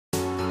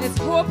It's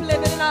hope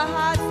living in our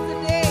hearts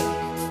today.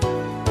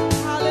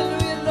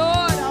 Hallelujah,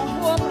 Lord. Our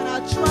hope and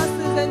our trust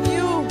is in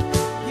you.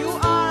 You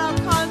are our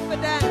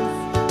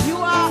confidence. You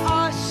are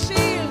our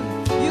shield.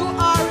 You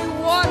are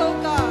reward, oh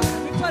God.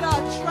 We put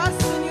our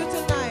trust in you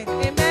tonight.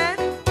 Amen.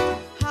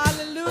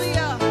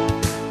 Hallelujah.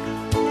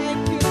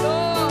 Thank you,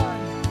 Lord.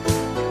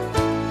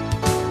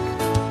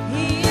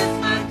 He is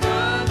my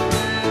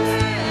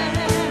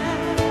confidence.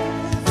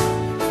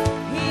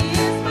 He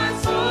is my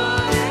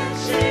sword and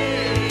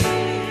shield.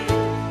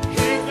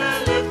 He's the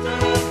lifter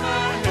of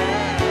my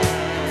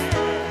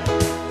head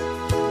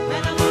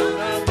when I'm on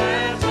the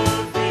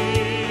battlefield.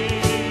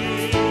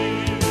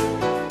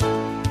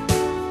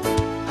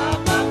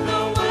 Above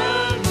the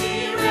world he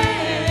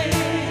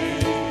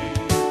reigns,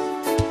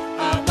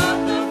 above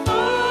the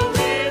foe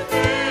we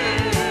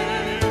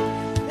fear.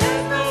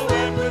 There's no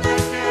weapon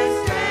that can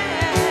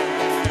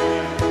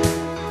stand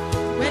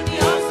when the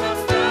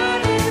awesome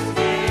God is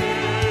near.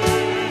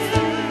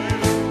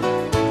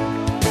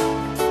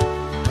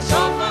 A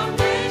sure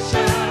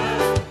foundation,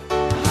 a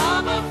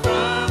harbor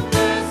from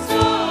the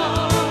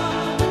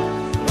storm,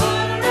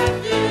 what a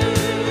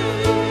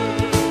refuge.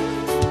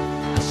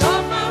 A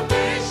sure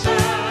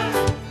foundation,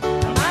 a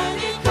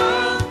mighty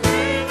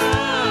conquering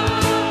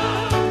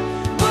arm,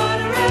 what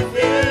a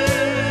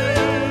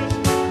refuge.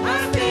 My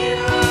feet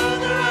are on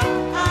the rock,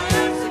 I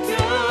am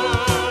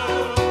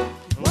secure,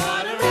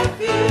 what a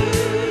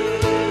refuge.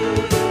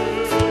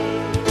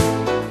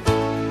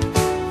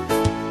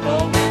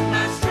 Oh, when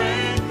my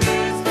strength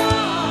is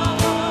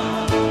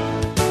gone,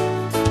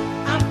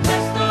 I'm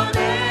blessed on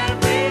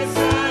every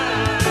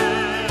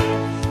side.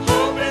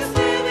 Hope is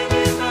living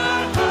in my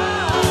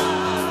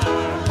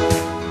heart,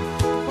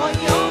 for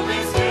he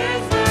always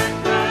hears my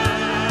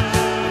cry.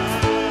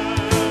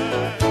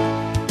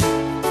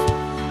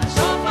 A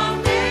sure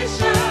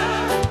foundation,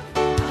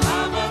 a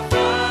harbor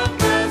from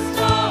the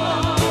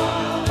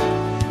storm,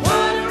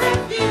 what a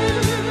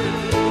refuge.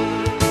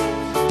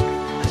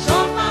 A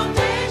sure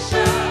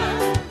foundation,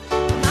 a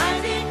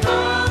mighty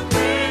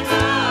conquering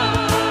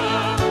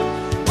arm,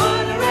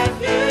 what a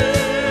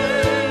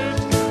refuge.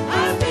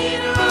 My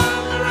feet are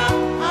on the rock,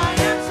 I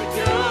am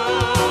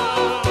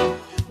secure,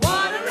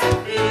 what a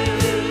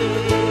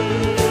refuge.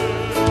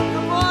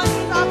 Come on,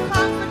 he's our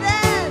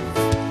confidence.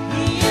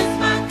 He is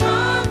my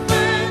confidence.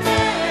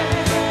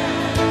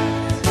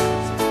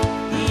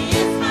 He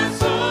is my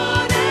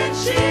sword and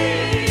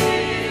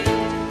shield.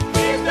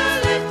 He's the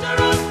lifter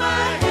of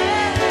my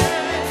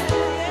head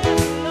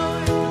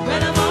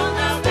when I'm on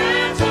the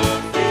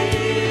battlefield.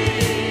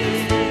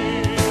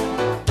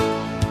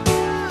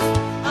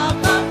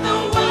 Above the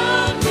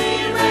world we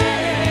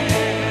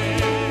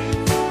reign,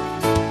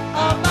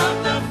 above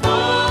the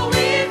foe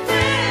we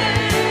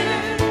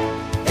fear.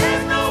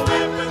 There's no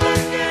weapon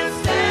that can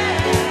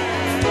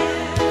stand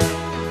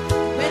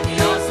when the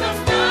awesome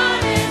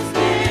God is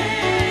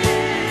near.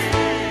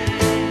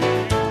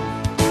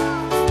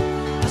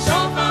 A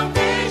sure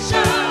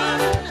foundation,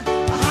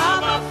 a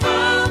harbor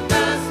from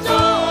the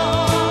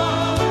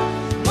storm,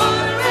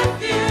 what a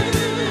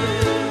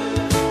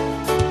refuge.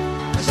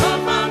 A sure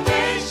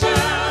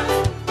foundation,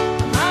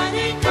 a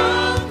mighty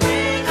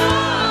conquering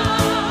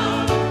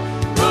arm,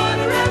 what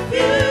a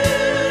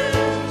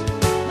refuge.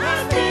 My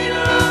feet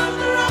are on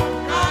the rock,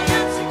 I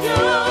am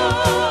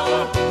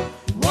secure,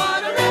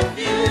 what a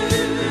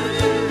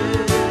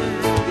refuge.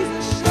 He's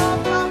a sure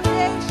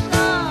foundation,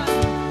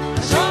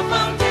 a sure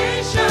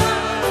foundation,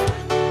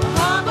 a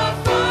harbor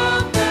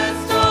from the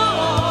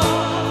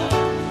storm,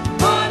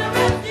 what a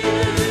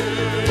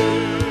refuge.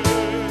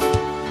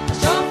 A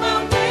sure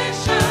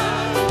foundation,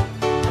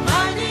 a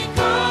mighty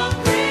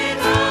conquering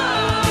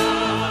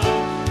arm,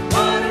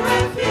 what a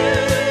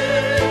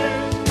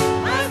refuge.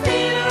 My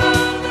feet are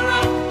on the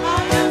rock,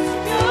 I am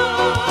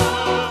secure,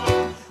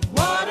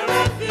 what a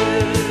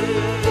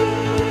refuge.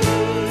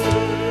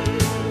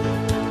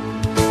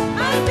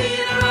 My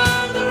feet are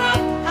on the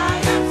rock, I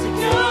am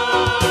secure,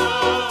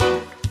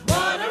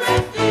 what a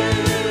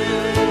refuge.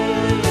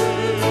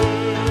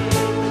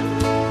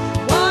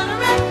 What a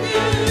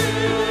refuge.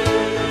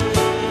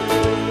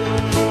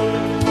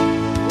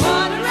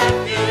 What a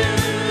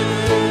refuge.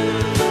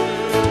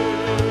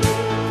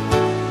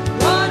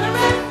 What a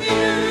refuge.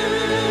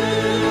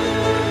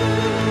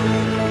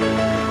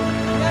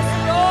 Yes,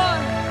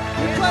 Lord,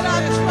 we put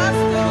our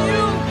trust in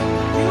you.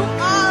 You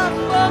are a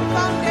firm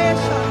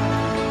foundation,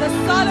 the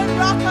solid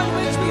rock on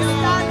which we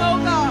stand, oh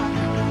God.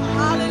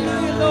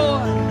 Hallelujah,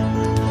 Lord.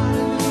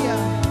 Hallelujah.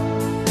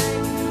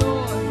 Thank you,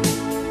 Lord.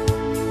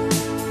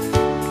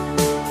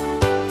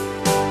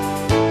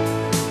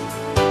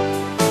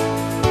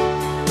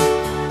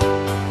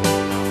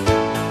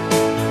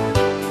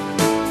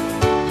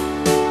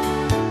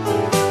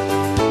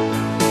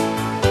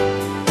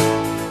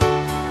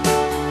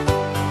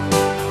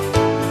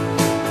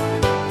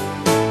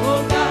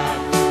 Oh God,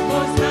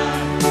 Most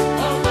High,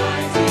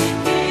 Almighty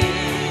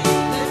King,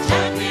 the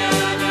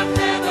champion of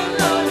heaven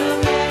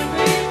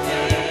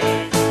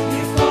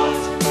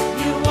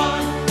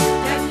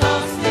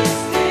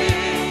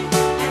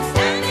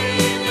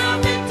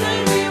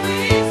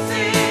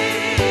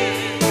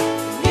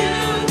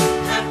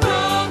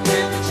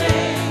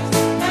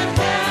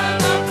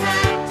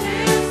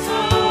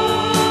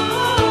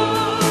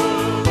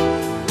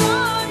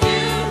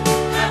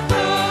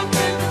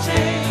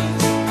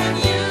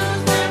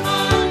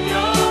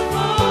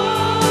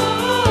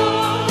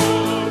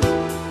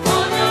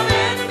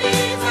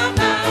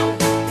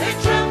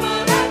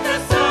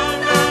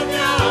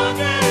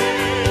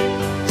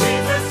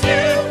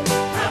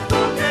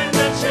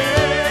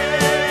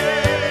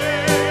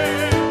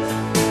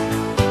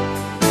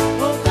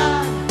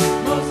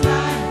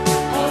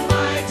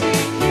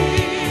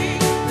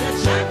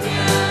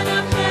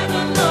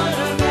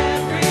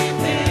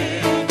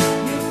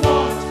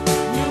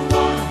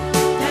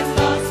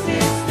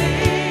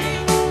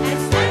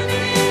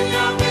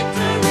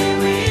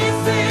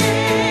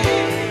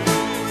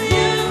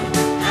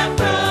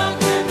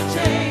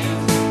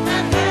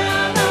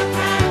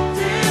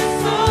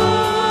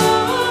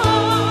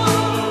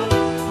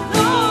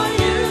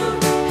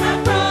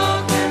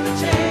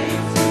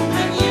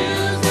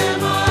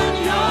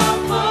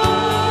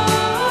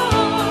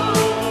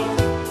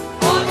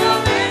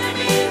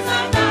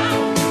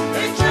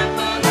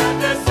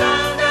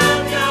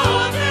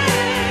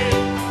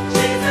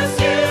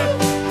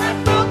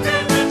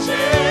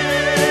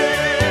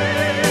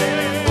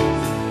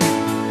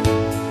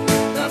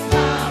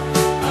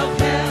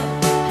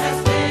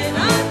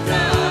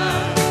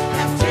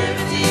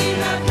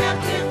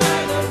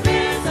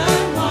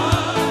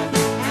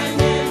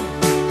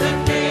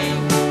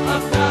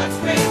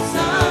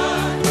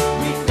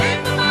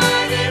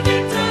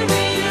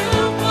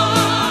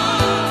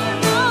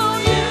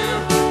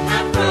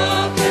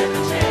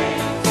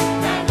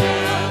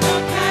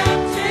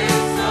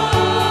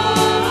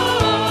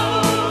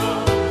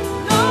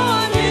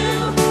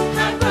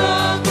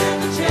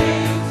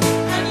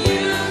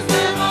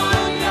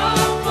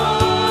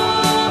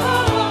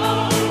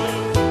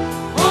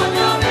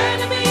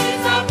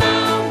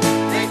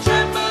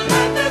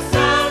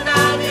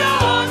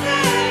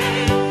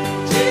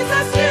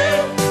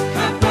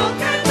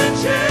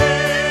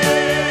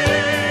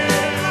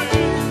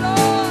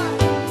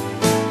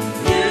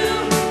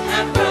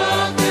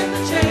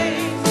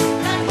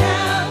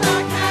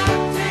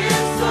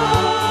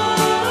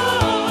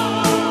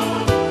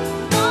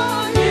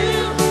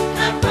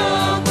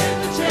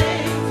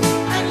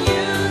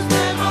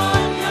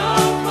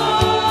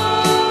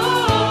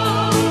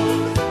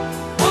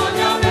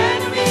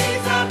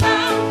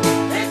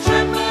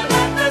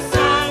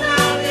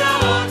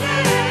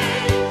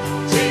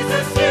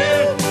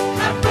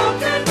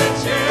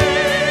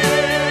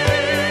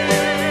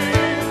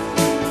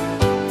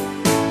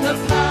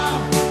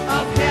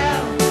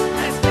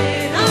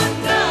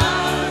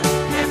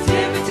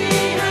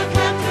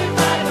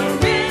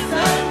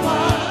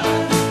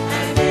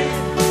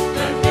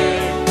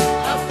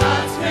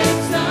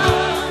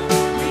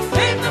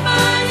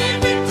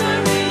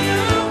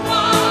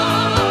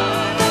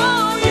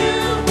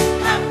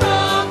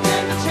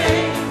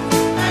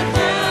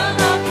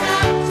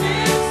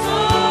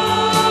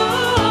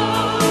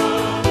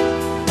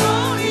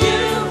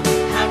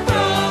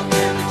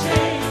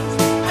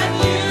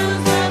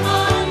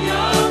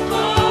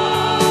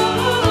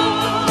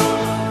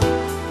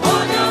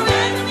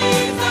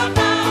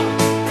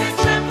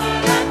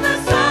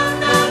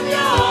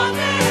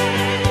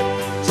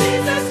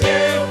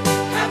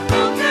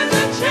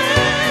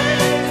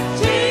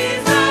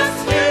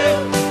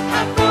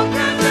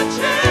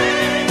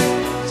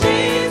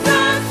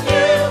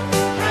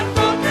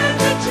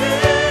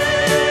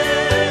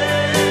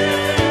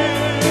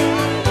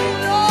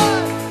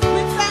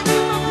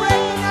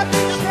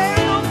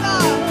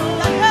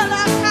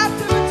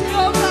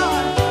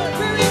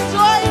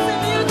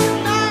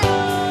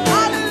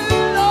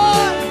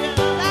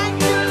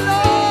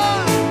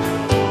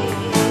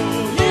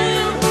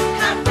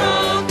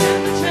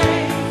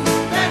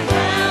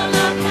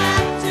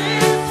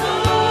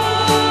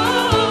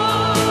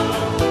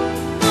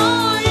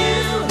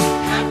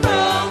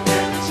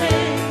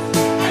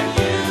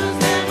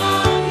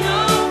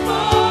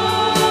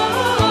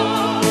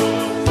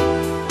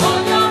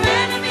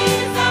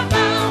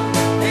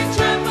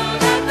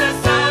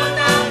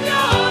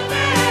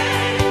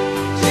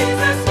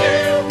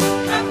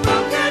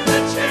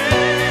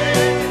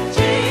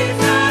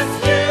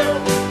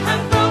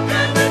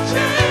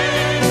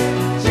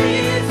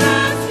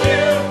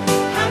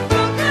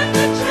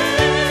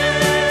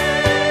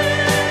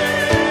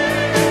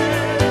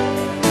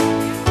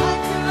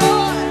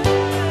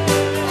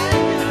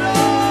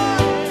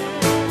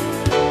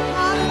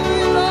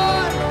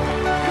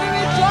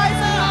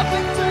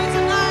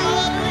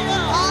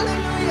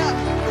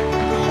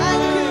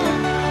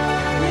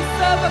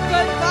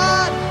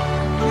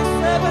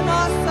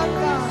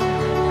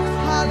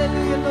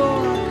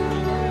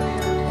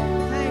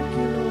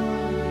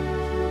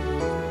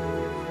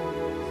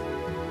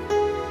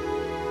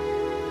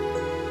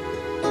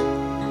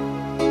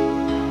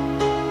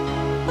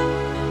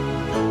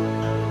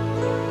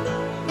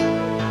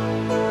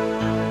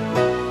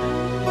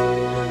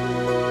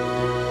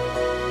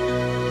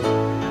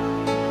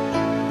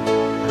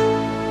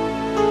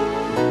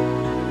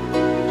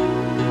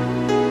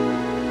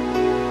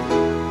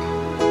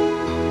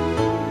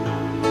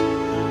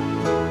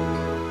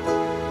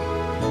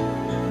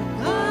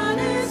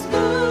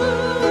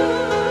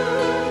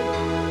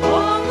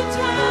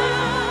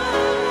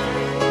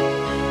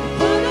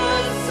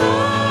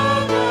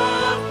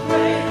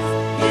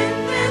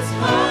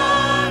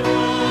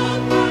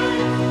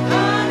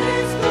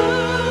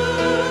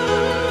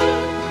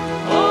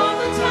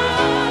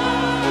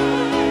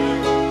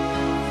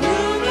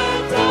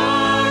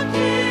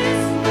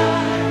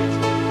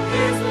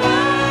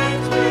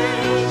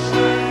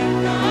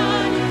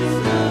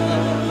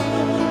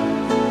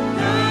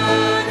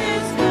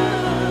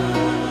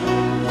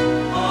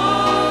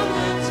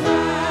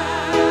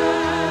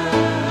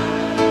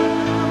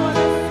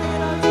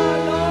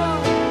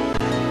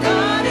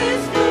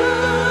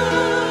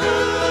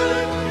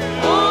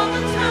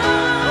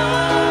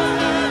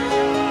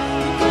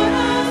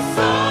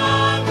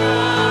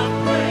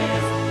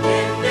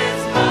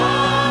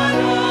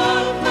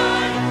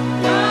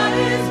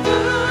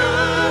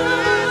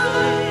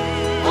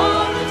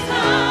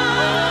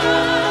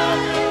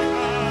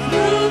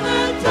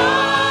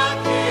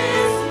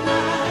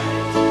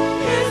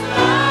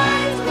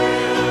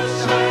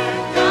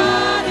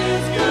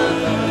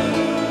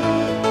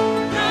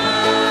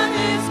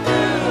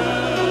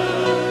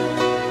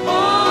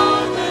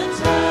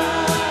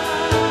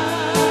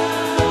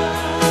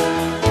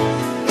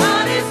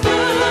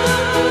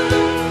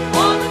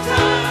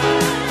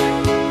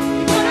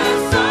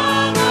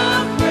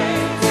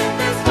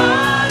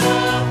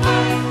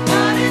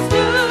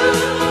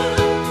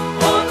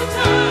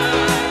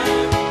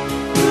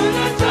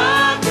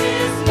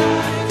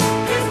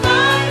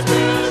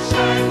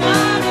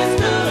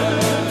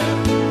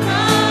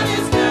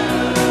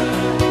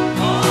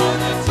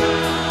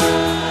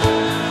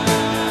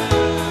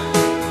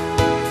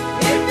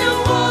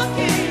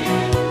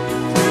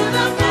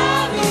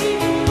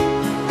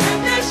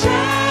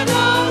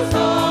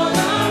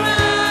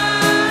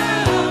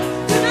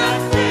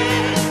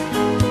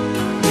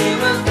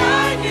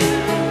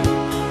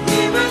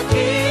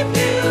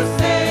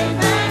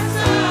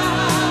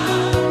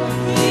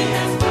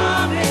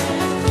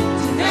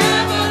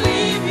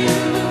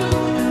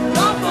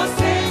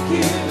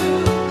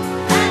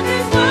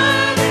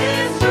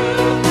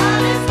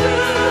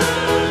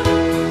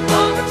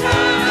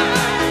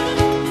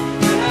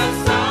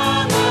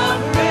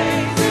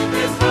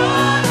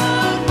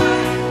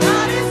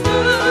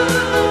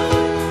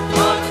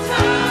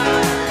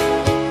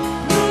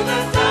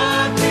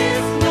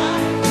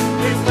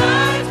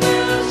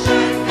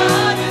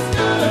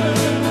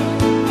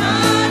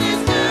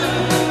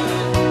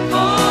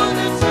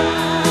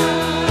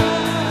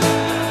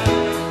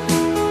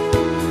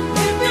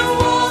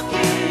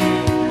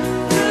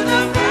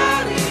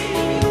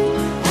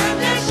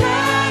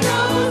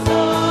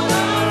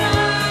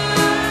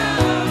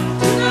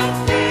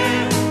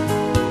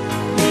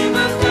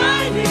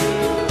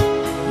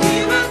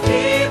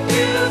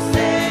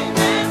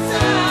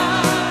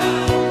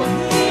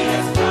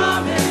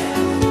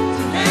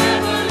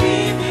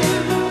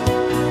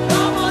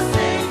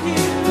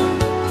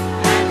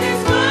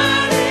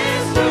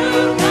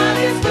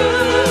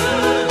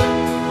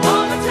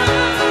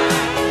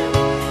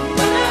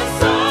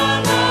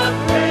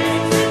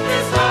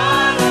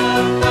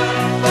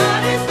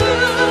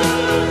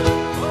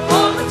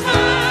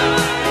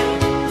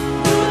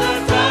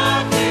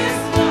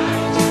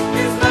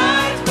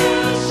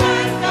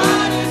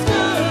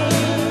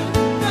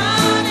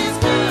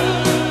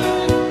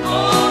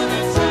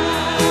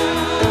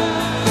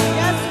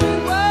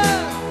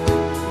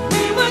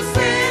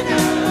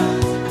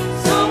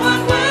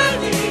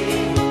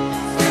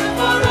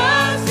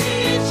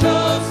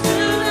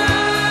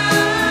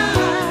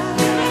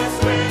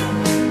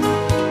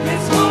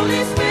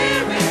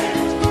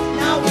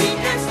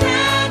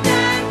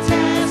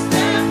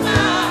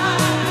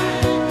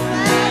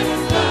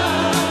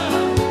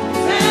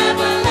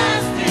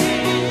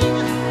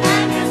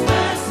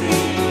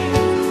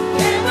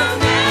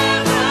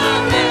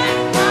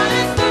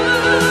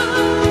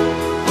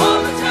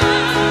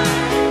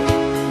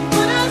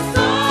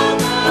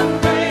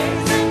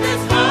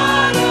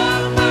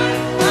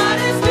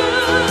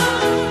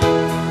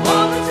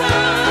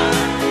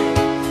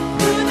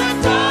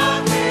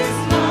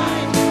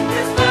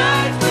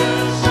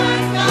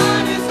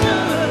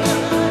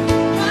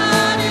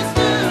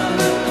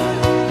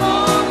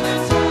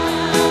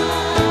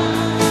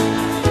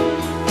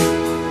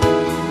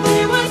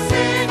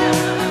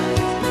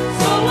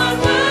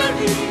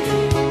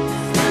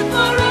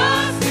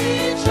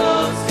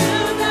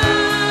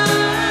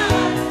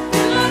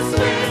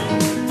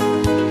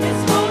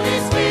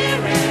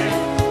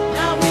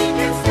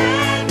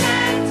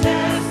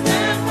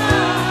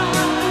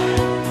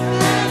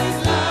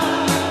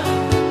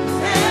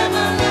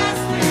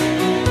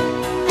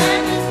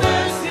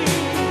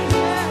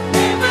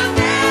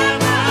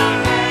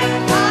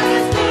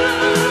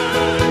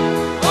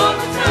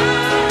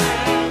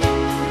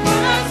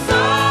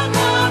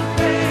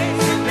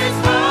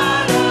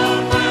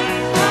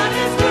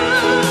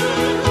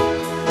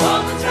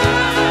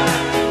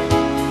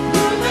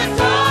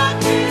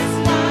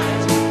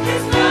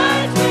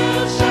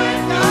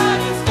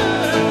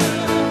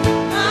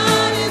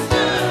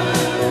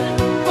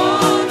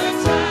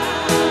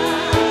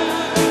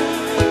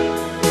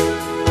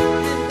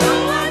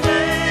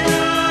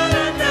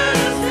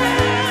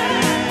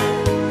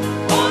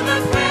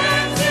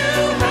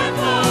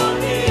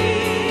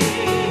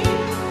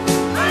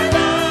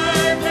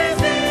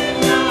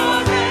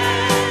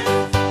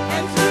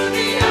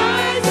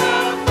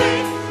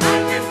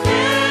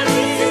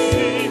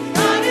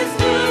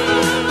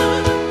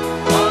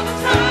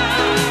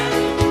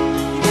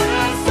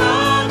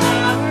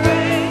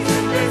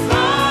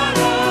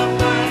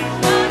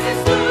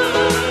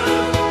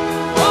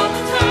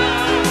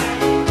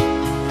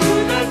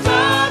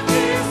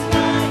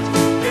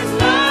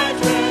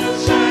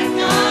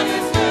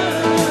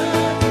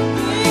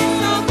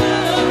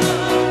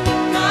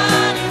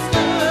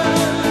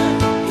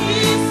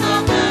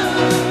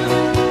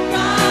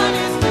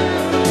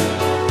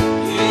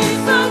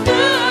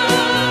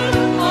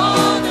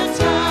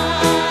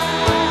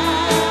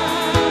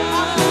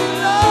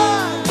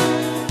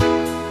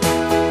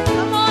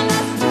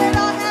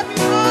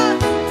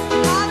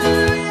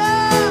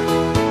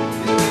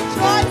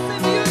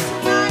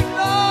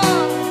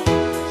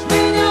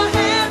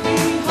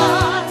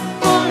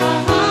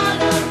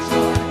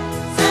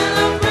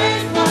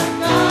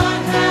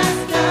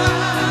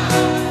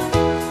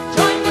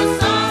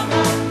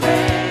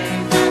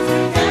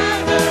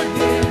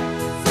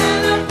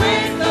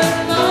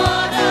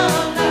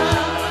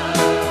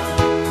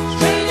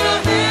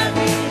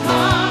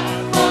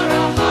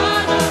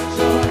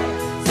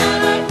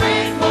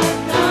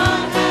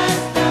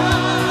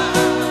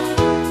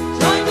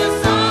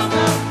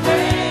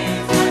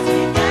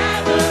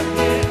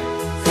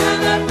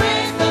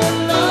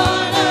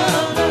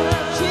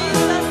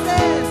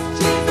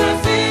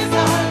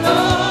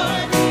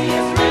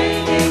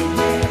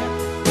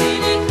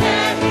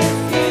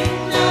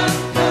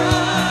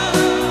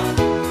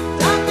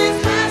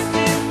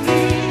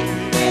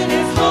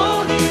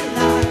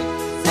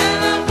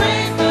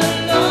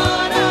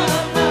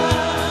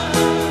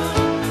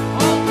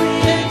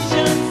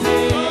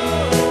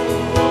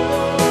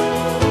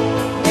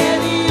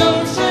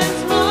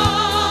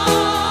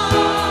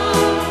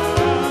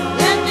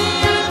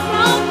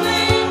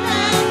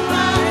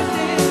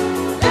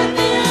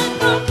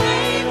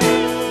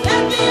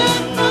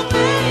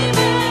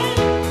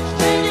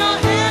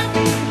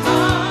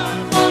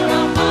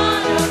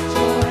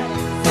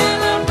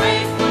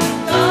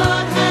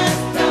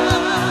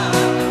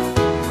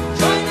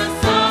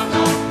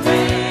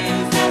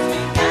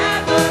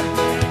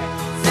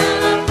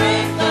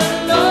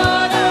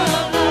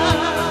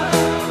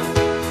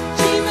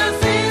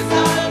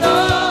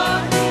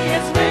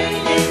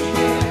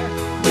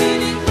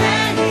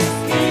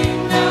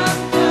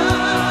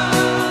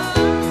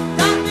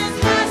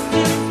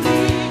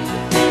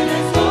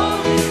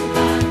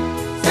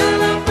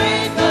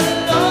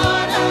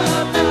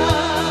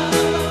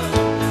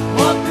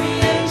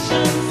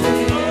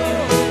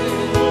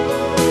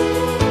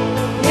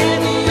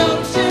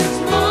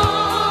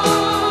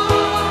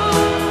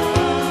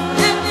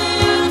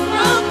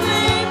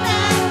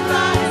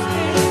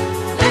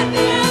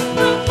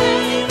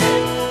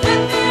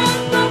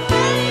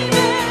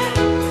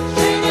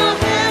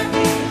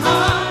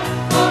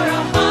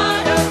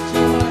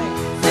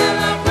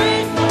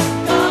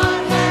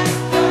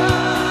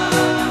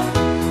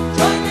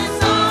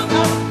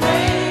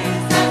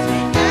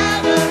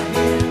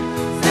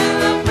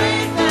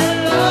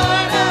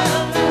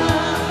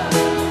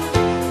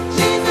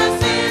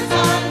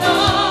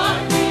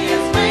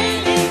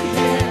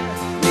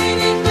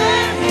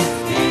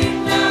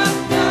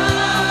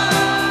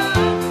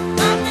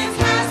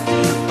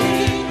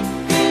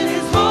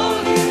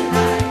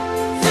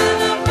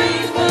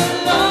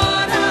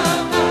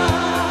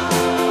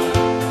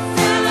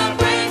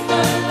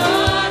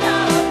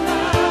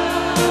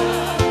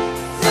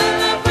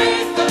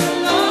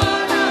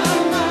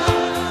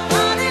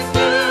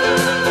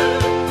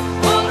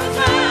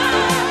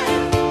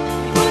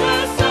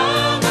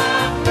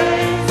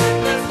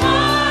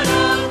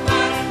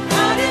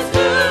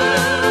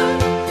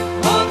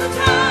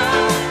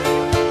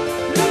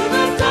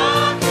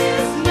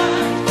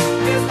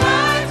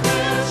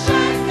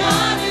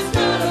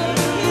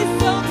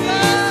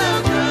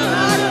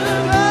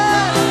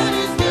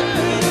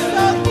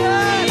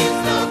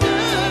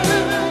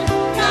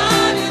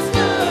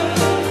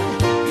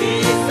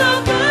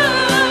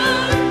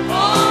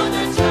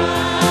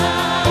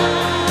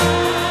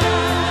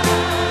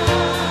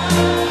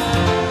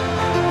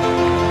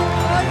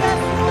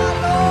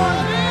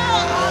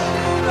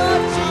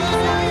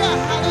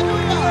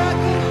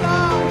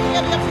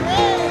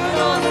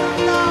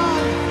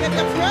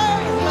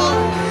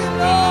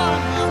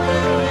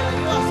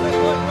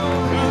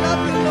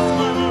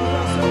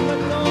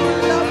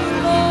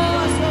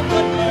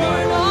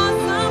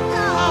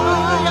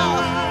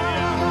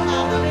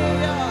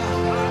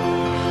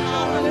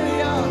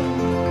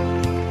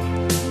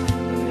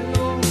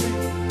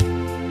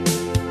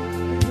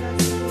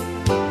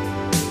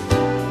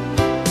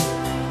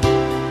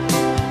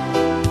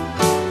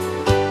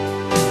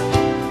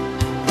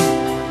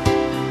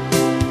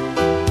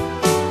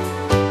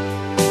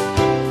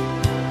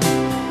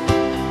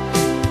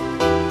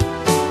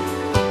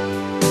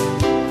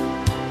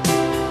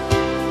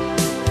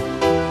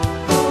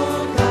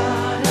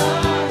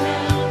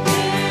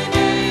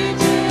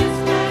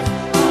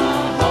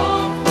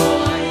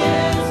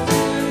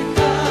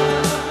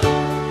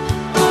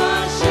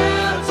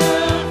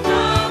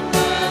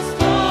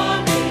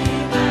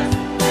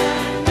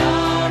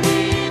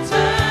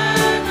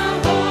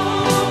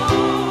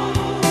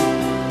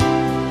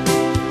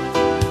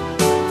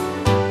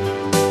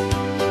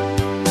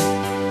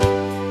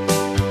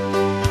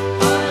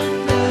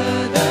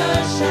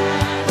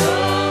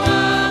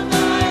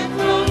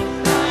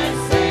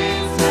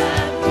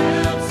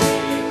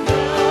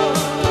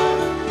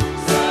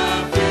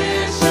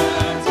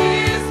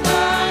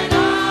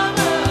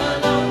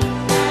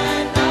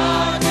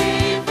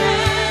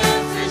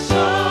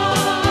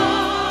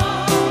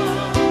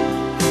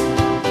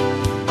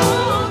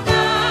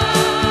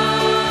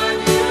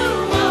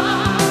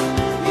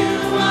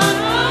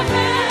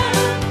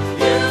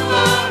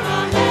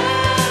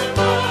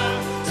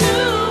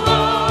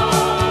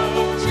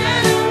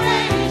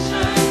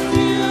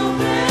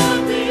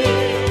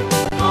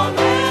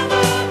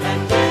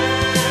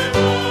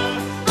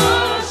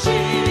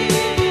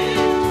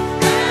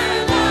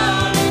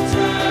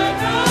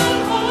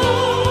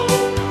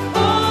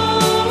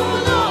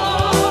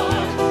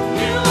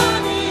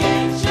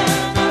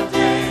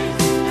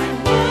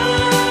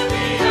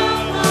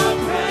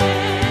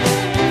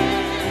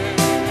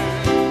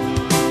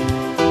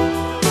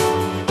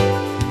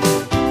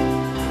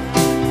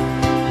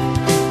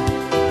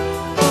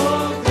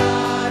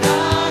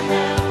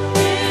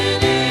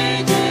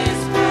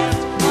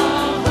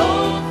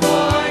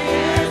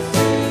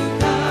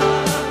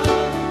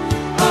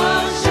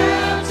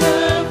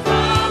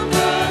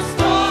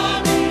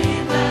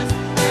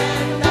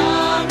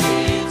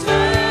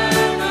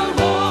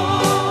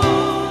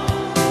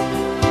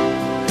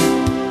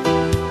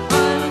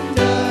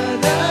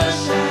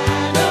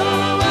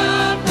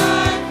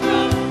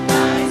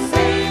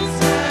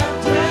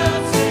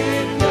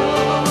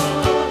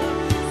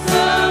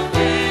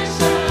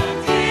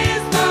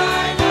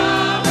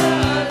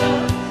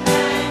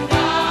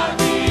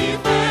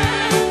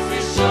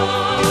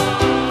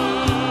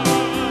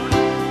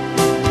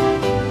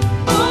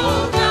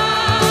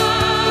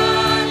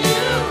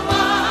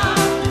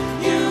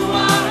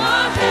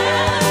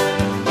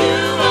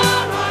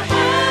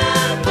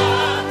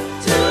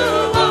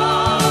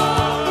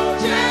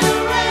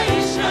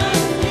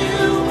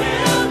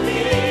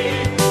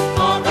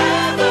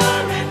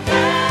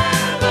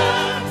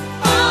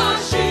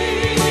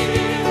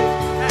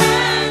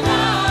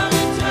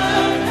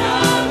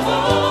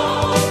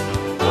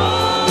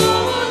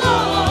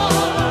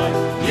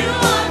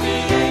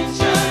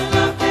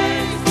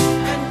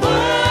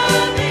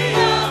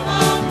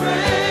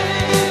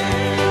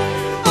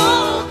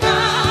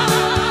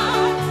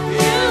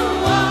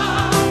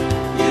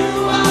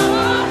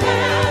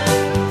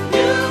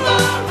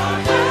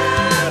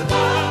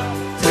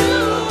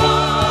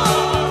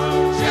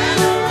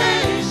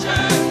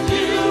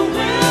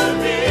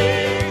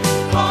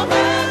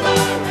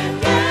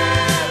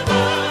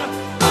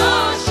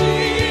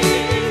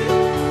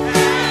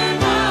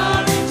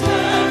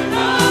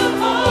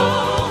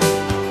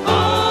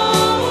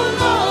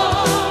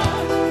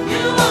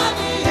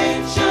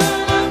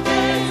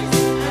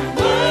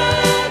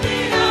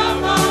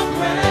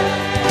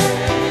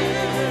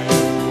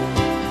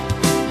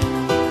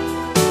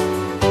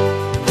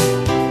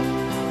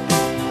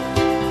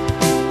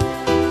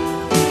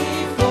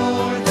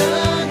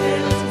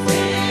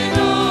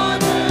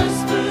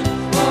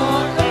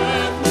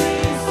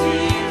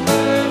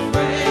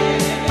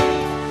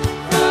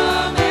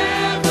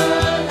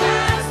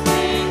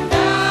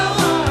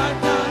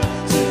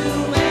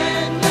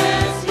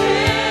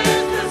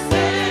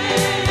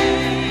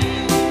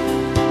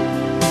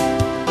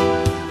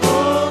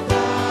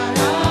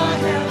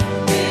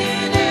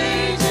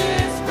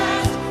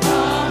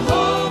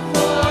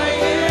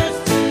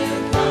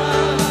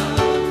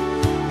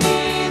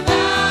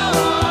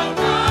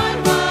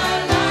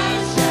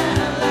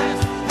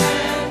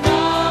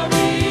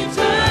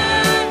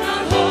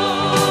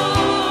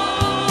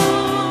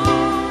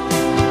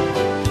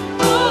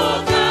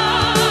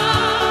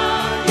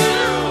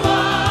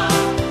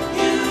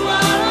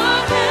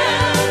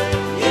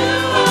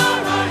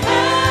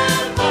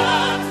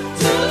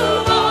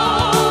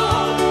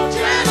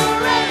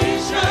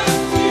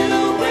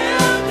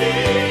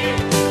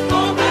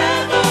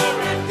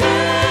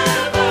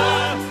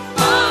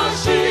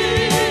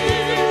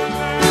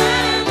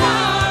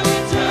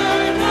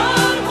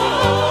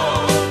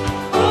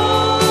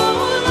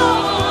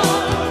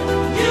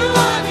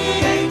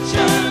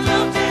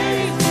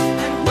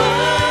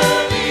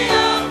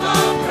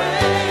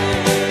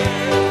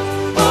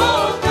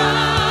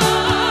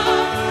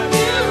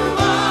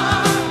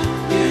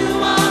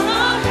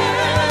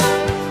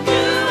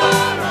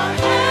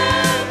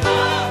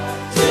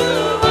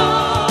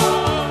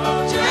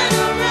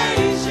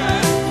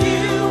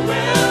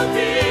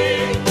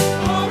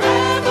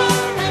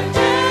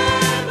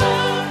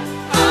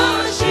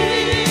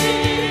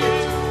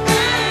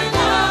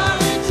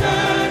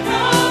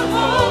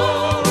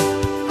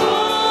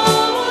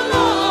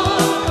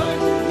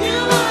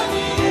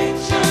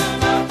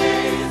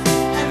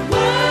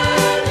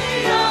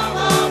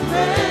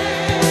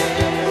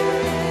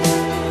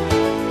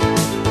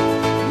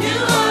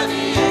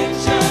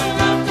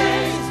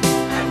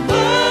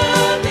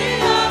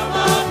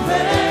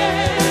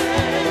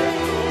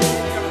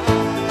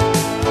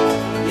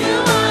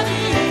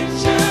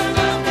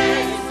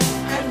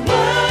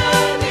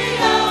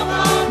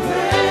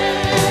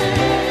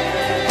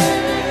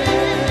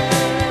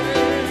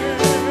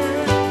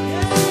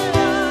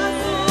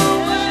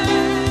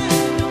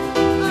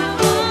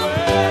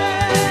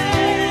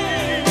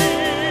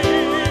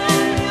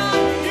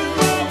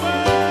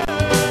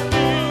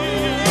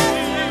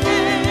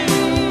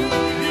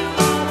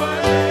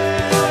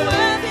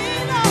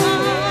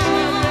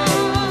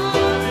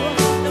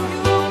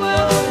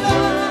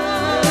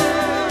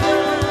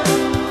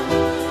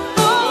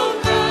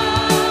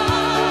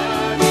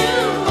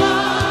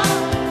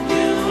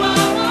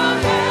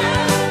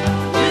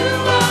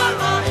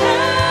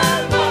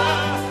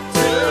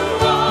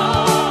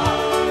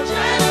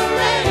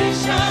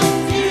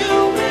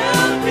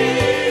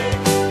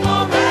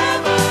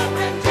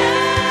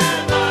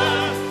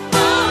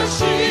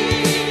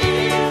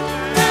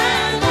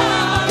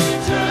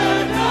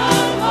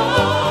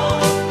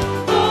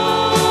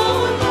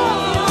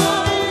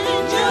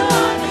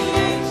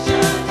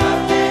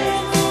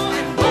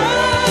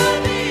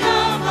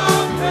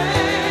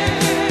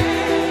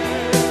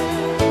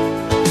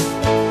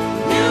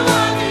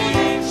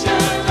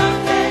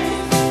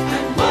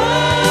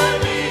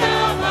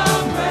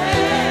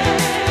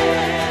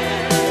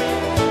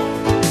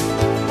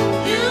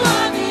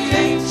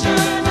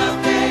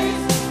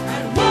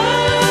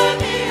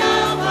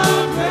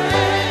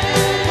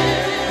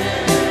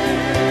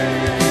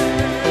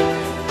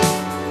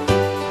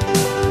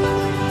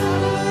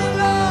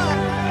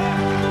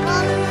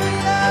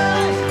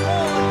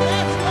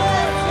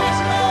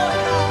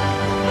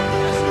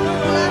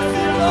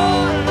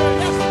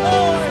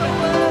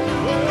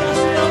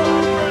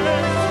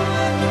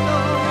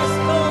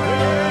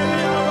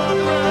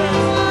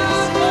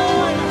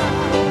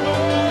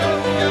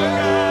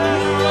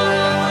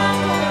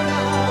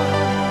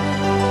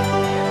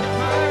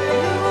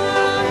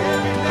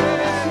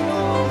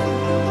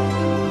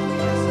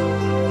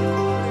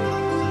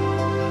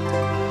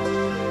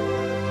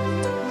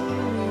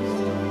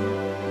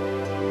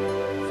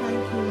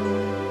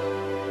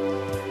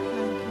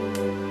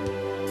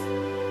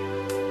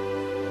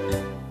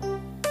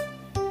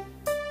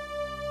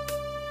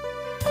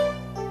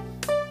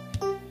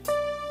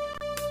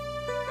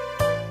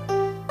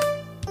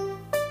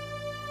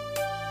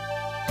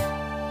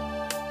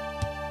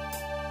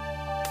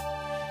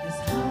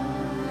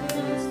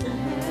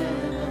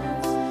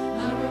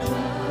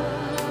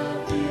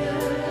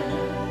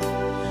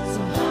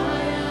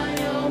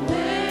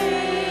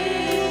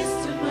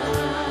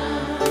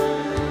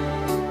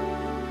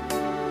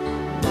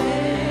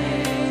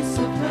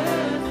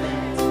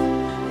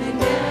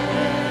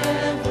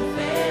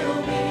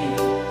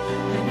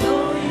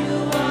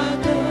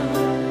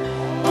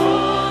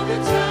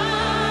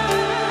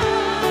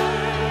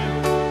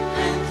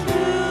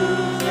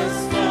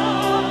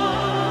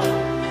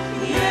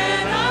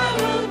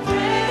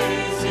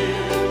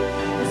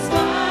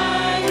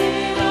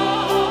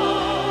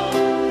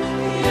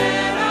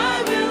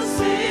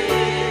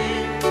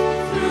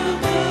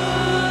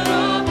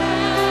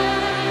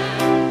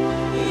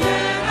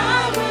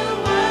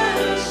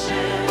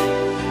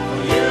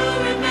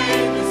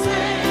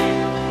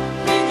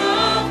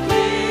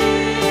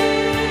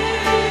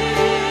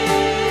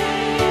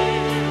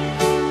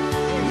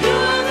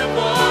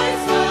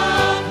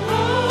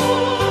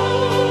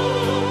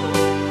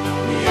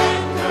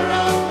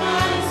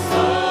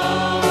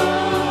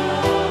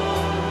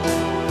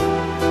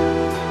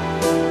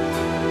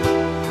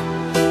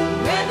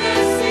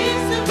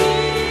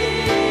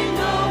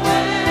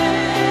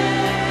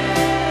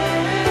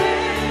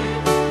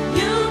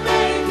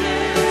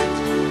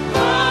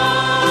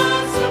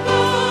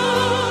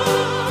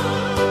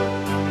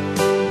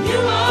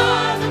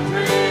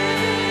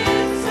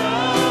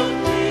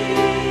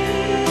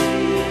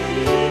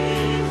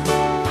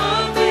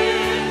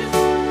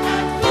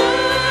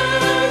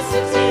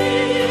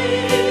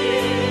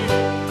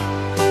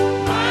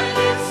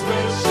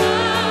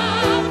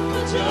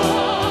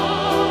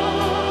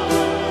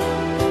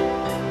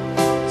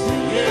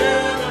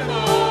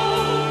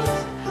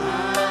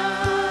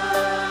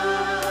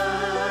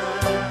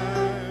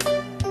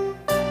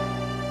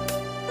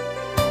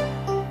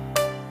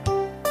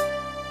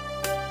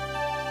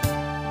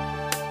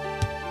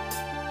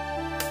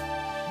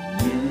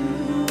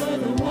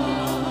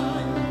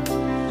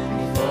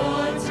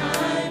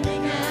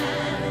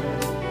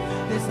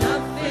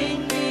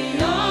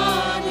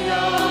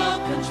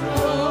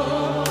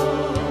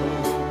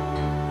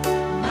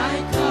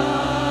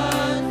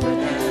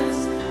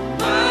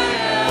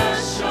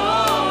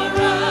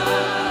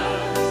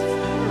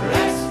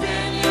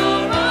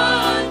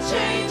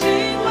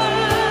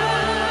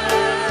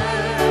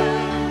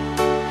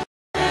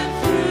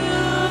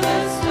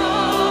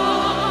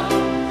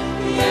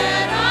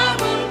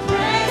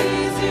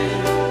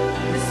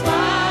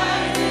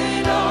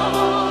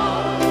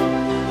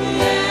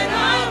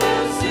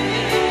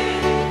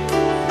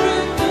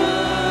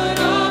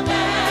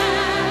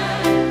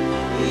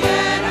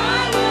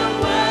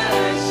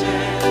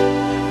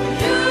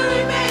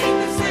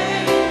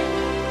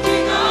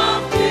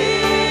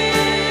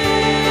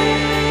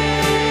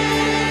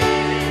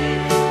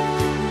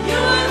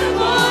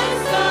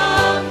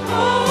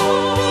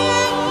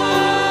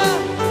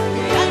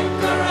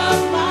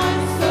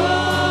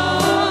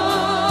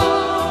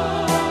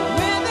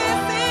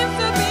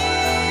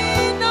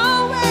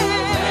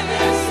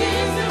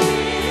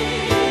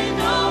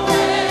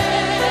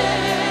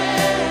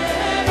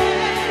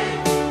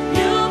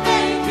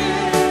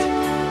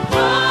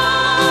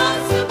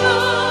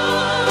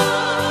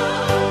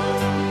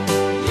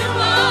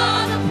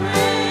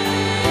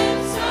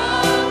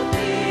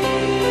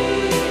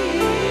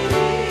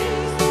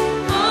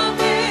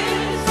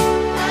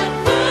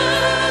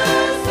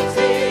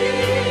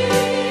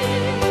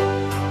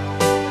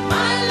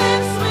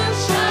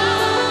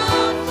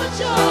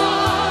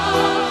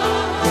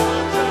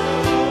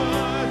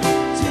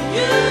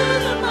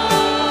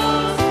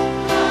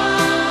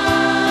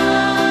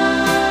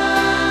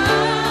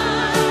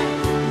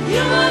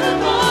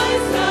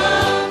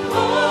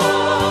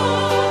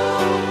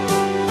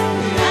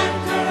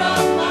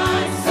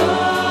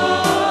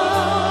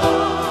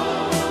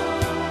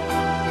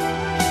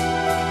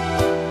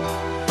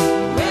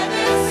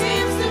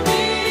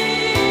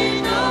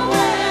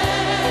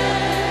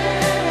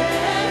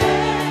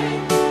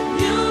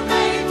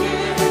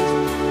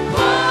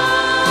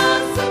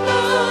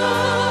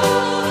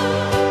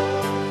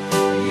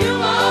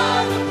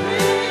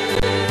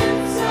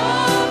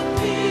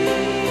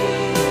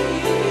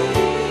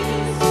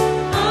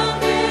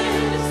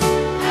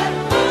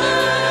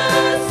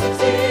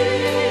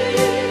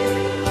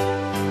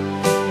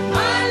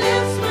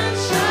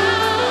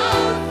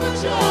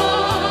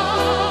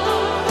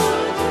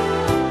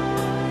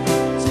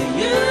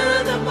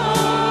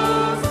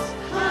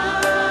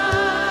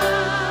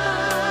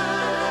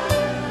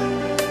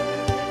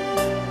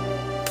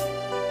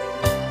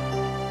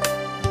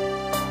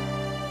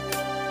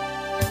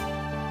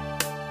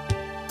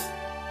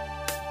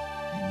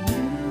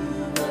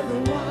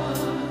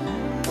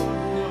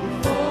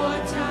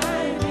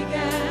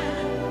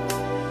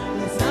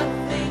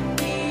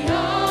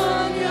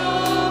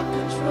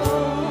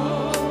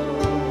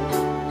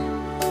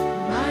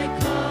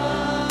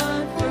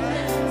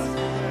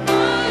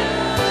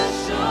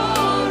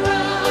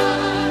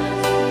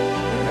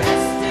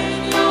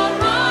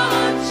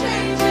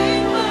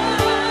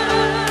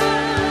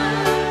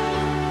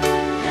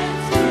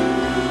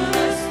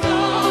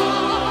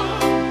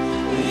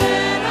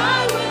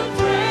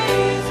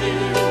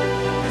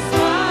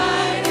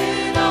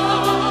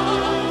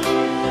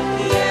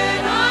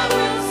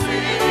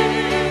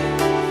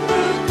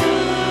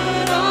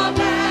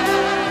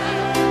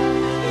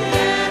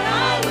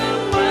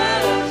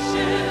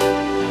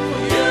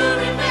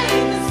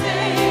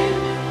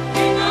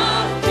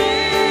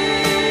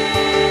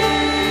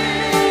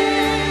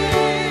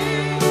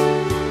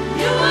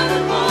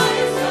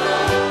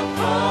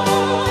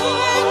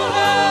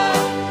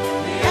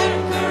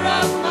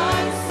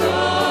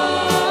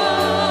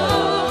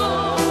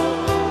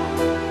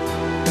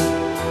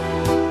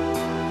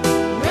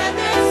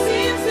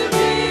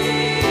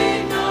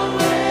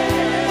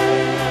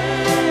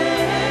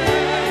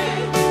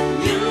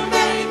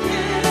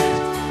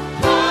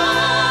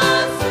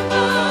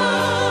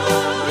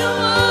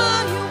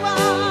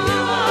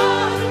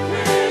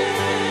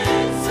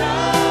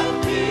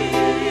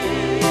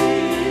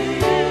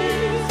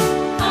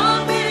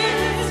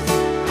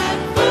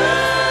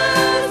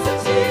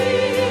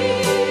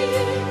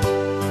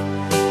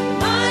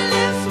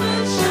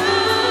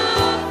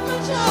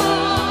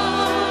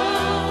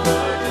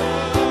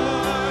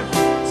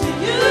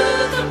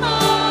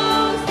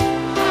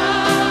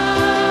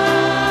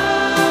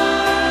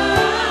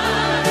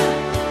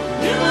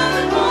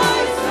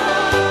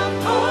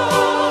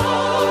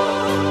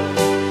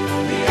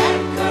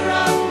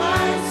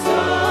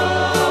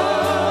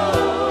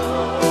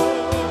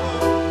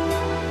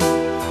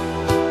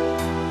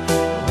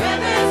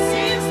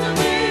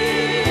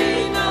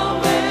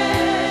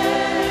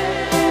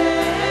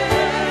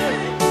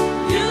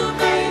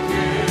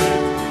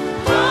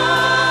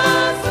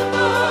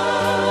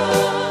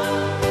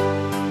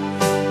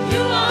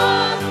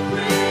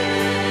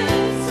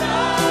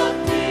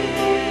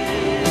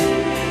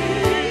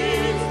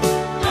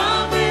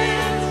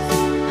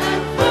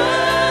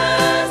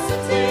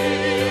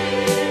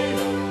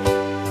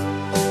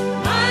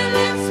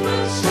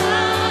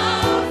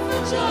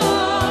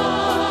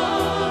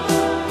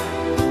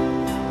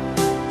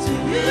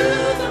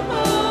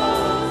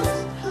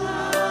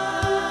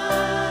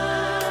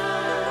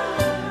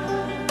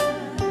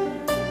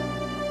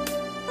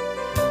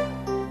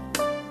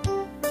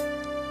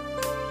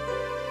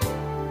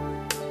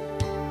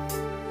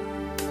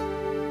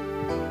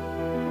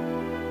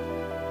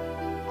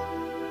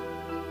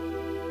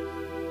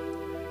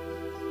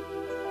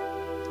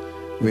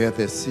where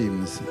there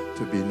seems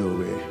to be no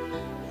way.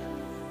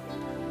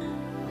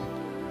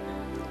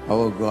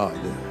 Our God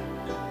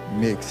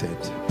makes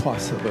it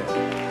possible.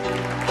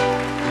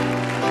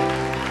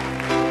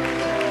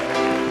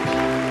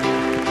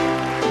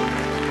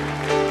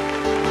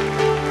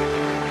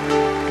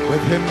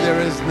 With him there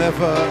is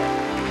never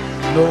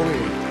no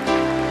way.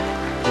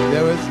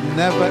 There is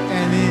never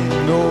any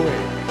no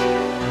way.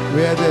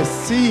 Where there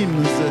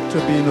seems to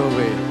be no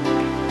way,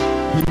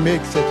 he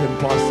makes it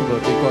impossible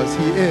because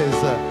he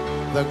is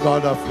the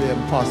God of the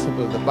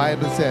impossible. The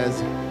Bible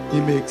says he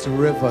makes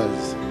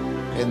rivers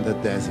in the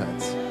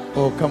deserts.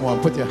 Oh, come on,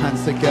 put your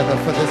hands together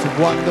for this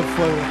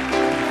wonderful,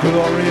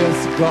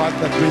 glorious God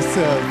that we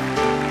serve.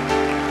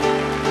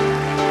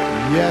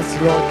 Yes,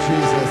 Lord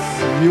Jesus,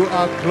 you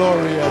are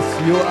glorious,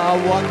 you are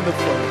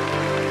wonderful.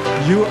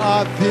 You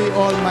are the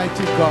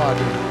Almighty God,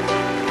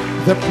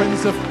 the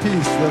Prince of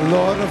Peace, the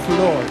Lord of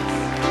Lords.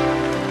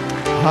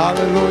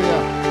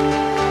 Hallelujah.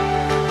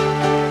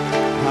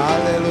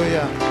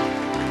 Hallelujah.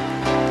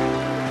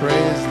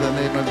 Praise the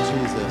name of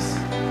Jesus.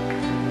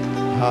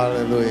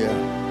 Hallelujah.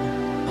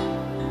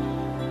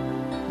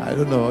 I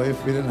don't know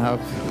if we didn't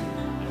have...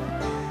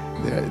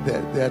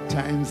 There are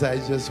times I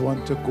just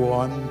want to go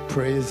on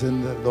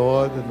praising the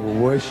Lord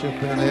and worshiping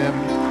him.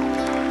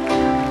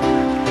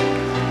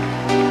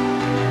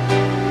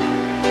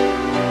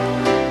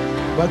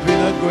 But we're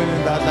not going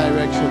in that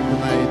direction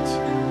tonight.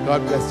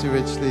 God bless you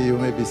richly. You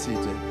may be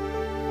seated.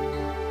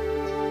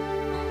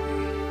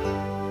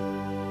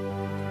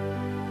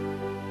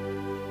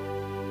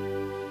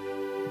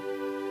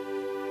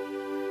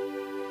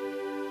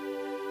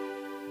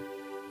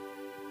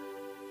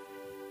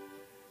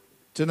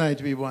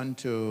 Tonight we want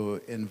to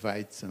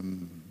invite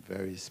some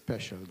very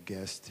special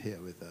guests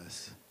here with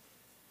us.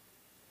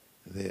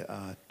 There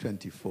are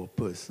 24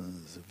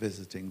 persons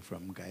visiting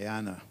from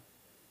Guyana.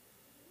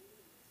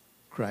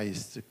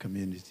 Christ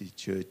Community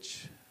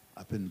Church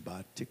up in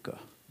Bartica.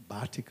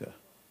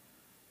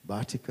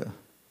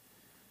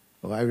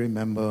 Oh, I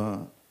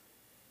remember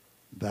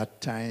that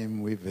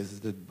time we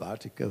visited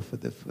Bartica for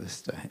the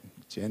first time,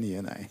 Jenny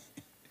and I.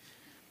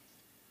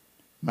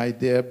 My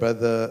dear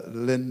brother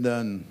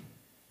Lyndon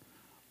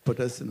put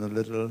us in a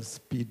little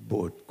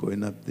speedboat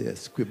going up there,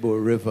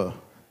 Squibbo River.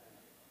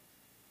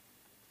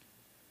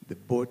 The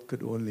boat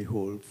could only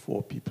hold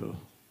 4 people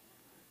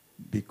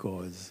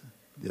because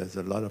there's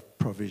a lot of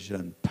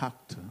provision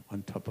packed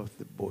on top of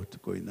the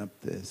boat going up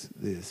there,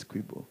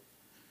 Squibbo.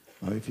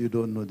 Now, if you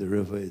don't know the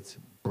river, it's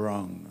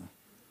brown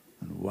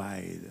and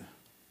wide.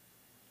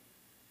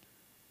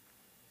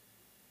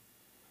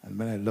 And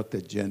when I looked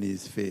at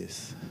Jenny's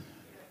face,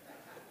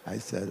 I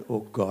said, oh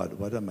God,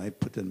 what am I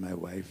putting my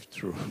wife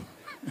through?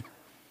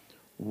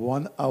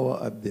 1 hour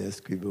up there,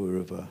 Squibbo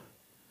River.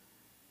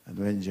 And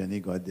when Jenny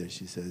got there,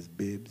 she says,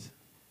 babes,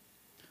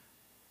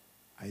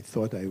 I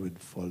thought I would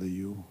follow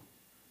you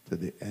to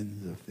the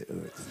ends of the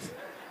earth.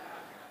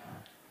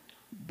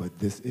 But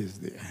this is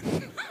the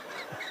end.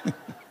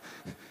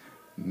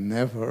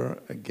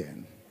 Never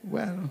again.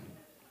 Well,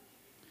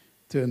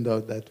 turned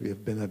out that we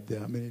have been up there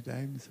how many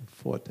times?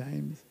 4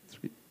 times?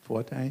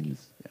 4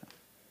 times? Yeah.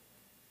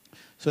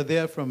 So they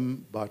are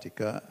from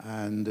Bartica,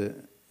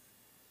 and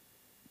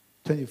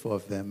 24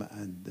 of them,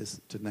 and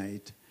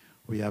tonight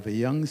we have a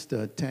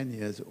youngster, 10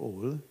 years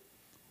old,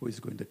 who is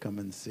going to come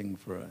and sing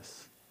for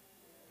us.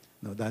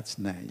 Now that's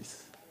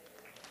nice.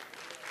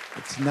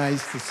 It's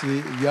nice to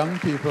see young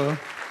people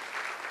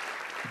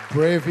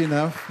brave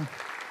enough,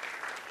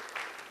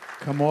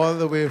 come all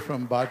the way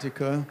from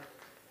Bartica,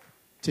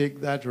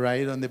 take that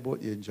ride on the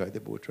boat. You enjoy the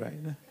boat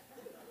ride?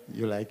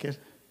 You like it?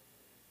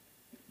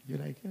 You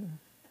like it?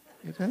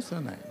 It is so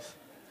nice.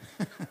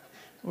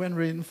 When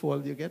rain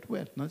falls, you get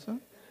wet, not so?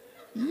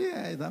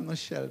 Yeah, there's no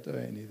shelter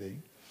or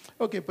anything.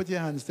 Okay, put your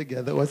hands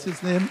together. What's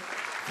his name?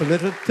 For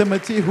little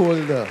Timothy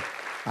Holder.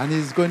 And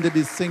he's going to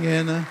be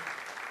singing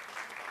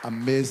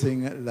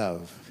Amazing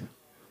Love.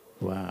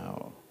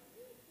 Wow.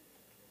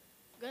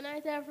 Good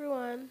night,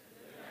 everyone.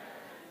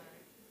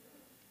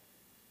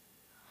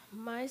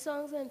 My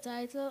song's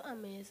entitled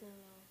Amazing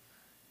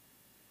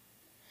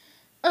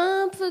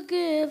Love.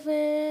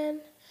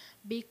 Unforgiven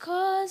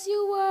because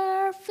you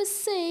were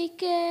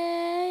forsaken,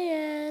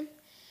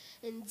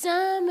 and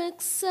I'm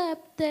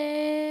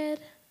accepted.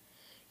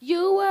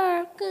 You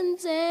were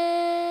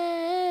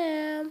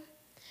condemned,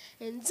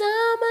 and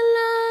I'm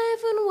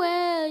alive and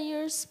well.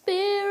 Your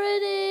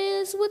spirit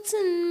is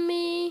within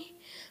me,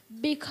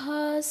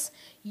 because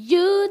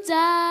you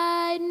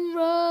died and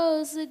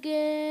rose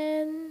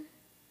again.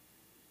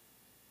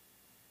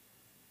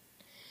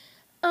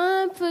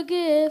 I'm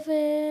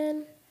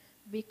forgiven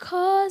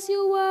because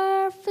you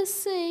were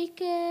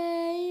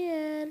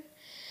forsaken,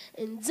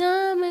 and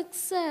I'm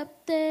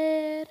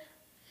accepted.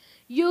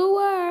 You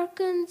were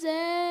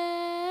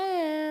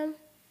condemned,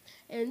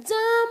 and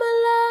I'm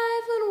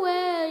alive and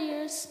well.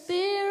 Your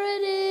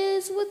spirit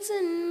is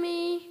within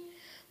me,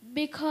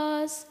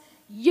 because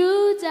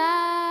you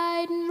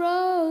died and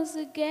rose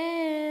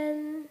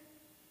again.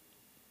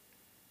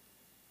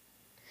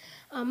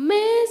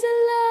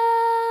 Amazing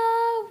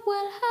love,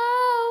 well,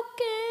 how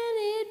can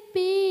it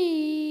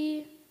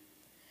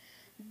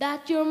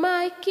that you're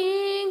my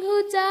King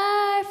who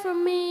died for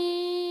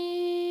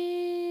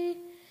me.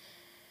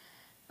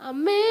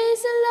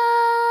 Amazing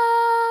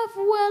love,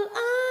 well,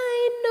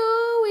 I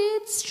know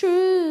it's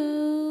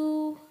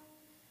true,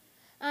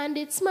 and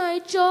it's my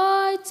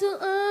joy to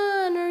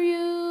honor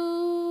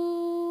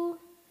you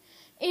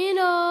in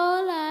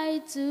all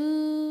I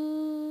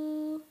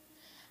do.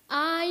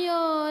 I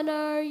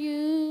honor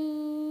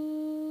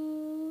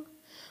you.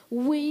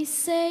 We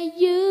say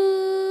you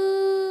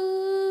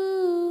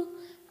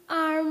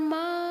are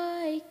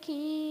my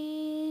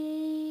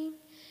King,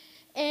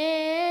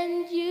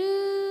 and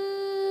you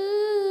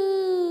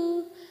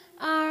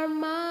are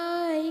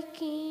my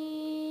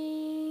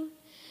King.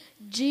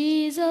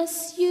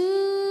 Jesus, you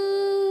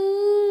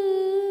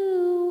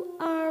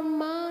are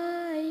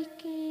my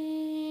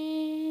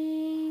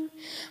King.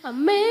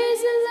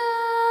 Amazing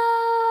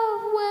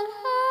love, well,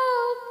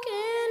 how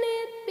can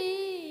it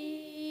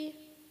be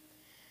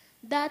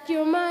that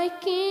you're my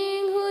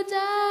King who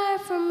died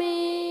for me?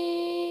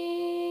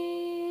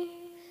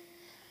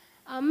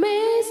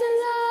 Amazing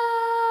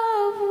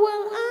love,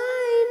 well,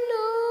 I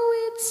know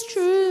it's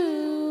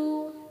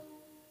true,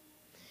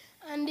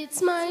 and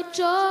it's my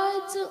joy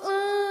to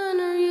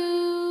honor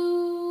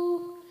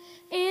you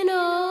in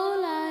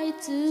all I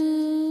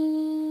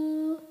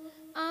do.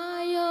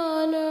 I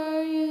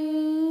honor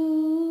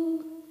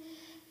you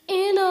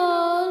in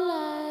all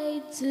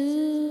I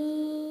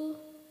do.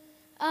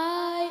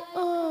 I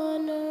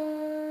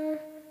honor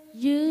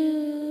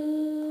you.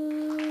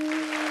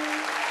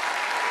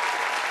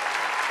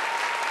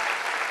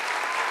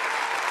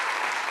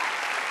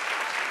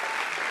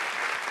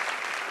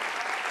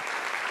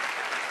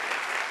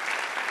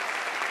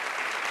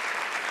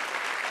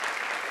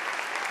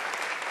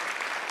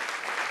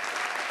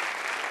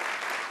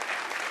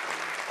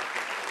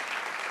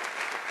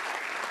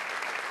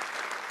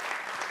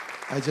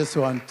 I just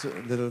want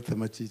little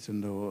Timothy to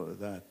know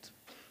that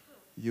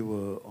you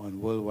were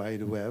on World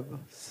Wide Web,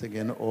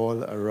 singing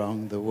all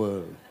around the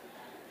world.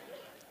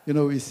 You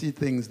know, we see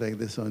things like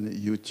this on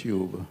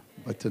YouTube,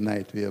 but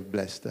tonight we are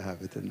blessed to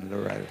have it in the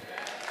right.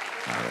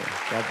 All right.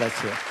 God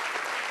bless you.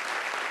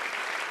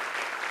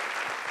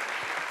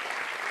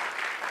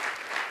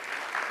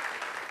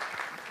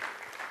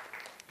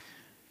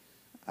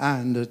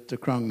 And at the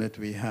Crownlet,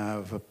 we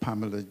have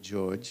Pamela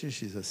George.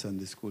 She's a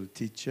Sunday school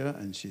teacher,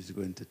 and she's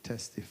going to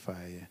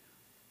testify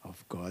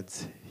of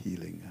God's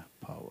healing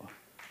power.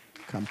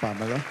 Come,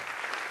 Pamela.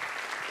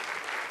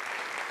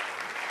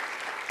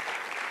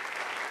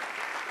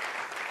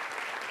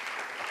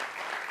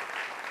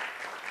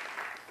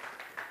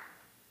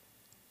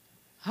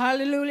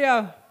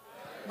 Hallelujah.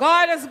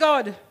 God is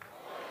good.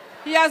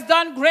 He has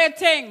done great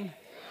things.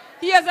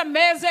 He is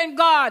amazing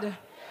God.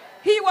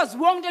 He was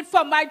wounded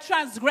for my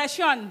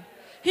transgression.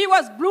 He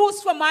was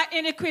bruised for my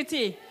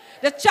iniquity.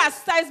 The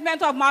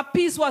chastisement of my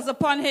peace was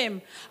upon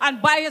him,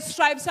 and by his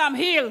stripes I'm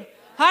healed.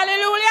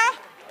 Hallelujah.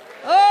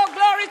 Oh,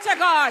 glory to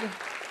God.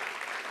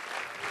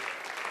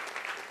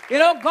 You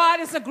know,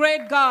 God is a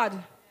great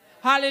God.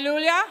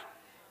 Hallelujah.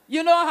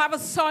 You know, I have a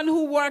son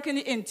who works in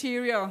the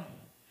interior,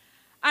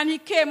 and he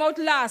came out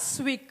last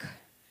week.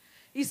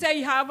 He said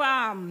he have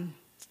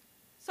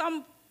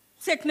some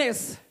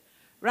sickness,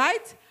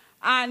 right?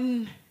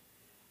 And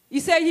he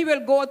said he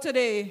will go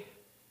today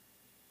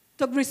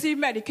to receive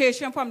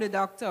medication from the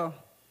doctor.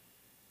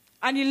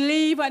 And he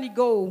leave and he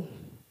go.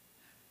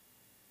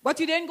 But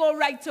he didn't go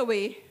right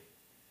away.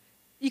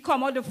 He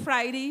come out the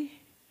Friday.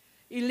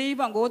 He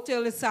leave and go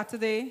till the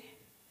Saturday.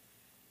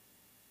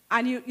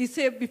 And he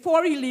said,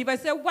 before he leave, I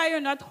said, why are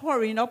you not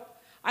hurrying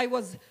up? I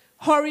was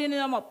hurrying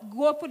him up.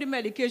 Go for the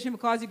medication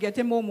because you get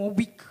him more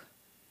weak.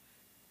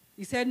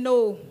 He said,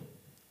 no,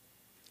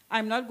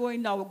 I'm not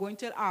going now. We're going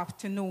till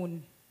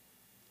afternoon.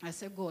 I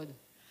said, good.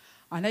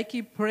 And I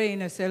keep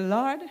praying. I said,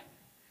 Lord,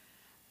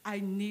 I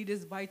need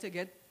this boy to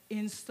get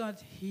instant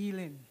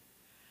healing.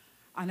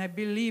 And I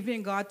believe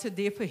in God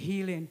today for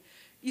healing.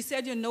 He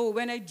said, you know,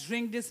 when I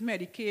drink this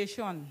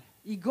medication,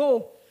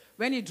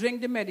 when he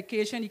drink the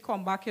medication, he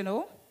come back, you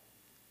know.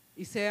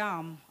 He said,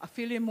 I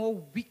feel him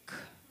more weak.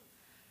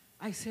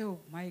 I said, oh,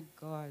 my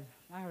God.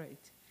 All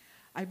right.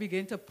 I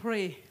began to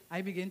pray.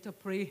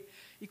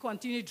 He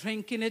continued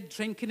drinking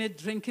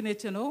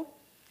it, you know.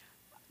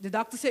 The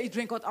doctor said he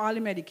drank out all the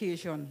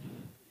medication.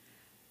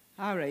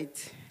 All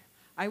right.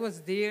 I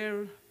was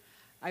there.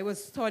 I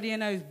was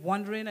studying. I was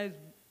wondering.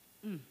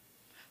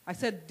 I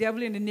said,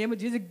 devil, in the name of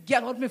Jesus,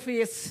 get out of my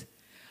face.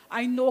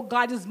 I know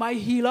God is my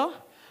healer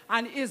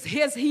and is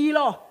his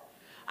healer.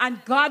 And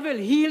God will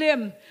heal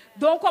him.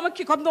 Don't come and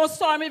kick up no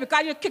storm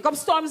because you kick up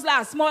storms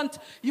last month.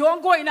 You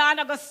won't go in and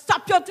I'm going to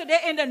stop you today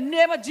in the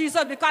name of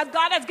Jesus because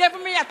God has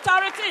given me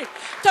authority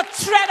to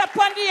tread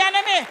upon the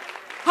enemy.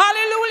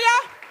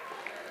 Hallelujah.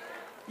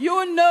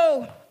 You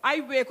know, I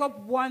wake up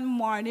one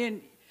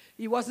morning.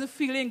 He wasn't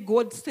feeling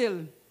good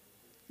still.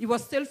 He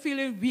was still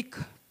feeling weak.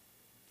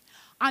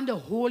 And the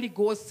Holy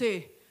Ghost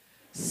say,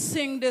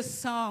 sing this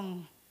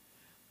song.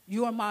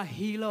 You are my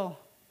healer.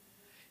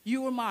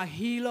 You are my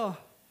healer.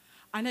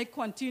 And I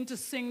continue to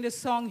sing this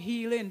song,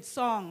 healing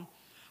song.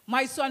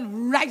 My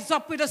son rise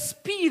up with a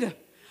speed,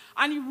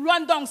 and he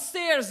run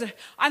downstairs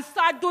and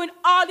start doing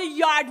all the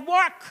yard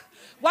work.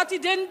 What he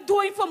didn't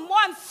do it for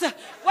months,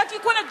 what he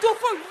couldn't do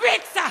for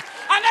weeks.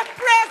 And I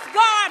praise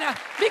God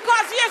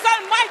because he is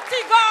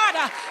Almighty God.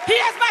 He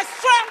is my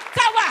strong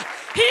tower.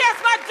 He is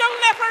my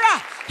deliverer.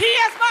 He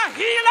is my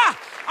healer.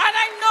 And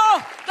I know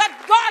that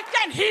God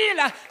can heal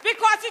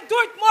because he do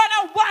it more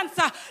than once.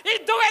 He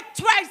do it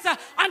twice.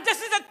 And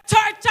this is the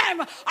third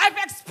time I've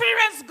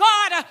experienced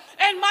God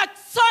in my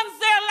son's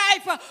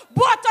life.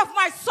 Both of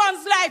my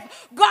son's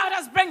life, God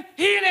has bring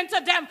healing to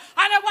them.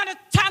 And I want to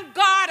thank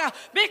God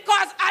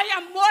because I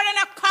am more than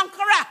a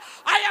conqueror.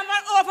 I am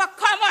an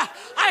overcomer.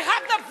 I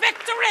have the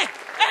victory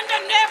in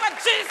the name of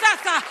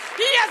Jesus.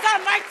 He is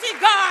Almighty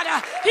God.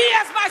 He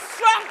is my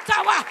strong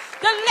tower,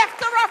 the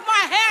lifter of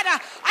my head.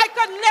 I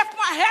could lift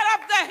my head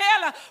up the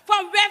hill.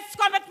 From whence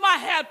cometh my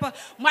help?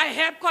 My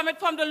help cometh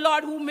from the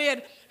Lord who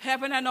made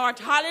heaven and earth.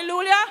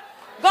 Hallelujah.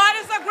 God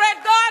is a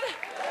great God.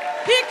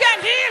 He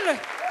can heal.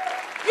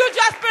 You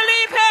just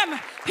believe him.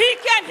 He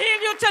can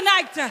heal you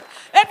tonight.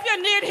 If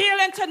you need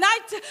healing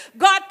tonight,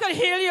 God can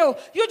heal you.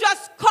 You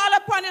just call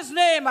upon his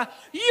name.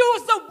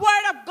 Use the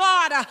word of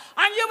God,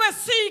 and you will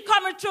see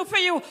coming true for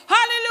you.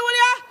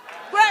 Hallelujah.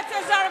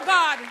 Great is our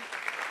God.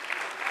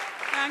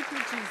 Thank you,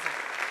 Jesus.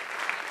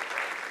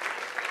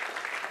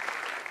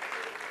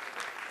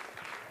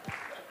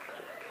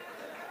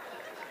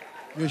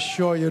 You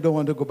sure you don't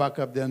want to go back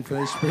up there and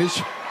finish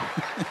preach?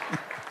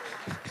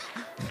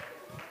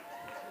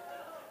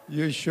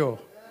 You sure?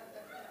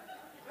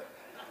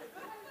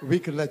 We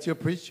could let you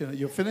preach.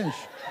 You finish.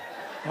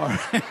 All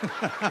right.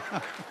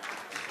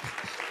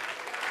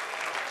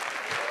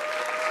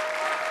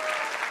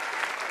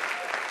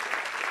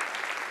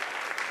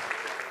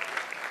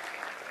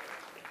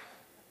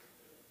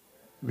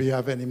 We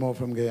have any more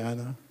from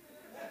Guyana?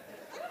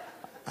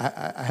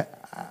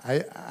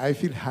 I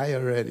feel high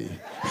already.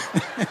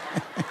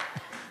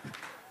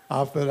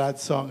 After that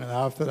song and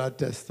after that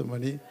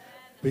testimony,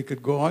 we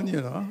could go on,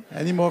 you know.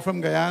 Any more from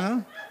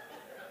Guyana?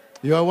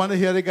 You all want to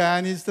hear the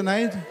Guyanese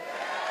tonight?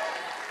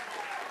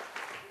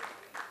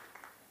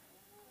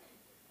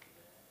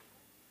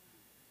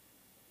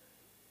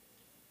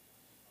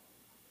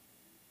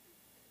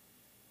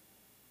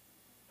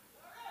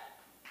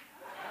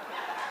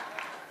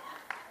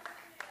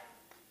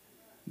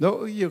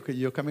 No,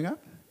 you're coming up?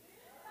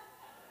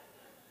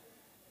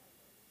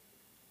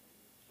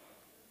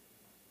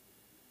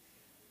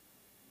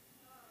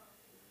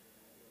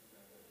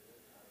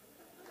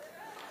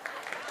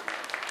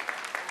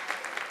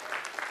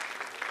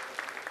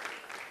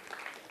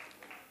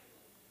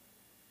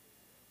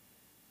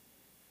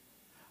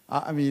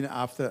 I mean,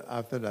 after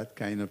that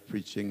kind of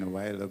preaching a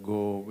while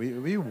ago,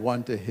 we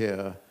want to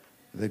hear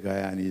the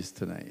Guyanese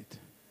tonight.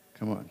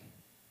 Come on.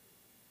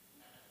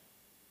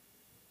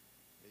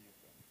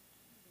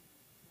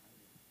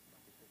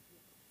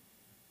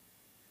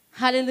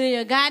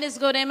 Hallelujah. God is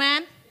good,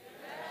 amen?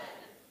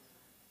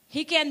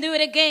 He can do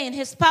it again.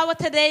 His power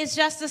today is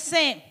just the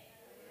same.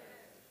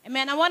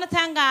 Amen. I want to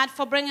thank God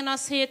for bringing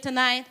us here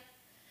tonight.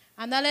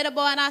 And the little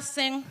boy that I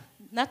sing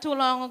not too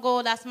long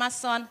ago, that's my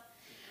son.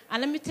 And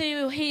let me tell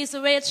you, he's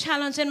a real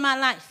challenge in my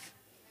life.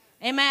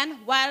 Amen.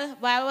 While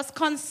I was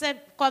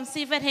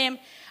conceiving him,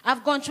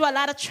 I've gone through a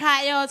lot of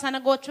trials and I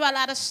go through a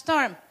lot of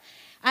storm.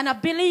 And I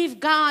believe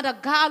God,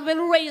 that God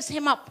will raise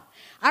him up.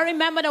 I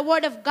remember the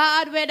word of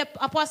God where the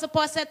Apostle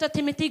Paul said to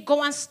Timothy,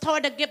 go and store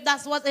the gift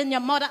that was in your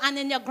mother and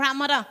in your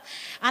grandmother.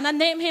 And I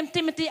named him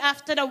Timothy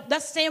after the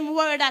same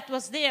word that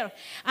was there.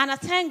 And I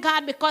thank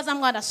God because I'm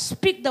going to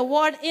speak the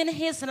word in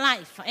his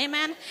life.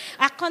 Amen.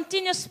 I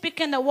continue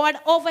speaking the word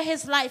over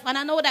his life. And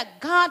I know that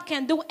God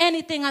can do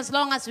anything as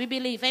long as we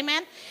believe.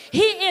 Amen.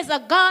 He is a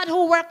God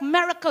who works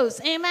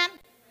miracles. Amen.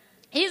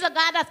 He's a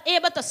God that's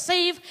able to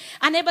save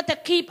and able to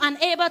keep and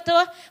able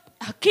to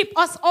keep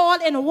us all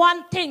in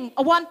one thing,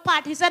 one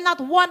part. He said not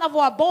one of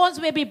our bones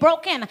will be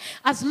broken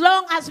as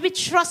long as we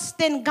trust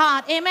in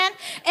God. Amen.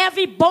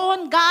 Every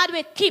bone God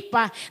will keep.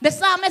 The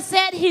psalmist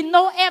said he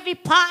knows every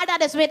part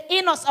that is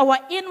within us, our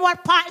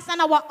inward parts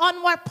and our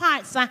onward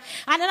parts. And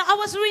I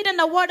was reading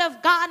the word of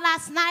God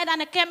last night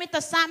and I came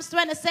into Psalms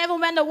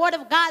 27 when the word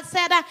of God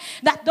said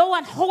that though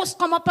an host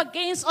come up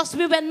against us,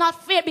 we will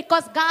not fear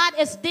because God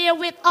is there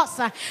with us.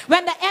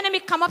 When the enemy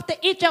come up to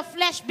eat your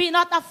flesh, be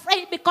not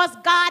afraid because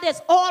God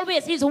is always,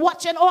 he's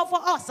watching over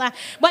us.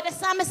 But the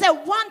psalmist said,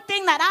 one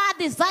thing that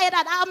I desire,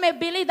 that I may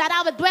believe, that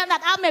I will dwell,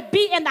 that I may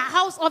be in the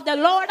house of the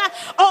Lord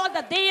all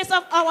the days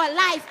of our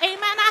life.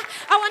 Amen.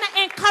 I want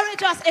to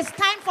encourage us. It's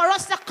time for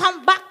us to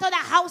come back to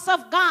the house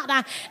of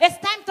God. It's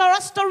time for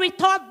us to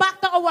return back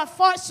to our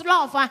first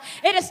love.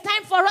 It is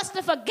time for us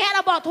to forget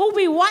about who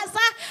we was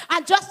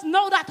and just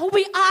know that who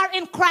we are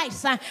in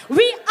Christ.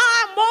 We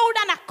are more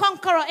than a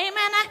conqueror.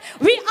 Amen.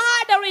 We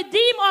are the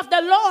redeemer of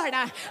the Lord.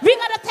 We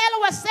got to tell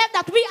ourselves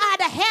that we are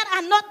the head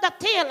and not the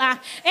tail.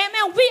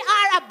 Amen. We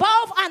are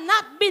above and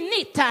not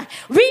beneath.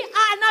 We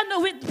are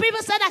not, people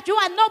say that you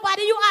are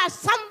nobody, you are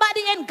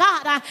somebody in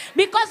God.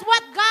 Because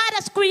what God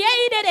has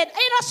created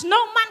in us,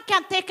 no man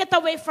can take it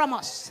away from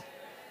us.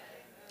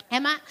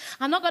 Amen.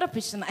 I'm not going to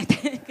preach tonight.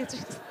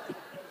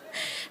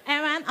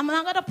 Amen. I'm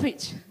not going to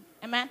preach.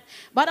 Amen.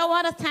 But I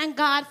want to thank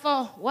God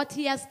for what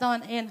he has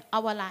done in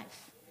our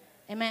life.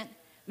 Amen.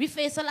 We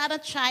face a lot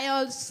of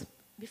trials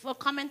before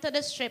coming to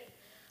this trip.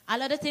 A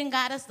lot of things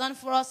God has done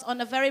for us on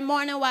the very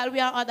morning while we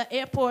are at the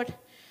airport.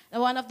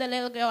 And one of the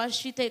little girls,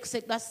 she takes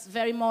sick that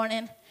very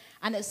morning.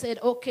 And they said,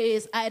 okay,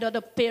 it's either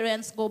the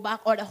parents go back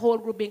or the whole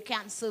group being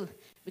canceled.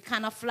 We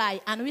cannot fly.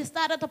 And we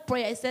started to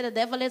pray. I said, the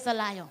devil is a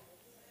liar.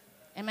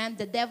 Amen.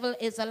 The devil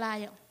is a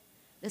liar.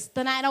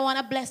 Tonight I want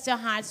to bless your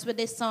hearts with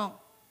this song.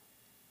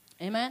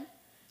 Amen.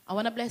 I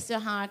want to bless your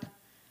heart.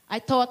 I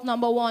thought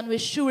number one will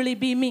surely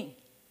be me.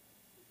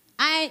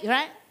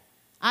 Right?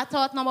 I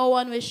thought number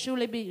one will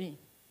surely be me.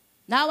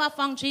 Now I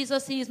found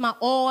Jesus. He is my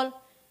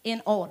all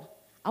in all.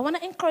 I want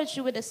to encourage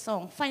you with this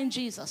song. Find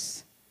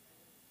Jesus.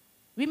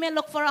 We may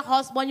look for a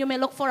husband. You may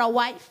look for a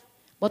wife.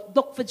 But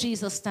look for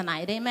Jesus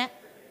tonight. Amen.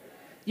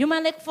 You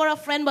may look for a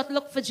friend, but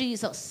look for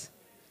Jesus.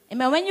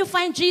 Amen. When you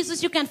find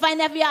Jesus, you can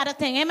find every other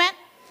thing. Amen.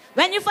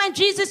 When you find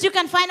Jesus, you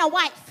can find a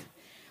wife.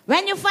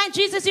 When you find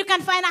Jesus, you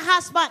can find a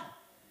husband.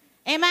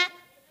 Amen.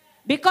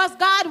 Because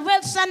God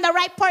will send the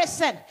right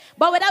person.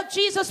 But without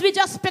Jesus, we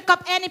just pick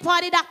up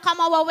anybody that come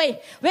our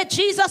way. With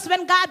Jesus,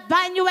 when God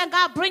bind you and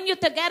God bring you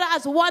together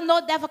as one,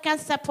 no devil can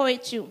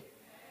separate you.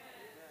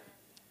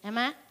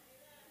 Amen.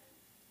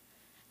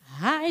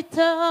 I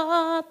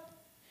thought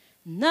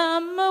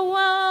number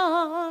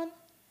one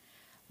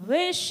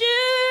will surely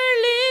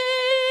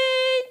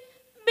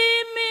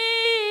be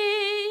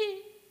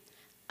me.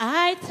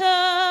 I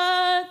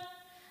thought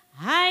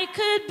I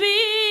could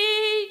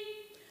be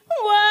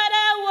what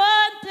I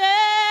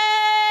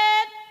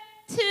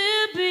wanted to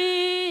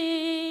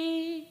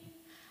be.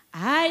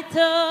 I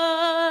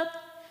thought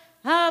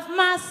of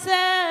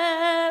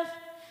myself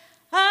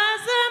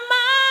as a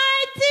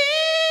mighty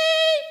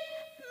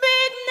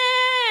big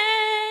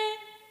name,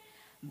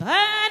 but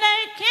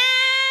I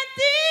can't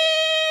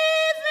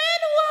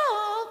even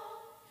walk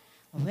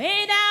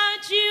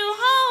without you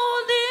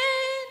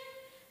holding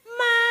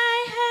my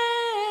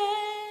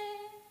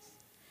hands.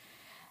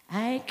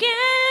 I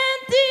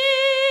can't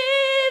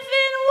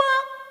even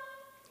walk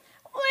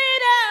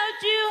without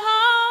you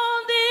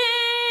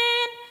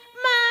holding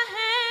my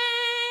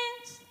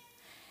hands.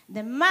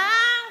 The mountain's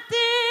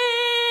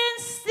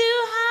too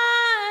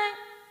high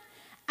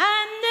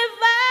and the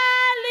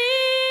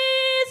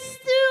valley's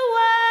too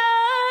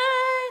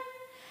wide,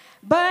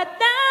 but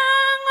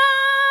down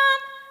on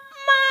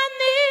my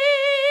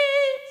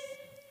knees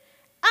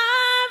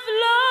I've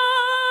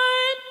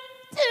learned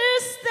to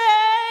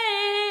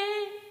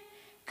stay,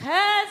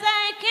 'cause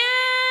I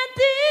can't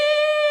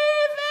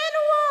even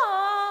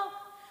walk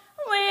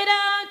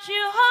without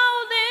you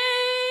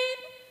holding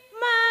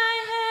my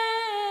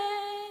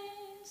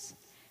hands.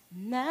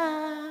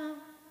 Now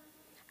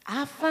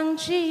I found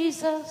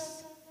Jesus.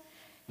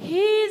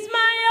 He's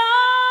my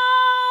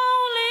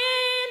all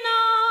in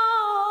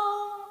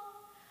all.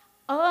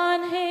 On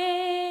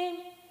him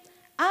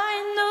I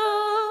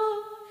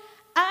know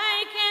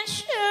I can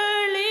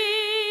surely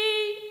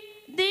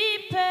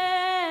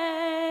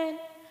depend.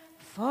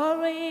 For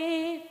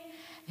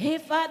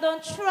if I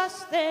don't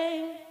trust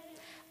him,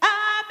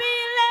 I'll be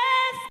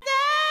less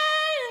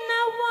than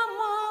a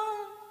woman.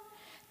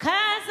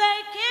 'Cause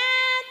I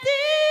can't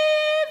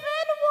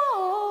even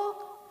walk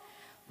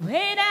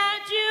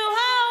without you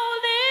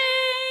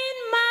holding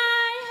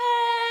my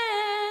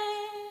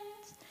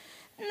hands.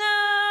 No,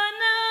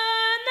 no,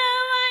 no,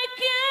 I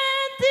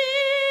can't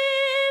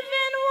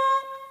even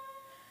walk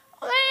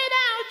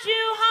without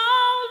you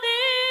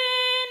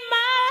holding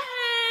my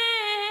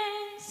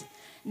hands.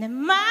 The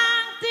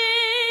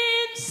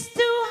mountain's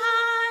too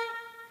high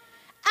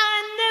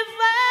and the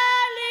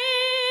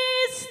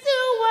valley's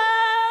too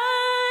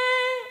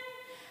wide,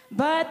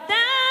 but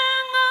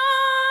down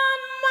on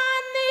my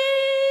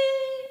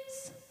knees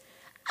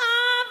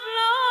I've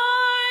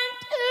learned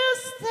to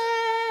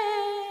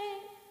stay.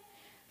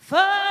 For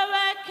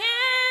I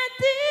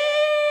can't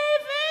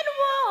even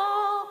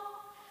walk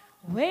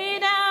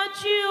without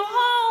you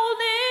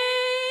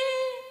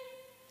holding.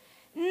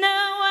 No,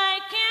 I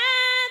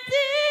can't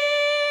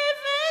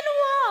even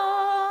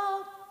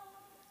walk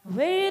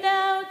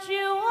without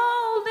you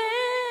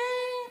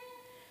holding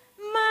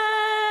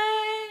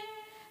my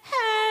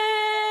hand.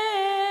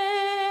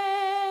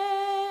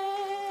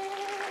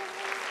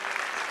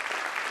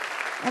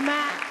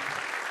 Amen.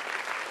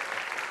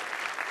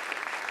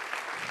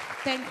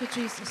 Thank you,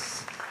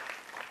 Jesus.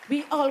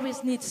 We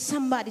always need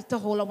somebody to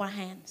hold our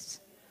hands.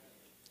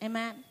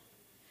 Amen.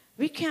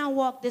 We can't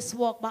walk this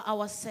walk by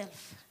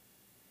ourselves.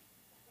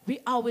 We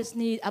always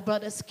need our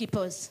brothers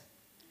keepers.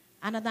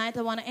 And tonight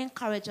I want to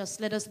encourage us.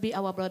 Let us be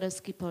our brothers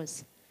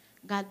keepers.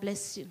 God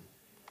bless you.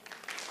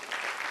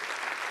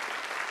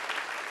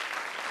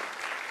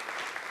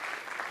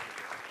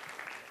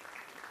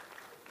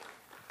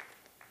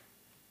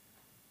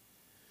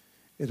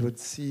 It would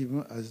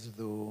seem as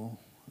though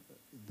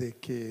they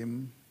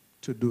came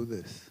to do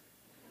this.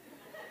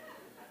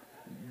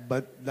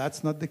 But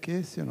that's not the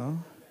case, you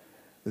know.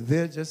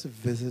 They're just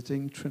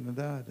visiting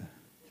Trinidad.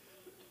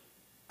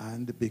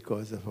 And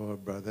because of our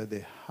brother,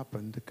 they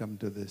happened to come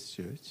to this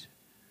church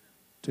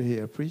to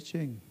hear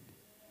preaching.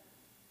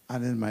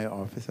 And in my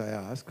office, I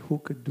asked, who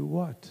could do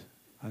what?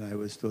 And I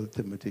was told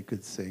Timothy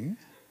could sing.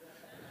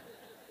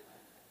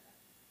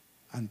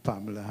 And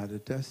Pamela had a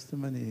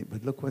testimony.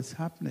 But look what's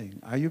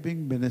happening. Are you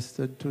being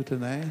ministered to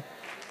tonight?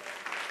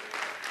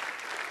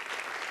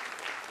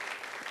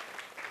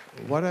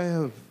 What I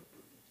have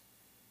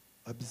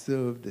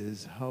observed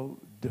is how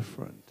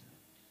different,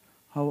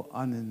 how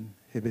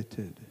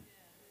uninhibited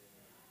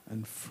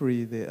and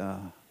free they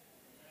are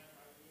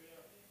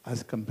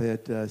as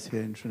compared to us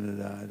here in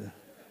Trinidad.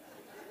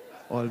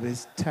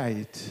 Always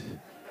tight.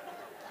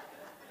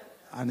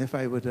 And if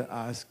I were to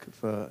ask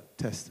for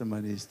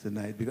testimonies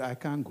tonight, because I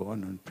can't go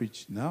on and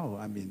preach now.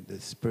 I mean, the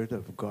Spirit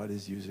of God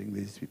is using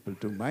these people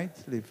too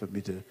mightily for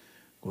me to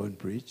go and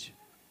preach.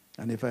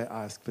 And if I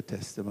ask for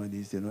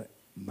testimonies,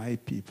 my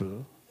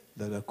people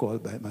that are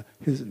called by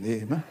his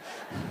name,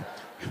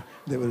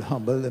 they will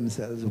humble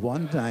themselves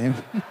one time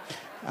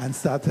and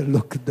start to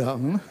look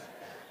down.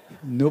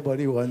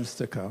 Nobody wants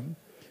to come.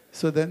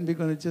 So then we're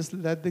going to just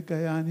let the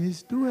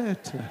Guyanese do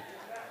it.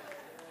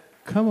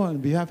 Come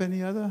on, do you have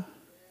any other?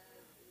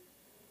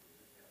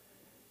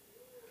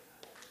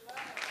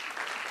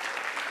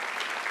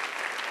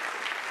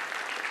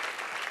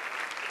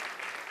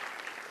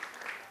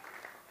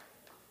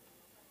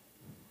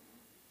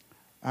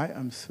 I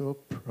am so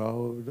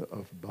proud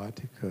of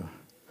Batika.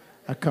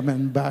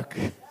 Coming back.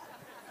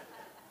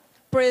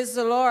 Praise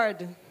the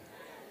Lord.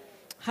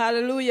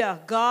 Hallelujah.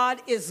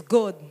 God is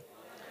good.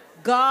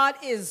 God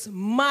is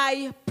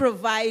my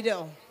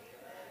provider.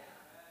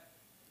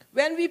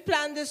 When we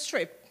planned this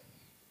trip,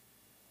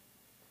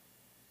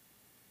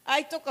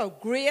 I took a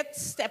great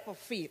step of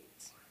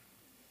faith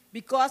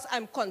because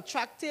I'm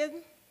contracted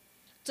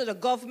to the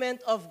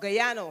government of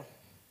Guyana.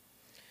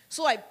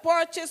 So I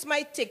purchased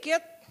my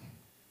ticket.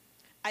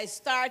 I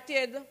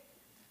started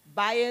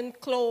buying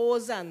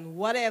clothes and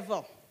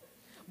whatever,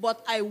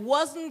 but I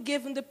wasn't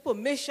given the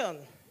permission.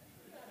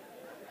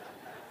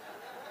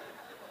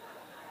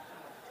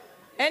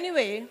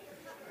 Anyway,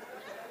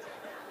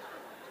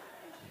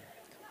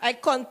 I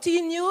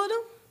continued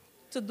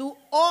to do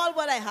all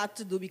what I had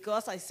to do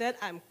because I said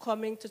I'm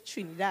coming to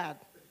Trinidad.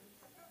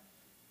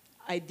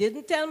 I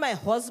didn't tell my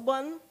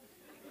husband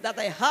that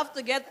I have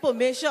to get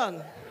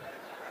permission.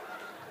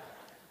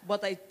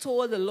 But I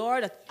told the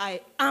Lord that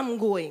I am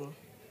going.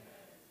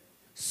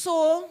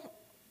 So,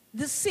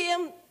 this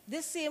same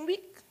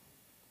week?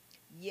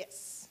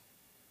 Yes.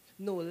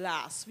 No,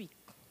 last week.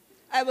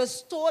 I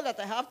was told that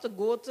I have to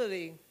go to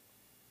the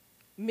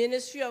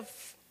Ministry of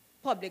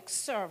Public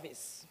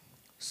Service.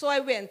 So I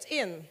went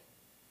in.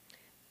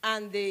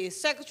 And the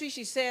secretary,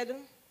 she said,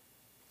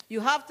 you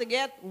have to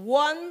get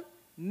 $1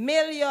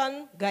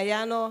 million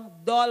Guyana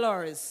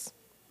dollars.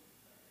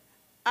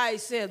 I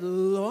said,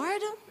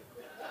 Lord,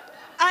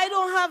 I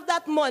don't have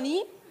that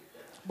money,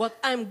 but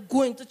I'm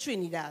going to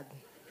Trinidad.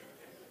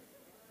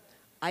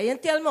 I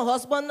ain't tell my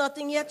husband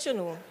nothing yet,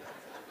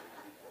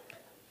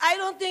 I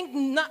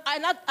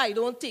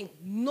don't think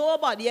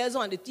nobody else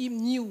on the team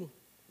knew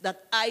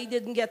that I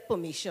didn't get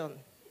permission.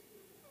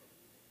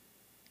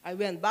 I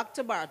went back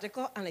to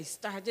Bartica and I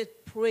started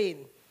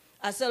praying.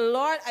 I said,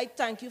 Lord, I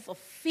thank you for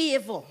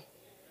favor.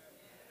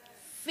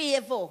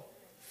 Favor.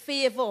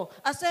 Favor.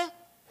 I said,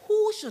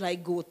 who should I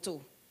go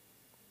to?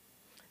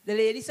 The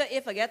lady said,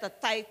 if I get a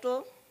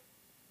title,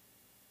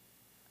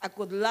 I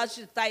could lodge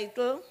the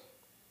title.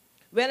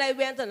 When I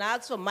went and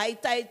asked for my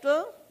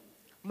title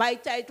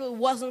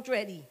wasn't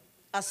ready.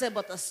 I said,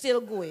 but I'm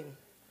still going.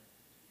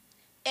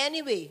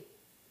 Anyway,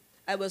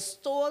 I was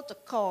told to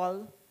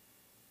call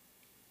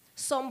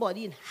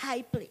somebody in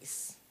high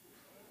place.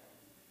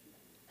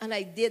 And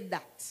I did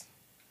that.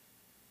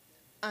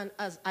 And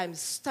as I'm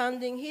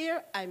standing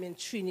here, I'm in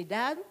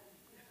Trinidad.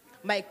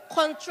 My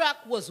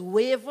contract was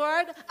waived,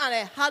 and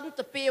I hadn't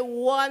to pay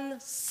 1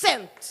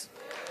 cent.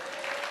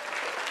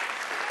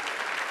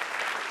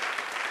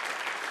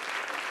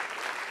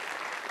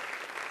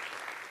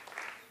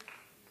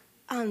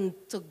 And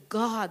to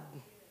God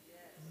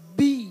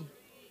be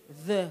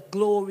the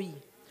glory.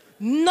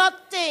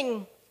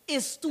 Nothing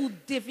is too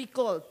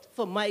difficult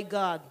for my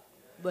God.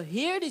 But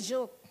hear the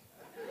joke.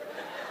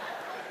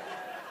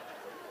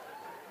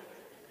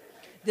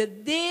 The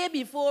day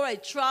before I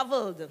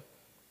traveled,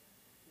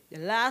 the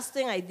last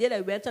thing I did,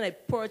 I went and I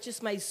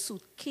purchased my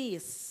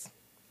suitcase.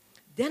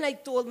 Then I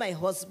told my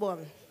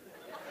husband,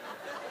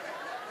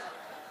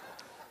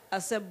 I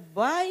said,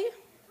 bye.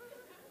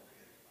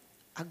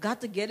 I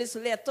got to get this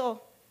letter.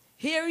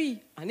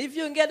 Harry, and if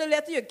you don't get the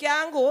letter, you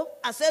can't go.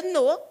 I said,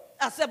 no.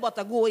 I said, but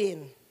I go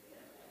in.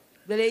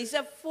 The lady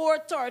said,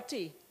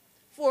 4:30.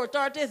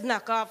 4:30 is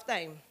knock-off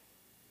time.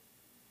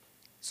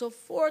 So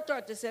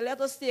 4:30 said,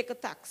 let us take a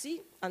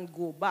taxi and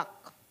go back.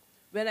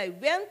 When I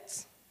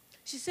went,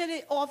 she said,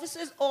 the officer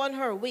is on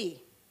her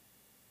way.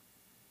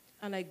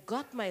 And I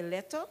got my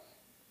letter.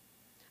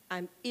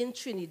 I'm in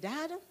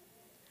Trinidad,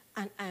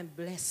 and I'm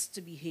blessed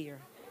to be here.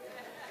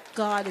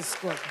 God is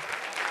good.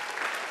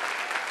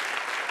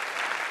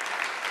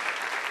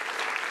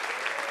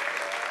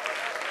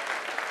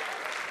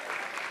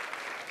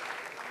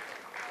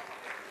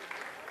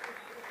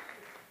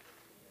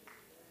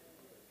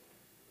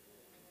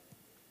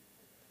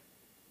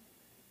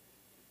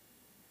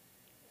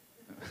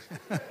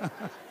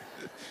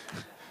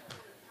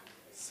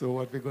 So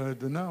what we're going to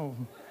do now?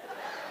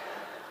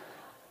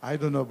 I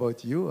don't know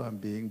about you, I'm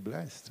being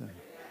blessed.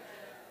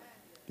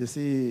 You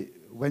see,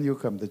 when you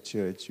come to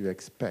church, you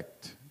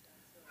expect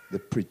the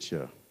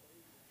preacher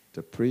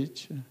to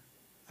preach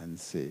and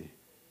say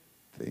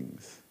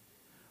things.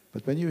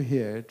 But when you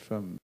hear it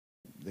from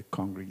the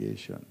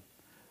congregation,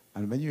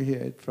 and when you hear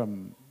it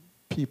from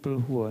people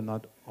who are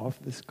not of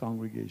this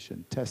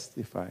congregation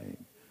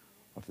testifying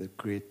of the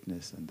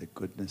greatness and the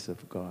goodness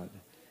of God,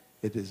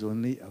 it is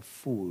only a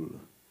fool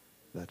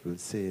that will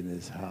say in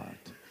his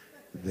heart,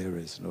 there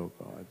is no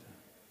God.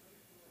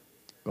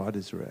 God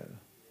is real.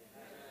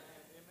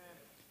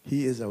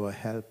 He is our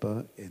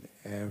helper in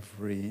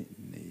every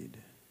need.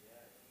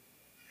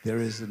 There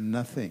is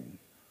nothing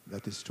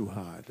that is too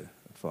hard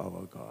for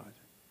our God.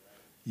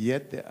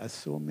 Yet there are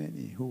so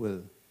many who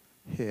will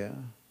hear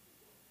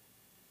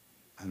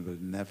and will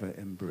never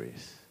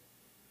embrace.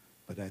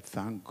 But I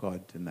thank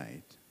God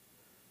tonight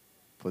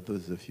for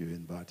those of you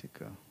in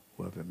Bartica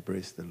who have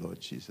embraced the Lord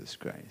Jesus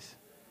Christ.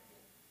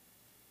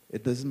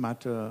 It doesn't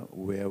matter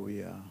where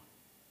we are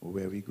or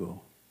where we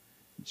go.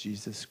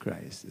 Jesus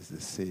Christ is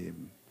the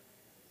same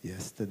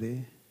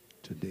yesterday,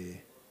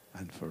 today,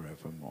 and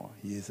forevermore.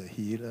 He is a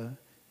healer,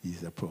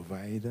 he's a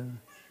provider,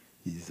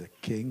 he's a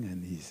king,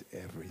 and he's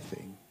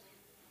everything.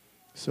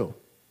 So,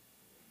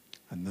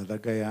 another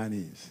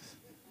Guyanese.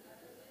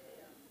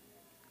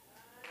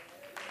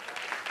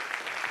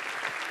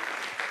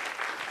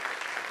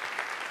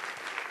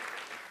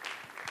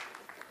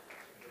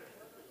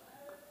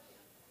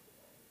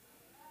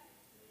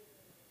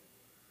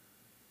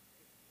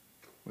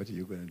 What are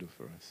you going to do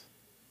for us?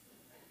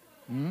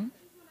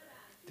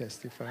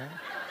 Testify?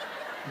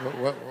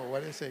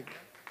 What is it?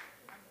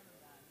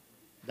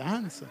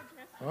 Dance?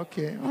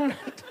 Okay, all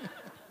right.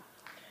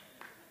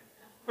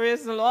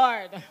 Praise the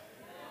Lord.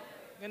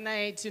 Good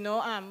night. You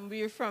know,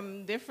 we're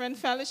from different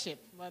fellowship,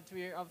 but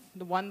we're of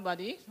the one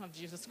body of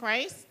Jesus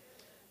Christ.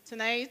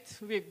 Tonight,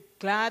 we're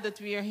glad that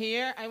we are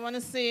here. I want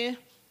to say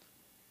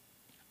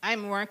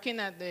I'm working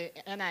at the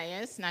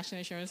NIS, National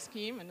Insurance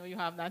Scheme. I know you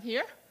have that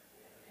here.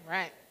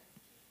 Right.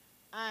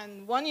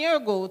 And 1 year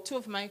ago, 2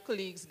 of my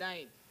colleagues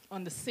died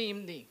on the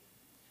same day.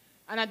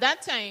 And at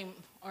that time,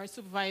 our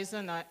supervisor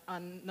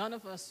and none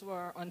of us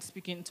were on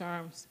speaking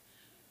terms.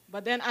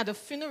 But then at the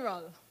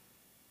funeral,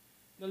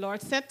 the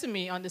Lord said to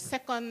me, on the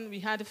second,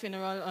 we had a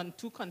funeral on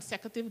 2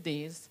 consecutive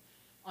days.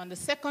 On the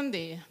second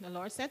day, the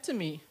Lord said to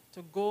me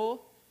to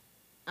go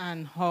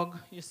and hug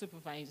your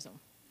supervisor.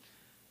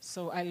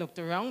 So I looked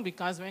around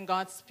because when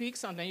God speaks,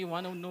 sometimes you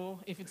want to know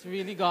if it's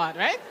really God,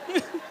 right?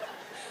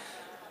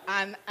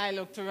 And I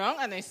looked around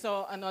and I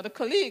saw another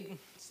colleague.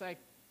 So I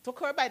took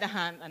her by the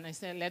hand and I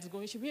said, let's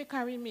go. She will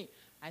carry me.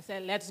 I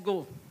said, let's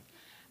go.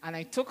 And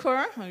I took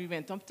her and we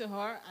went up to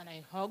her and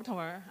I hugged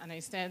her and I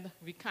said,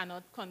 we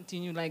cannot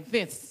continue like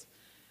this.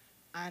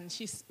 And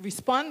she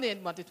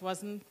responded, but it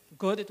wasn't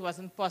good, it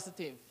wasn't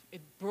positive.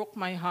 It broke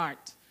my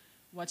heart,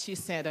 what she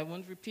said. I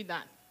won't repeat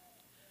that.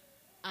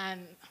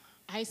 And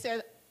I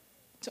said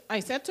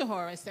to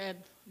her,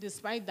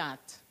 despite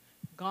that,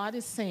 God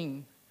is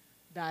saying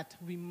that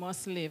we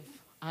must live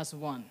as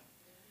one.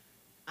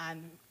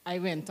 And I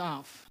went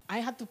off. I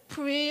had to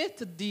pray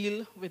to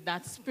deal with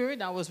that spirit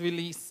that was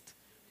released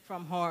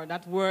from her,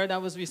 that word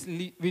that was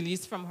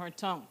released from her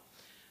tongue.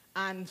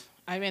 And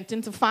I went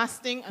into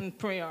fasting and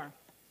prayer.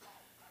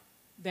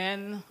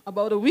 Then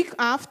about a week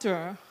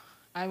after,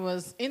 I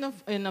was in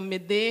a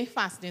midday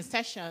fasting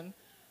session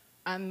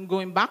and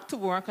going back to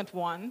work at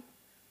 1,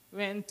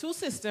 when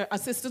a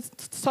sister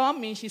saw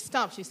me, she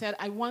stopped. She said,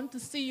 I want to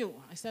see you.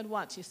 I said,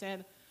 what? She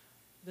said,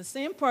 the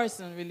same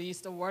person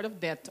released a word of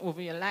death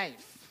over your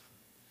life.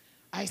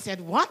 I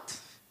said, what?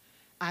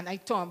 And I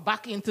turned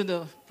back into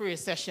the prayer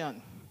session.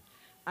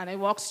 And I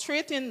walked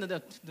straight into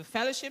the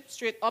fellowship,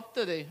 straight up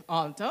to the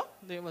altar.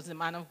 There was the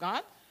man of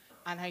God.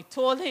 And I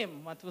told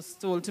him what was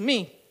told to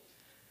me.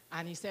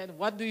 And he said,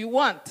 what do you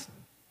want?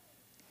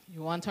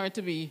 You want her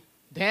to be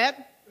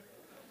dead?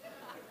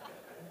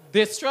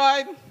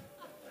 Destroyed?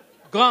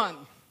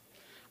 Gone.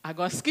 I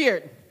got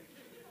scared.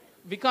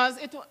 Because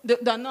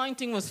the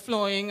anointing was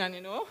flowing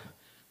and,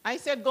 I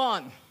said,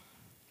 gone.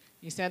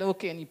 He said,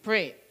 okay, and he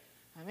prayed.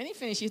 And when he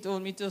finished, he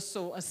told me to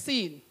sow a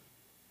seed.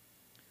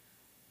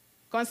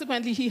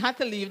 Consequently, he had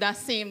to leave that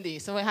same day,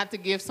 so I had to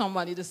give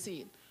somebody the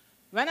seed.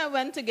 When I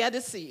went to get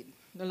the seed,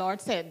 the Lord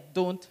said,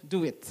 don't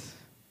do it.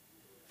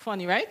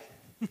 Funny, right?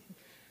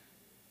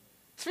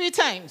 3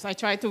 times I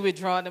tried to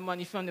withdraw the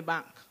money from the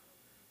bank.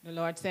 The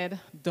Lord said,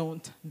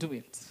 don't do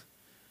it.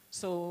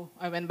 So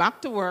I went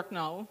back to work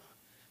now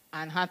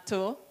and had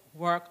to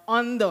work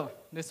under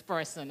this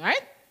person,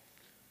 right?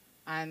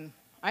 And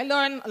I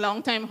learned a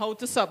long time how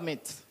to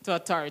submit to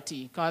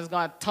authority because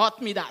God taught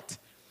me that.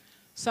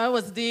 So I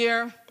was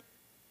there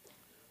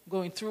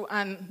going through,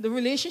 and the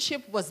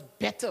relationship was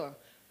better.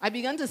 I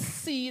began to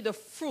see the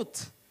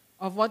fruit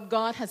of what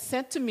God had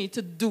said to me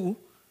to do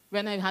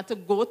when I had to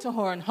go to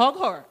her and hug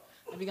her.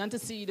 I began to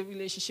see the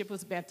relationship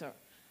was better.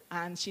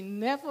 And she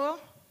never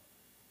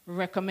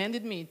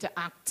recommended me to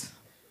act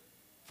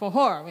for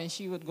her when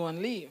she would go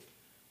and leave.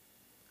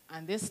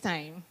 And this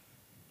time,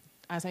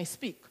 as I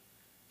speak,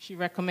 she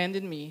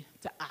recommended me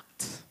to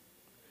act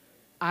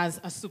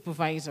as a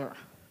supervisor.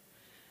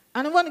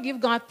 And I want to give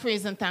God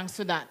praise and thanks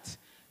for that,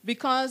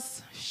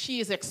 because she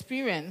is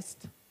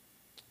experienced,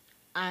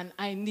 and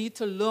I need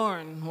to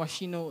learn what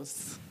she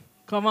knows.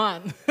 Come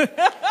on.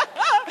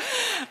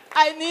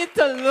 I need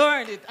to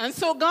learn it. And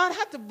so God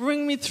had to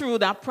bring me through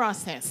that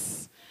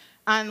process.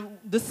 And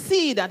the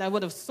seed that I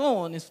would have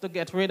sown is to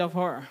get rid of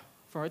her,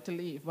 for her to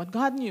leave. But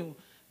God knew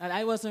that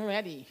I wasn't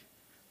ready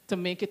to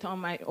make it on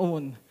my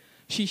own.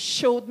 She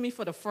showed me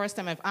for the first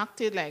time. I've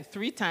acted like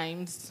 3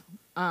 times,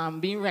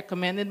 being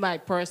recommended by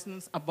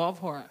persons above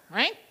her,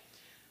 right?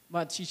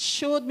 But she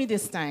showed me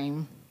this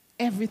time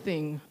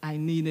everything I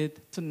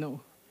needed to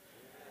know.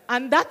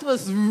 And that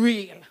was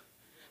real.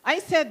 I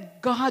said,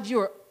 God,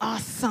 you're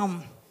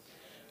awesome.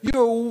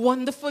 You're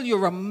wonderful.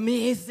 You're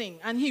amazing.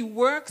 And he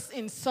works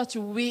in such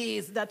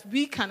ways that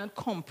we cannot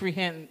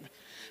comprehend.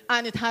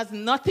 And it has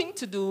nothing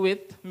to do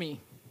with me.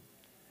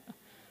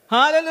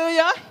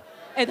 Hallelujah.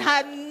 It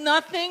had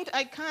nothing.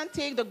 I can't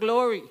take the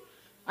glory.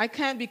 I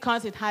can't,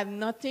 because it had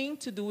nothing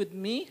to do with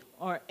me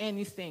or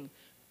anything.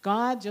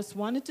 God just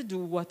wanted to do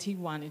what he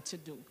wanted to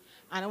do.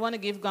 And I want to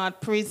give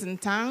God praise and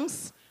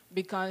thanks,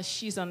 because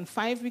she's on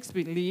 5 weeks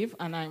with leave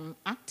and I'm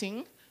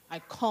acting. I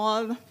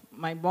called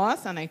my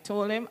boss and I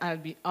told him I'll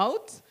be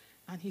out.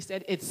 And he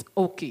said, it's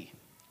okay.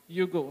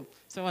 You go.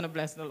 So I want to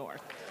bless the Lord.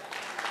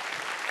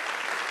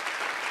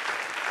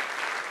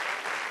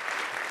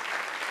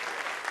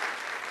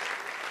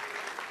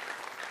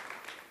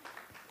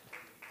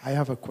 I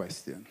have a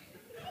question.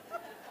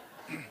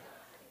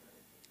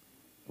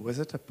 Was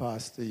it a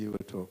pastor you were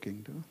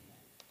talking to?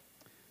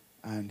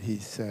 And he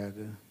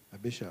said, a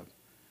bishop,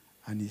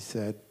 and he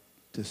said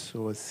to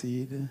sow a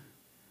seed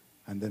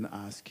and then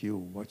ask you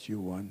what you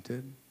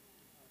wanted?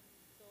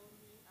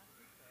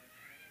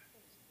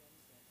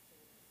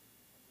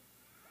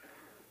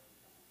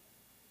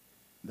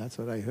 That's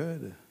what I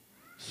heard.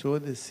 Sow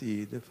the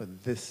seed for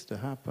this to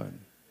happen.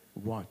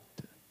 What?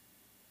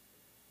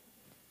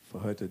 For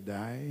her to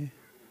die?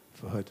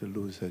 For her to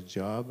lose her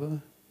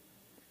job?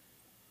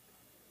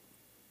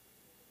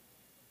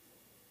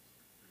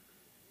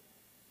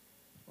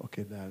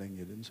 Okay, darling,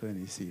 you didn't sow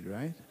any seed,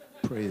 right?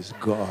 Praise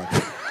God.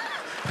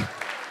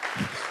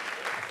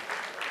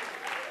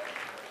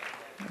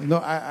 No,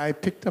 I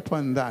picked up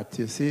on that,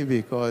 you see,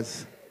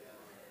 because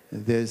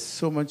there's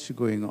so much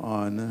going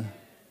on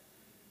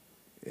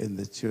in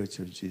the Church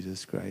of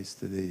Jesus Christ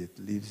today. It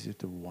leaves you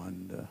to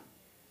wonder.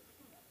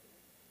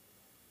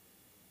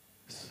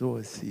 Sow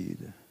a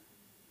seed.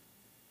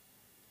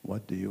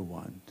 What do you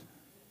want?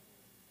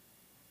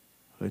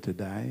 Her to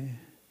die?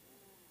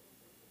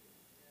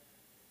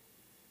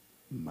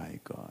 My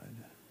God.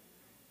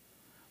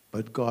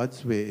 But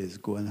God's way is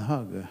go and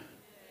hug her.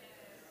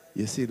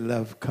 You see,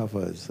 love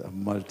covers a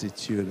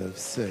multitude of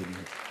sin.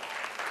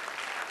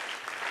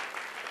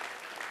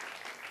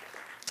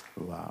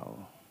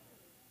 Wow.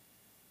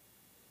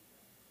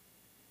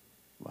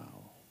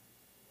 Wow.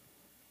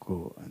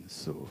 Go and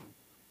sow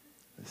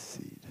a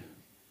seed.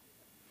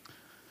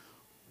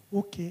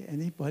 Okay,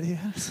 anybody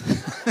else?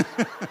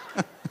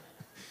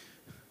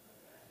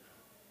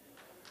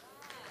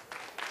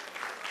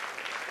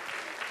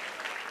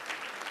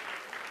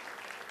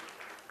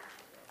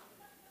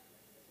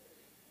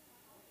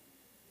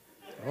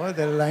 Oh,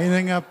 they're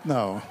lining up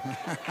now.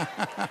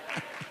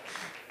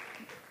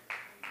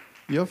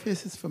 Your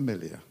face is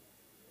familiar.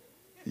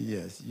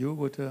 Yes, you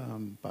go to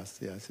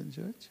Pastor Yasin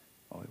Church?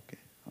 Oh, okay,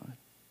 all right.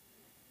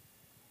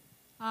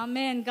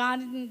 Amen.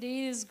 God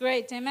indeed is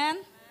great. Amen?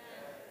 Amen.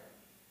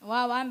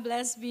 Wow, I'm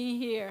blessed being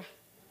here.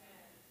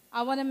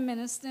 I want to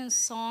minister in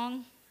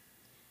song.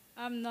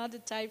 I'm not the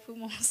type who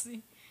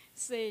mostly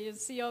say, you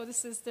see how the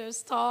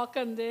sisters talk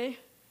and they,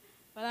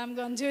 but I'm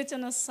going to do it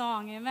in a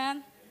song.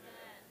 Amen?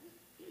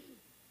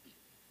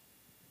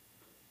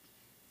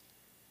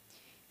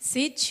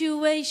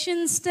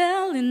 Situations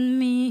telling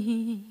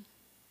me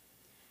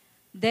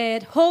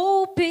that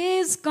hope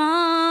is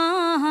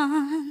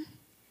gone,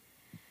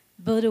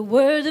 but a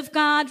word of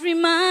God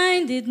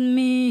reminded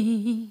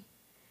me,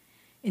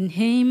 in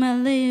him I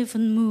live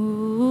and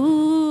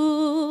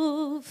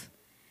move,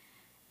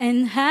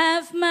 and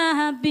have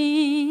my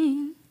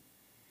being,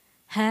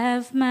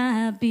 have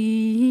my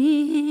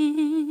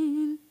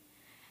being.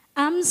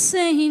 I'm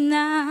saying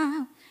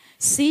now,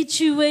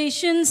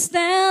 situations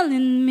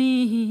telling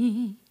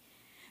me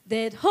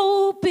that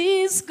hope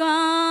is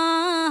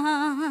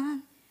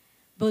gone,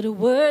 but a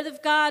word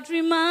of God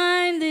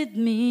reminded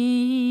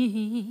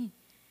me,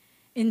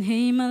 in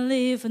him I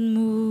live and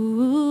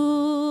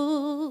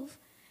move,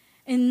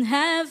 and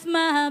have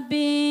my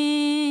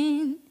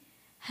being,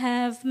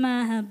 have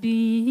my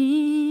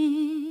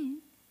being.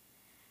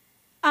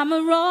 I'm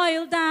a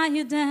royal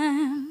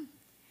diadem,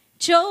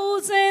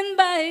 chosen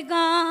by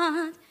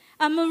God.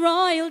 I'm a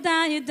royal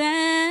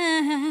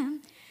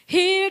diadem,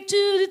 here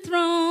to the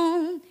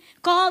throne,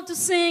 called to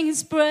sing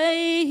his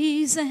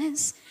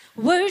praises.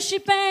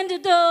 Worship and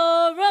adore,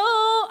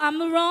 oh, I'm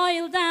a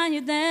royal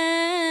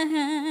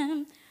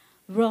diadem,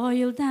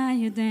 royal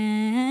diadem.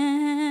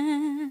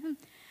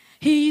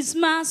 He's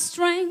my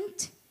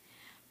strength,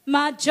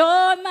 my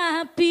joy,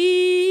 my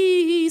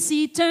peace.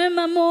 He turned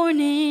my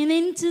mourning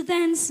into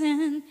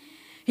dancing.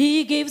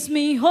 He gives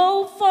me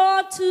hope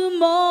for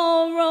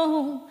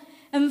tomorrow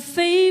and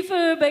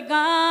favor by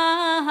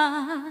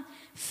God,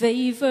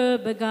 favor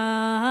by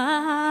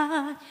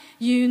God.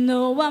 You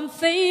know I'm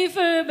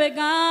favored by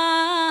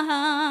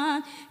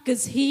God,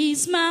 'cause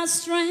He's my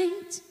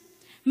strength,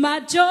 my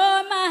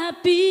joy, my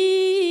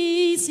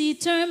peace. He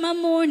turned my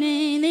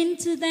mourning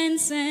into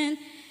dancing.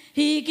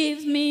 He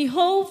gives me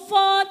hope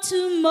for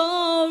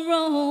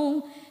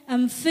tomorrow.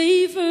 I'm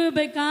favored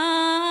by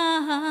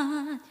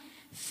God,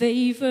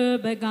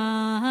 favored by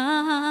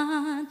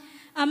God.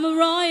 I'm a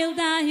royal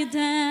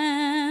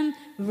diadem,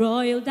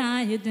 royal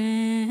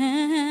diadem.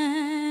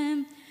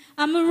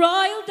 I'm a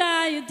royal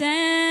diadem,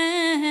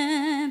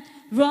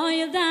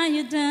 royal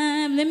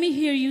diadem. Let me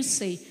hear you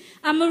say,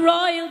 I'm a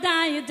royal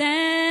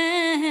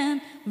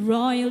diadem,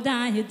 royal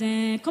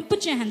diadem. Come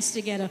put your hands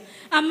together.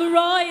 I'm a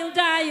royal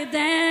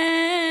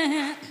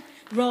diadem,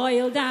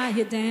 royal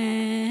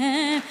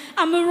diadem.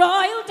 I'm a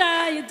royal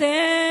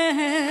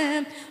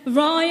diadem,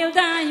 royal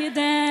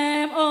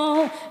diadem.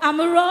 Oh, I'm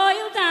a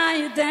royal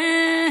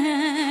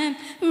diadem,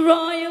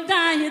 royal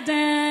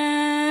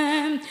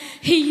diadem.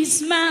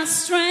 He's my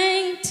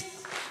strength,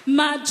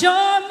 my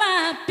joy,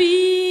 my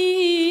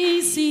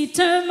peace. He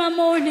turned my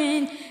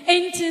mourning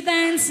into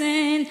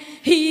dancing.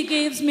 He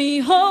gives me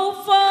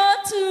hope for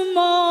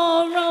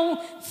tomorrow.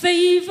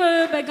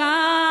 Favor by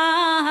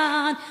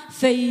God,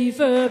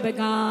 favor by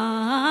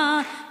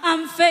God.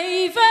 I'm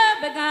favored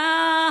by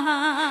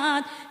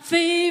God,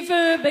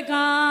 favored by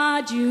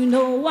God. You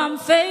know I'm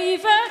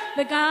favored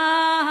by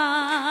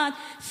God,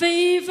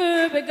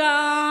 favored by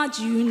God.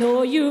 You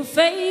know you're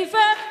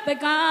favored by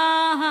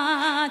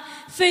God.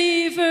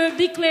 Favor,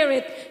 declare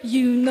it.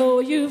 You know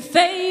you're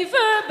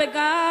favored by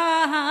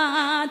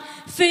God,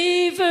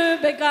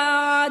 favored by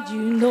God. You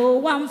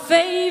know I'm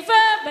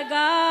favored by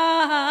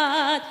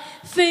God,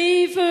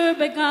 favored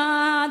by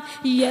God.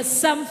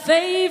 Yes, I'm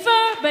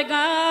favored by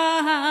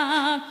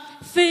God,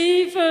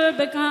 favored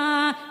by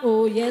God.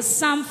 Oh,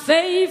 yes, I'm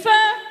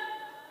favored,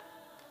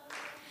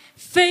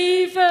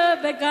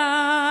 favored by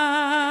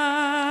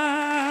God.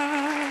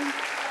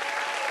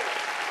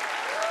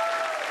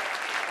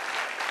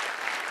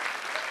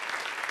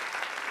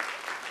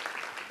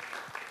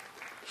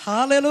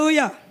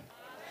 Hallelujah.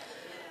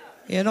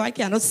 You know, I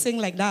cannot sing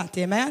like that,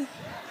 amen?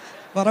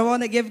 But I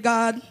want to give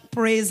God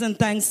praise and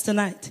thanks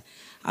tonight.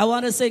 I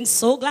want to sing,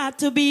 so glad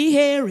to be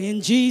here in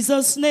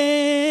Jesus'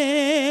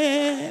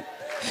 name.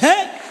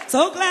 Hey,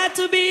 so glad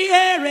to be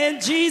here in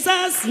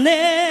Jesus'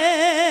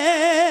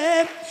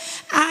 name.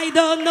 I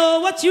don't know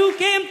what you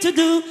came to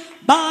do,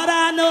 but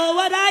I know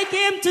what I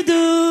came to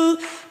do.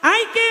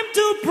 I came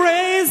to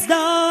praise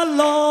the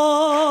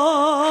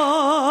Lord.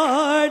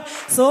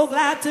 So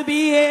glad to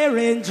be here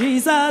in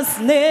Jesus'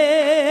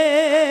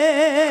 name.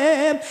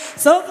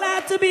 So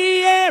glad to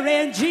be here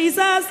in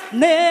Jesus'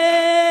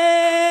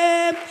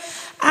 name.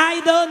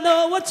 I don't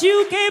know what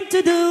you came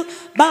to do,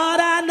 but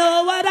I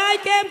know what I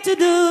came to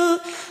do.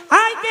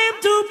 I came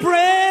to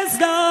praise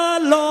the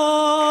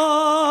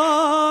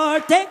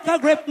Lord. Take a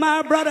grip,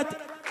 my brother.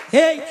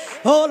 Hey,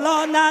 hold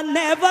on and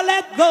never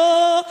let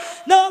go.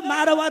 No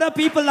matter what the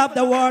people of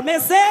the world may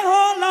say,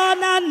 hold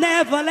on and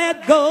never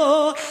let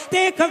go.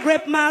 Take a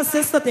grip, my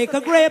sister, take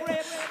a grip.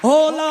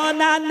 Hold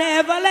on and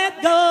never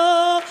let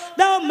go.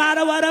 No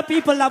matter what the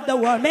people of the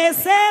world may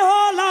say,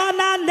 hold on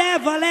and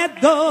never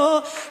let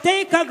go.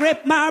 Take a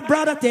grip, my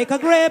brother, take a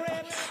grip.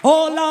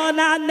 Hold on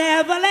and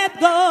never let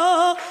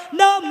go.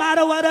 No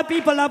matter what the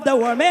people of the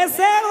world may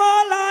say,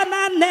 hold on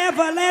and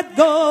never let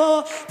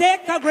go.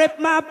 Take a grip,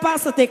 my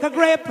pastor, take a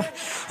grip.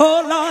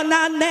 Hold on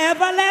and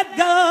never let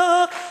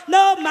go.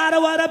 No matter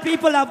what the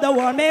people of the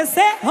world may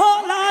say,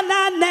 hold on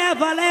and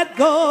never let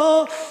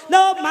go.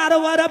 No matter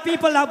what the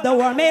people of the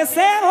world may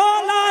say,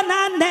 hold on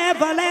and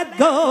never let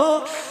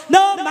go.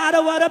 No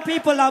matter what the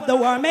people of the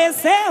world may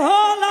say,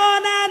 hold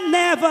on and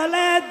never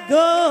let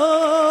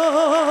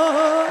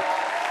go.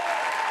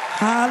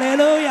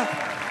 Hallelujah.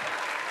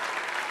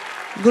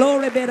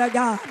 Glory be to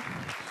God.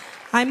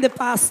 I'm the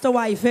pastor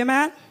wife,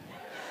 amen?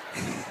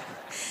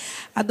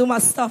 I do my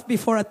stuff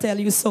before I tell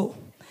you so.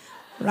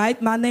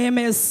 Right? My name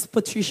is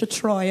Patricia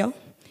Troyer.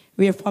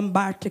 We're from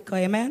Bartica,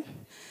 amen?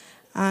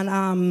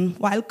 And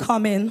while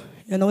coming,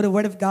 you know, the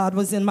word of God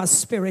was in my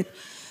spirit.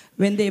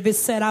 When David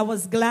said, I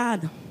was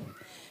glad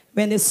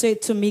when they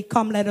said to me,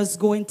 come, let us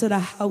go into the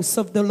house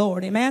of the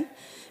Lord, amen?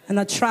 And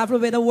I travel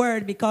with the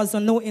word because I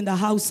know in the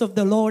house of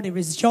the Lord there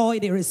is joy,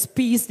 there is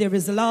peace, there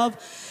is love,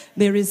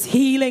 there is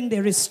healing,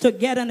 there is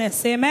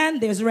togetherness, amen?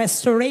 There's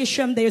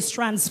restoration, there's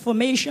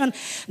transformation,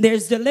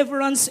 there's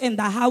deliverance in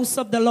the house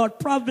of the Lord.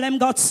 Problem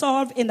got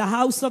solved in the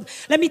house of...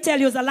 Let me tell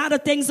you, there's a lot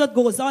of things that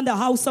goes on in the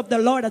house of the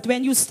Lord that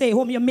when you stay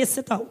home, you miss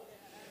it out.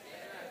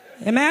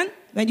 Amen?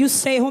 When you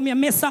stay home, you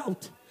miss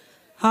out.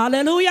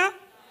 Hallelujah.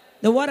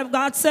 The word of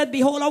God said,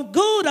 behold how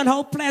good and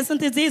how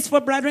pleasant it is for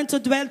brethren to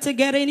dwell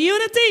together in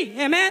unity.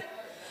 Amen.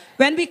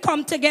 When we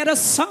come together,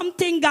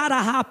 something got to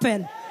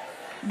happen.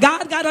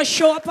 God got to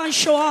show up and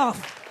show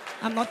off.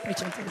 I'm not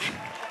preaching tonight.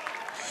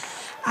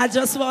 I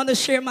just want to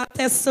share my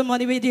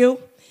testimony with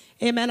you.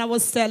 Amen. I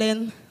was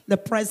telling the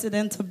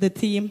president of the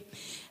team,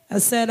 I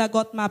said I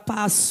got my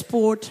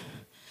passport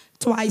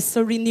twice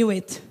to renew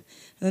it.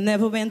 I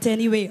never went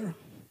anywhere.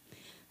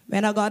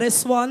 When I got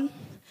this one,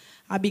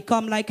 I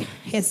become like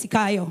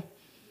Hezekiah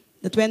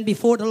that went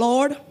before the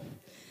Lord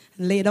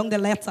and laid down the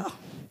letter.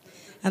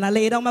 And I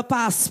laid down my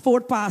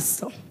passport,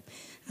 Pastor.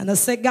 And I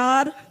said,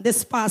 God,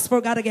 this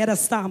passport got to get a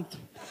stamp.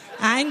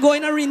 I ain't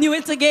going to renew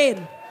it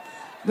again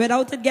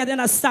without it getting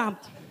a stamp.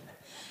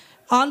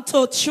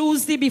 Until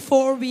Tuesday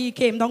before we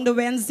came down the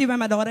Wednesday when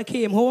my daughter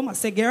came home, I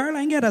said, girl,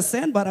 I ain't get a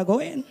cent, but I go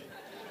in.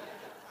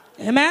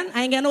 Amen?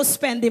 I ain't get no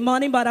spending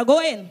money, but I go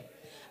in.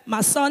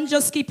 My son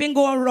just keeping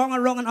going wrong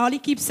and wrong, and all he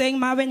keeps saying,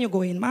 Ma, when you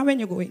go in? Ma, when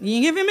you go in? You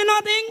ain't giving me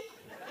nothing.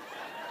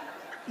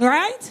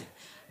 Right?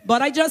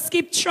 But I just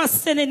keep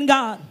trusting in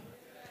God.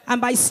 And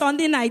by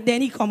Sunday night,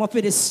 then he come up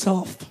with his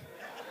stuff.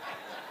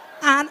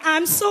 And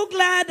I'm so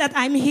glad that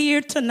I'm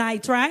here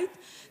tonight, right?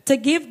 To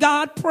give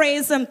God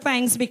praise and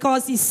thanks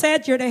because he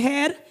said you're the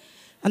head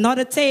and not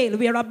the tail.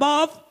 We are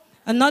above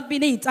and not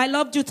beneath. I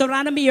love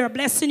Deuteronomy. You're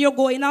blessing, you're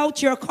going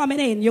out, you're coming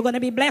in. You're going to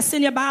be blessed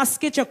in your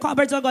basket. Your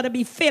cupboards are going to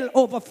be filled,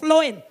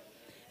 overflowing.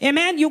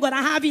 Amen. You're going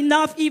to have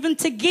enough even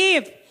to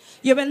give.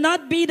 You will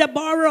not be the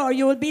borrower.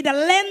 You will be the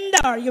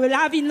lender. You will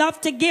have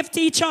enough to give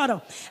to each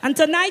other. And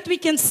tonight we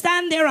can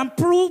stand there and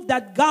prove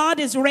that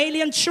God is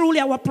really and truly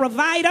our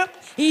provider.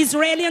 He is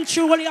really and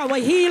truly our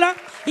healer.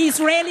 He is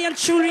really and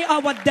truly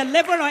our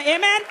deliverer.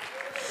 Amen.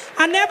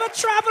 I never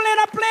travel in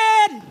a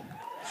plane,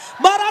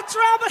 but I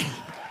travel.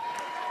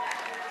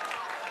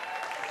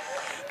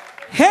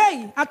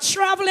 Hey, I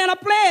travel in a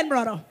plane,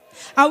 brother.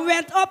 I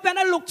went up and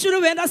I looked through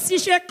the window, see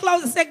share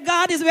clouds, and said,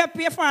 God is where I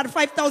pay for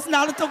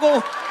 $5,000 to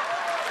go.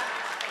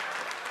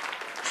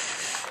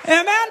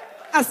 Amen.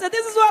 I said,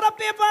 this is what I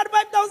pay for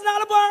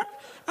 $5,000 for.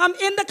 I'm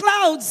in the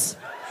clouds.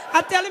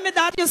 I tell him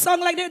that you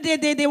sound like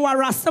they were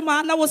Rasta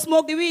man that was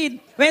smoking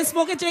weed. When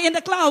smoking in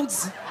the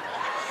clouds.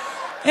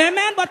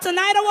 Amen. But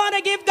tonight I want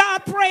to give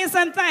God praise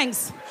and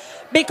thanks.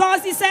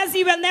 Because he says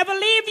he will never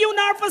leave you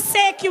nor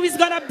forsake you. He's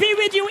going to be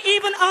with you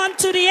even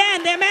unto the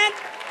end. Amen.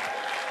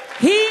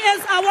 He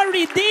is our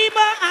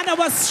Redeemer and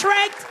our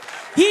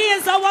strength. He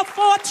is our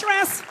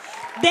fortress.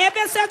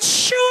 David said,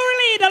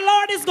 surely the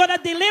Lord is going to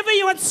deliver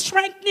you and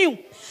strengthen you.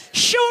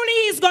 Surely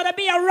he's going to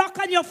be a rock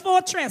on your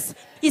fortress.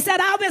 He said,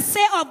 I will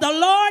say of the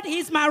Lord,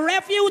 he's my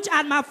refuge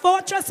and my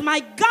fortress. My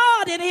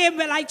God, in him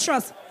will I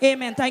trust.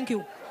 Amen. Thank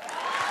you.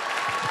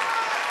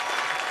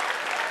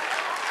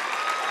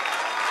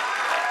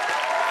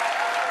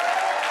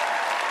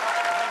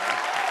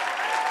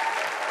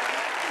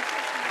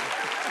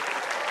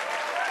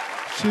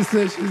 She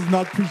says she's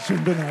not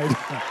preaching tonight.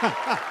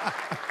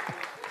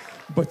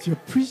 But you're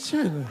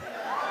preaching.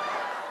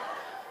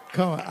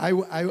 Come on. I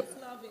love it. I just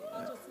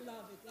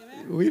love it.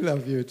 Amen? We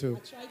love you too.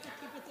 I try to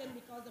keep it in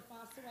because the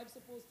pastor wife is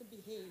supposed to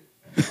behave.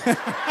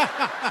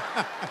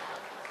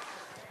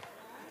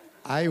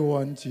 I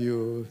want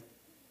you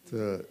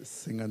to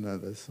sing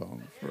another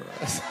song for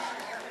us.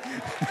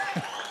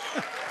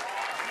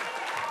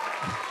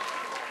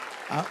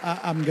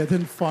 I'm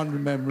getting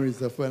fond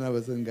memories of when I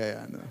was in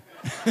Guyana.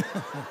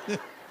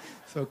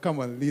 So come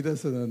on, lead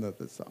us in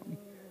another song.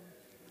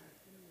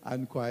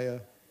 And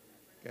choir,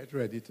 get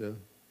ready to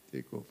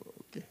take over,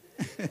 okay?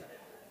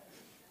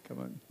 Come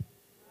on.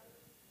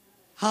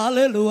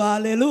 Hallelujah,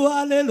 hallelujah,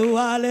 hallelujah,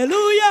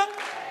 hallelujah.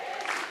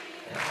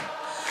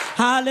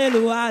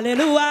 Hallelujah,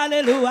 hallelujah,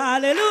 hallelujah,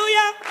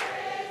 hallelujah.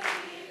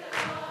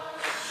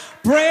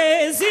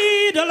 Praise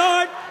ye the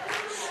Lord.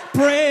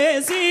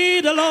 Praise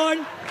ye the Lord.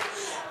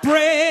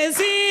 Praise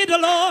ye the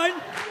Lord.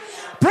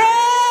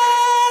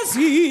 Praise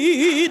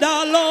ye the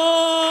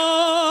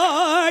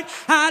Lord.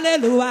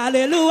 Hallelujah,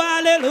 hallelujah,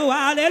 hallelujah,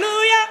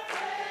 hallelujah.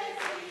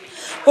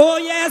 Oh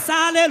yes,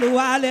 hallelujah,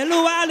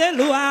 hallelujah,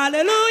 hallelujah,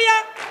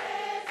 hallelujah.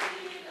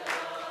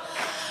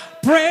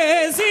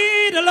 Praise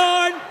ye the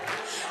Lord.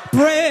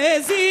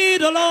 Praise ye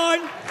the Lord.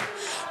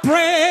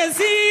 Praise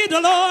ye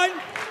the Lord.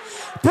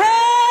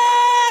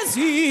 Praise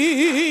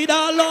ye the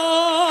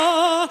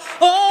Lord.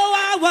 Oh,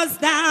 I was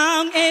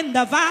down in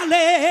the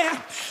valley,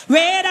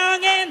 way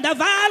down in the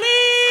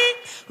valley,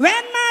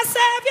 when my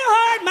Savior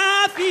heard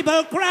my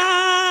feeble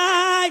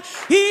cry.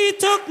 He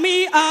took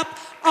me up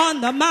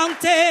on the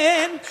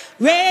mountain,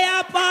 way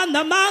up on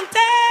the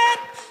mountain,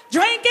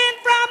 drinking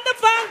from the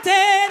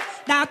fountain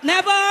that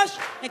never,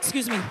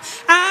 excuse me.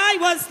 I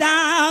was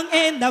down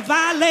in the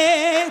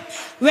valley,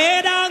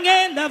 way down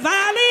in the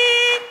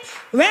valley,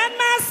 when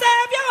my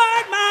Savior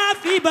heard my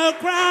feeble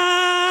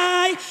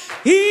cry.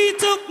 He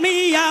took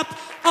me up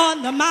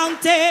on the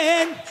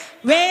mountain,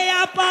 way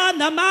up on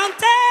the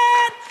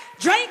mountain,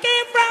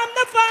 drinking from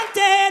the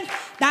fountain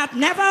that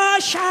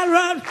never shall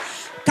run.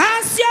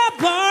 Cast your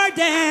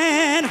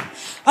burden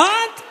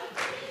on,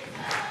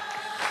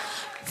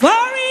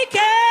 for he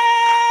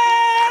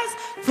cares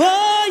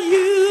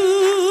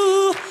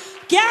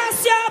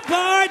Cast your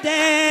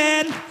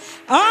burden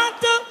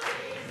unto,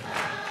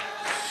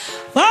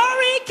 for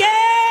he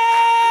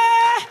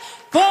care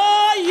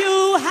for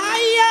you.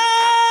 Higher,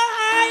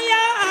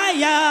 higher,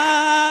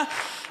 higher,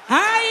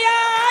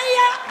 higher,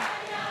 higher.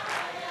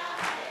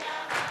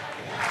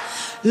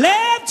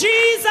 Let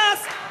Jesus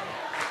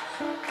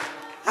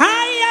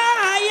higher,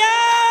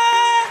 higher,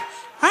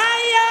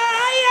 higher,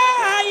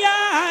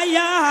 higher,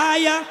 higher,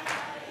 higher.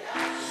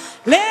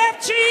 Let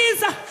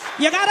Jesus,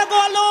 you gotta go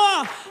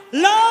lower,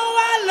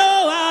 lower,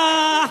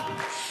 lower,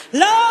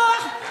 lower.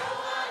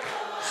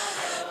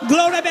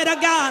 Glory be to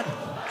God.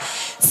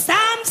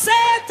 Some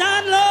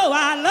Satan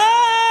lower,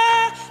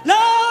 lower,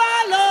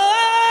 lower,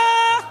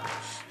 lower,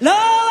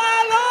 lower,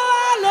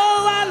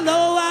 lower,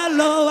 lower,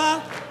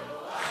 lower.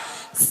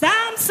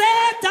 Some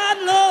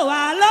Satan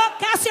lower, lower.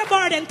 Cast your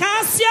burden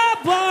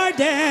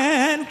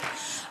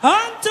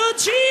unto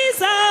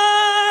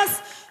Jesus,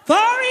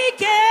 for he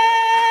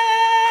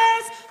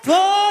cares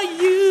for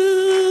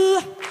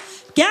you.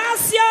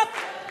 Cast your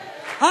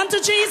unto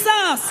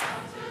Jesus,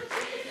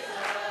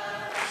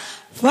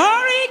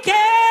 for he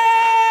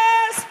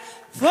cares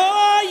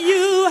for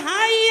you.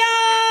 Higher,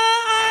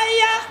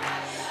 higher,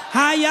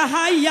 higher,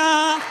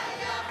 higher.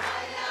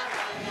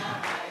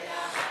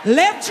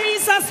 Lift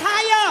Jesus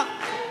higher.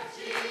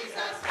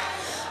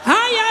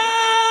 Higher,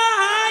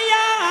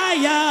 higher,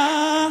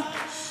 higher.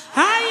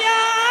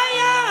 Higher,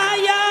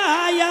 higher,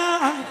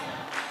 higher.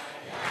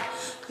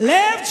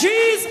 Lift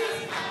Jesus.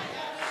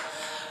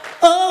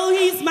 Oh,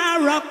 he's my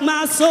rock,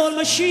 my soul,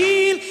 my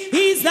shield.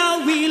 He's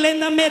the wheel in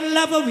the middle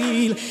of a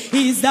wheel.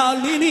 He's the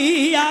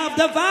lily of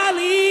the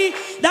valley,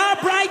 the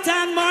bright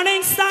and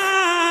morning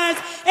stars.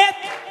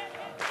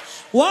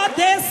 What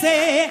they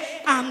say,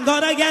 I'm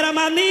gonna get on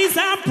my knees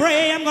and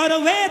pray. I'm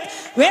gonna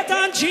wait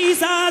on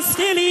Jesus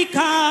till he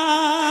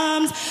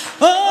comes.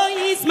 Oh,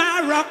 he's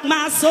my rock,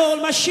 my soul,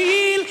 my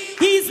shield.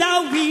 He's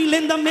the wheel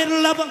in the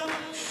middle of a,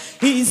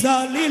 he's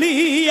the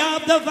lily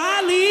of the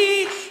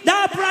valley,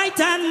 the bright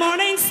and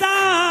morning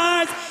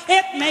stars.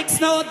 It makes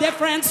no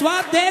difference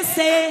what they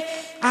say.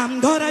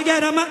 I'm gonna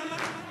get him.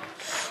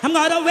 I'm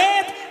gonna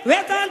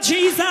wait on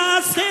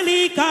Jesus till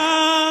he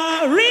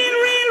comes. Real,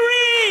 real,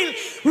 real,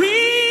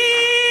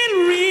 real,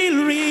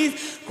 real, real.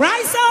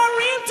 Christ so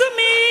real to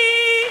me.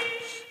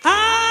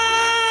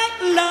 I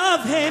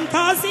love him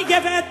cause he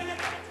gave it.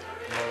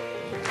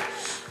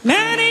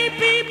 Many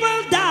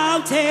people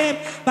doubt him,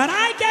 but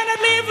I cannot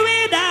live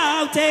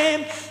without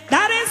him.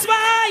 That is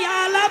why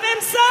I love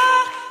him so.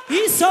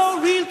 He's so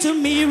real to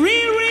me.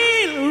 Real,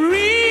 real,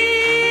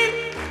 real.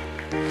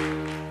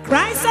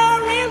 Christ so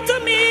real to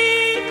me.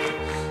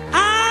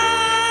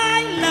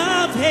 I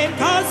love him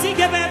cause he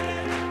gave it.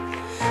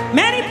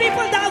 Many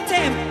people doubt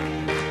him,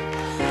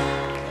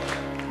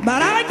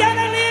 but I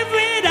cannot live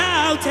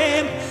without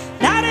him.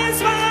 That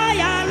is why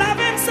I love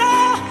him so.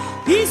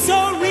 He's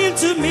so real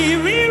to me.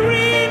 Real,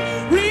 real,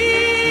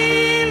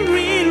 real,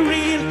 real,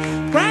 real.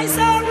 Christ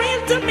so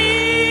real to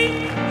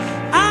me.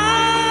 I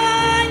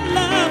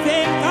love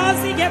him cause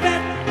he gave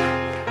it.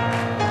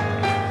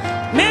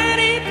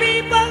 Many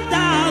people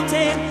doubt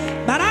him,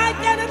 but I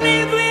cannot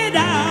live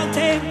without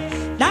him.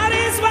 That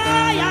is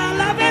why I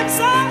love him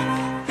so.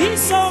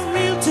 He's so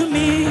real to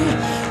me.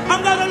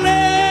 I'm gonna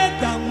lay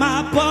down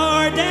my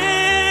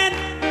burden.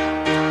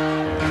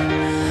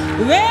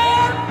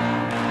 Where?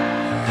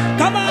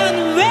 Come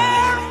on,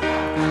 where?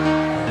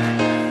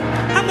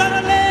 I'm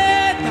gonna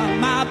lay down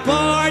my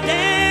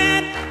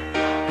burden.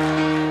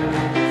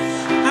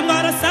 I'm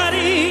gonna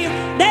study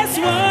this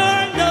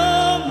word no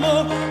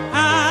more.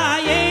 I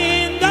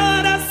ain't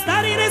gonna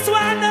study this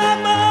word no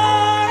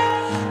more.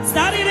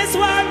 Study this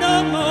word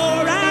no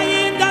more. I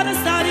ain't gonna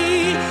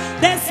study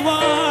this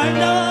word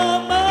no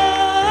more.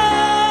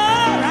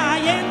 I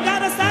ain't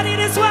gonna study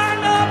this word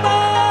no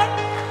more.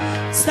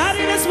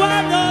 Study this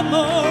word no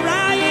more.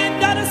 I ain't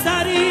gonna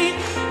study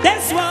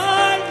this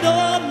word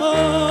no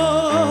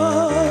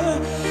more.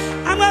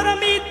 I'm gonna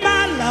meet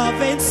my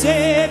loving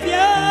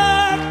Savior.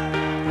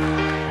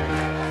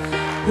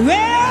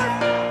 Where?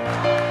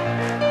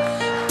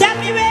 Tell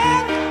me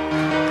where.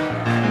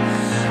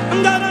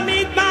 I'm gonna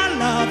meet my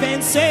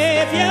loving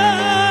Savior.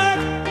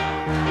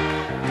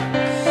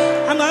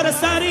 I'm gonna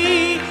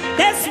study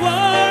this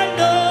word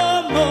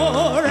no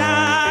more.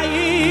 I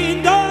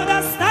ain't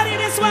gonna study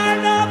this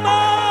word no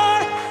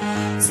more.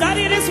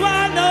 Study this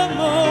word no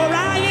more.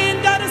 I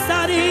ain't gonna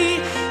study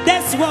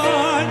this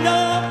word no.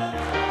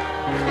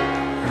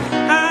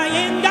 I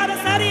ain't gonna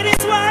study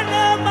this word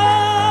no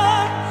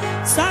more.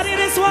 Study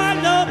this word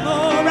no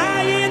more.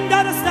 I ain't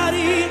gonna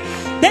study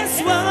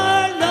this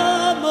word no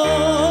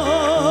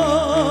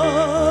more.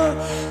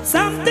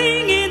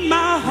 Something in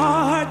my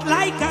heart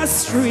like a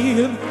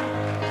stream.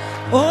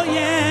 Oh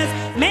yes,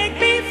 make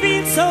me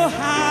feel so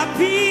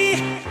happy.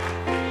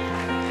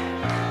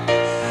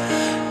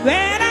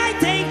 When I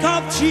think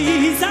of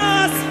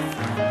Jesus.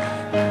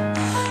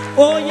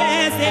 Oh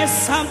yes, there's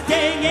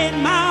something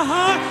in my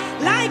heart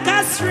like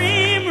a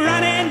stream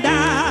running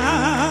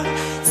down.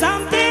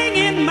 Something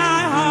in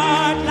my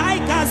heart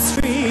like a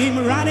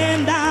stream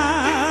running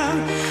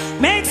down.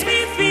 Makes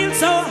me feel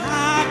so happy.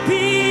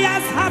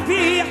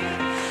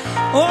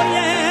 Oh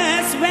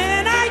yes,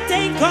 when I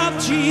think of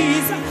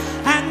Jesus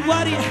and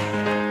what he,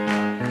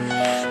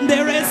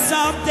 there is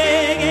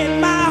something in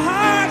my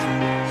heart.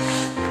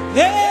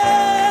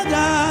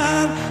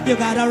 Yeah, you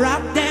gotta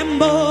rock them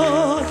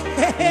bones.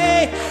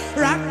 Hey,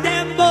 rock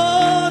them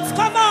bones.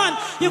 Come on,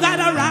 you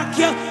gotta rock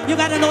you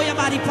gotta know your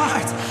body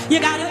parts. You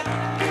gotta,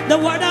 the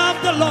word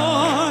of the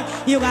Lord.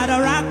 You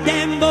gotta rock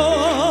them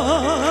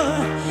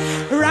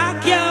bones.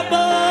 Rock your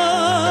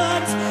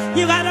bones.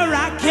 You gotta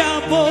rock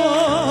your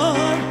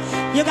bones.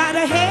 You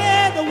gotta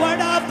hear the word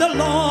of the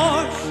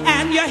Lord.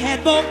 And your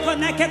head bone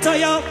connected to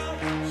you.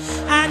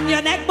 And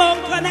your neck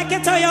bone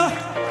connected to you.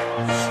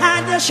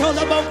 And your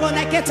shoulder bone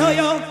connected to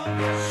you.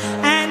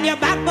 And your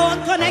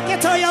backbone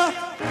connected to you.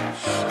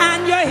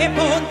 And your hip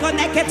bone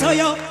connected to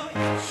you.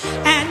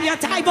 And your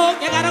thigh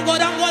bone, you gotta go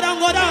down, go down,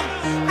 go down.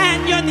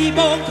 And your knee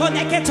bone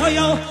connected to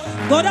you.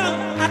 Go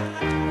down.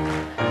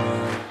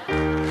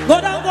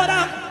 Go down, go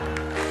down.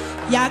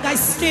 Yeah, guys,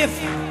 stiff.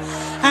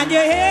 And you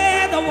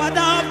hear the word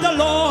of the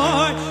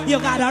Lord. You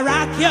gotta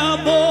rock your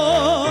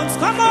bones.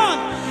 Come on,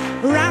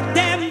 rock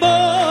them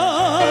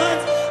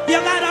bones.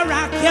 You gotta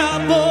rock your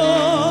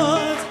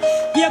bones.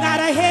 You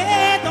gotta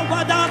hear the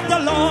word of the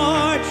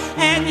Lord.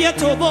 And your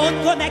toe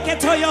bone connected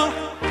to you.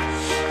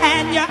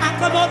 And your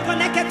ankle bone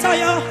connected to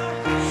you.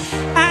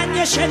 And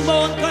your shin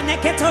bone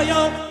connected to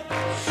you.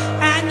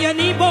 And your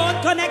knee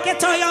bone connected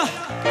to you.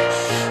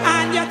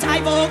 And your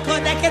thigh bone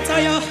connected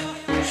to you.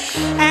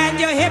 And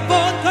your hip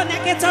bone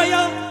connected to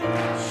you.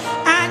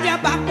 And your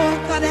backbone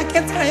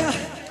connected to you.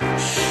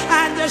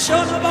 And your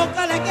shoulder bone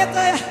connected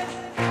to you.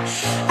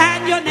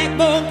 And your neck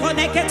bone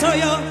connected to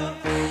you.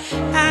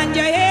 And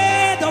you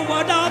hear the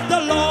word of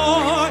the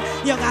Lord.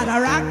 You gotta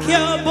rock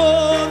your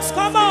bones.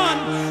 Come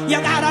on, you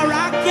gotta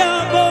rock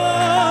your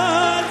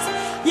bones.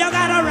 You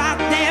gotta rock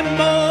them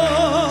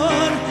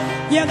bones.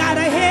 You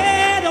gotta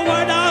hear the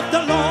word of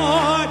the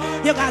Lord.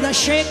 You gotta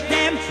shake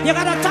them. You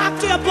gotta talk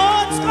to your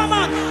bones. Come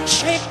on,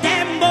 shake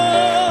them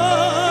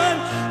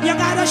bones. You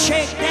gotta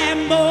shake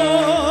them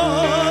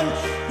bones.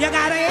 You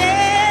gotta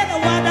hear the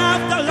word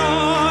of the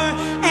Lord.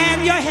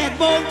 And your head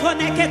bone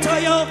connected to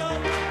you.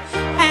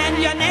 And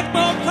your neck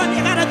bone connected.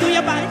 You gotta do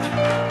your body.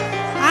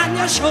 And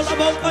your shoulder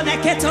bone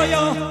connected to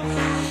you.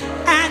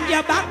 And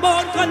your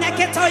backbone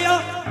connected to you.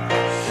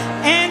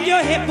 And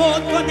your hip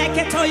bone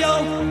connected to you.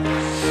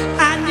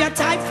 And your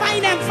thigh,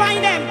 find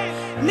them.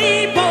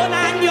 Knee bone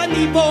and your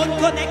knee bone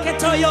connected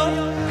to you.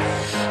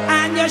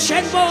 And your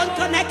shin bone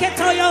connected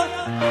to you.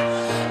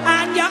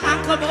 And your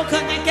ankle bone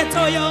connected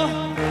to you.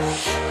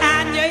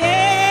 And you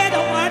hear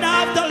the word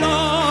of the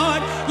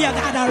Lord. You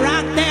gotta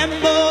rock them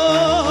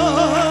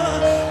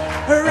bones.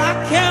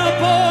 Rock your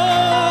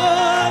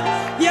bones.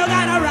 You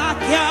gotta rock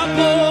your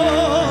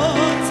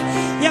bones.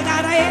 You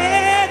gotta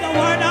hear the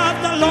word of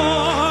the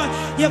Lord.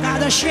 You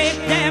gotta shake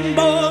them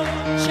bones.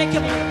 Shake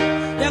your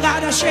bones. You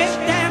gotta shake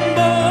them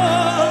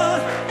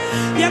bones.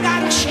 You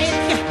gotta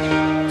shake it.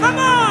 Come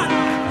on.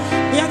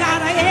 You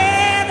gotta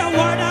hear the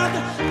word of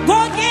the, go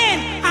again.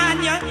 And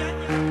you're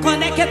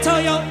connected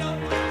to you.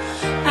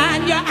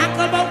 And your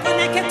ankle bone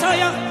connected to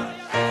you.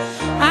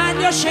 And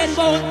your shin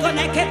bone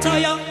connected to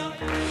you.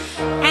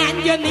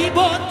 And your knee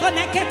bone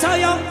connected to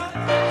you.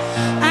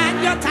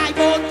 And your thigh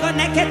bone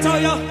connected to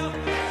you.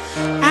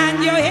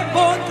 And your hip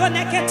bone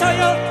connected to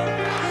you.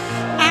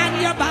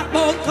 And your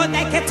backbone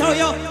connected to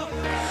you.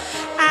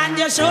 And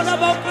your shoulder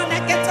bone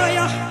connected to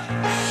you.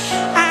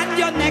 And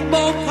your neck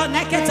bone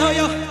connected to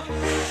you.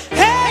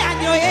 Hey,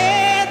 and you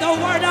hear the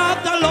word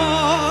of the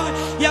Lord.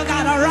 You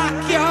gotta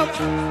rock your,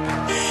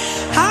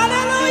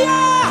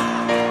 hallelujah,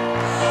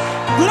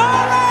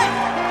 glory,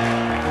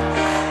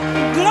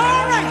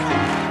 glory,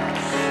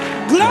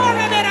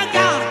 glory be to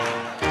God,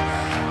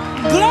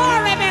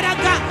 glory be to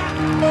God,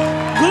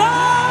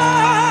 glory,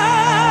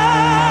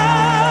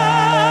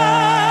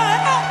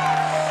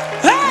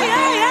 hey,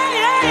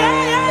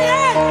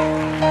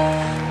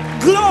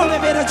 glory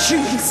be to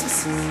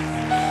Jesus.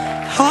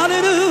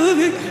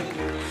 Hallelujah.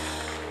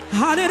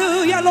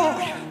 Hallelujah,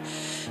 Lord.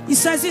 He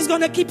says he's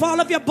going to keep all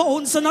of your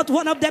bones, so not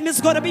one of them is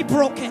going to be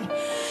broken.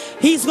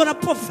 He's going to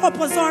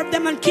preserve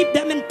them and keep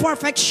them in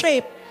perfect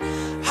shape.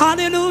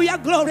 Hallelujah,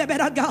 glory be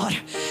to God.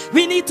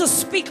 We need to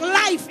speak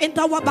life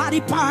into our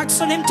body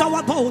parts and into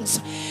our bones.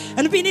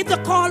 And we need to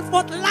call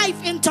forth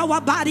life into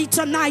our body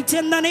tonight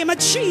in the name of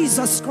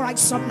Jesus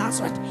Christ of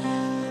Nazareth.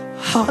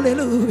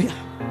 Hallelujah.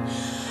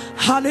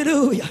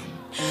 Hallelujah.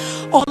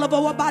 All of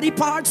our body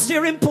parts,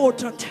 they're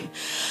important.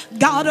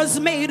 God has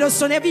made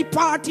us, and every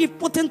part He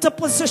put into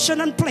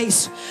position and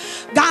place.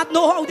 God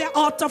knows how they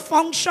ought to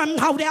function,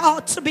 how they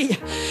ought to be.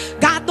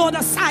 God knows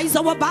the size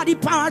our body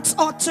parts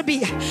ought to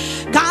be.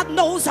 God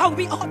knows how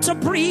we ought to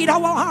breathe,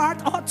 how our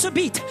heart ought to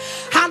beat.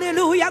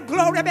 Hallelujah,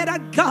 glory be to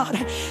God.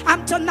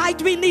 And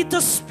tonight we need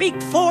to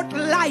speak forth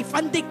life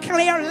and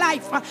declare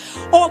life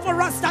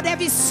over us, that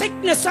every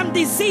sickness and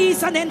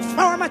disease and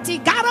infirmity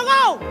gotta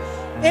go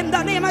in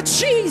the name of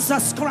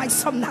Jesus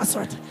Christ of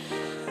Nazareth.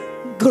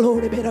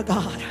 Glory be to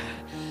God.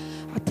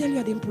 I tell you,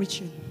 I didn't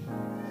preach it.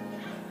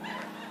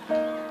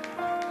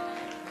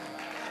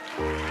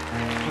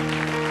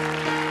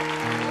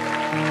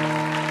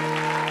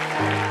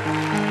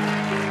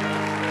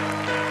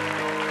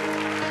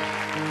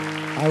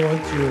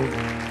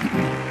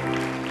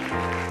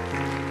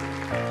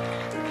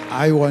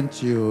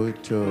 want you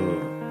to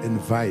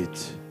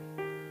invite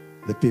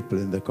the people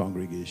in the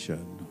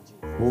congregation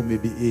who may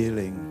be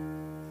ailing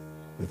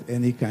with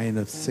any kind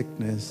of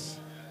sickness,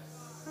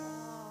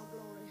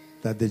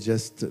 that they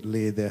just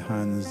lay their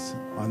hands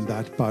on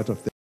that part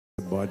of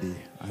their body,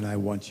 and I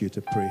want you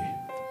to pray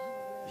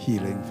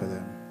healing for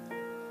them.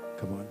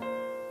 Come on.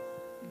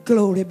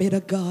 Glory be to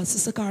God.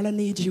 Sister Carla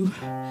needs you.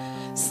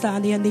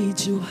 Stanley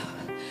needs you.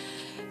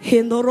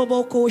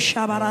 Hindoroboko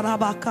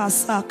shabarabaka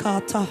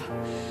sakata.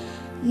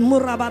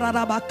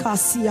 Murabarabaka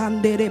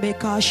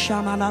sianderebeka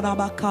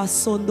shamanarabaka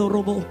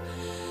sondorobo.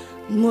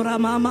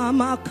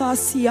 Muramama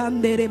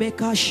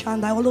kasianderebeka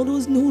shanda. All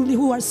those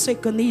who are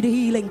sick and need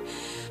healing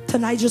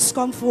tonight, just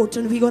come forth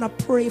and we're going to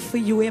pray for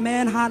you.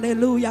 Amen.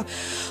 Hallelujah.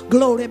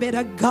 Glory be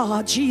to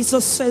God.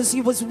 Jesus says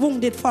he was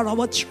wounded for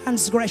our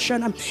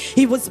transgression.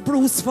 He was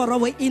bruised for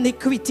our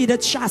iniquity. The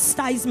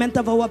chastisement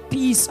of our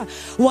peace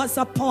was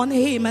upon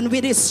him, and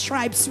with his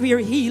stripes we are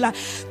healed.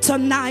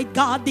 Tonight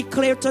God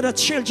declared to the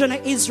children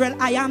of Israel,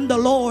 I am the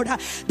Lord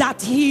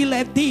that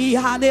healeth thee.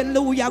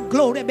 Hallelujah.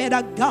 Glory be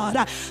to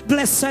God.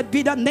 Blessed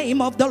be the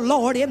name of the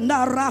Lord. In the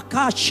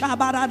Raka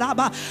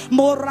Shabaraba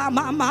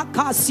Moramama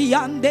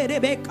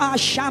Kasianderebe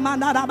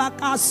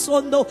Shamanarabaka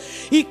Sondo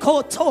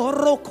Ikoto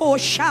Roko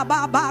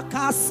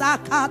Shababaka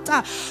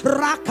Sakata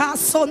Raka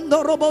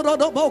Sondo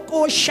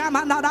Robodoboko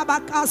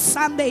Shamanarabaka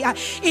Sunday.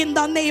 In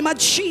the name of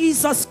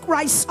Jesus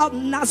Christ of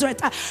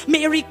Nazareth,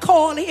 Mary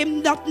call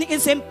him, nothing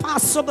is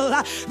impossible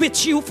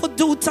which you for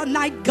do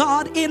tonight,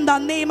 God, in the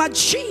name of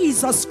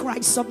Jesus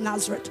Christ of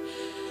Nazareth.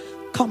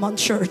 Come on,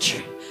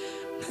 church,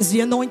 as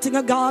the anointing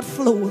of God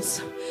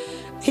flows.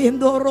 I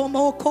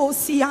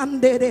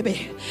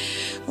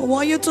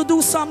want you to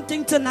do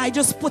something tonight.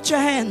 Just put your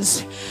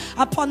hands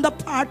upon the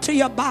part of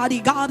your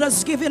body. God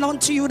has given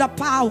unto you the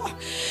power.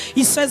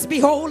 He says,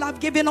 behold, I've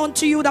given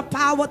unto you the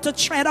power to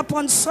tread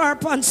upon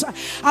serpents,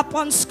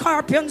 upon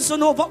scorpions,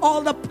 and over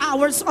all the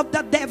powers of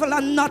the devil,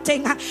 and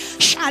nothing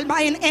shall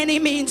by any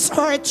means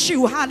hurt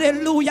you.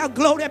 Hallelujah.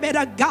 Glory be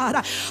to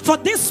God. For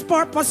this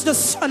purpose the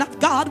Son of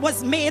God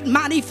was made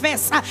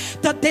manifest,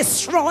 to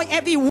destroy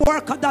every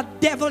work of the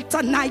devil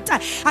tonight.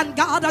 And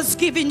God has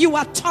given you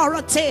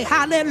authority.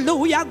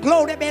 Hallelujah.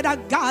 Glory be to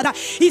God.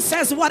 He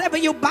says, whatever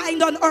you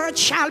bind on earth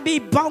shall be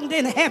bound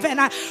in heaven.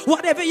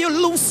 Whatever you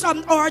loose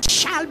on earth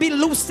shall be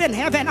loosed in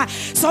heaven.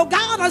 So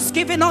God has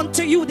given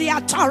unto you the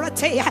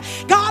authority.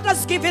 God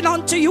has given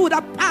unto you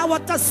the power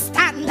to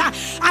stand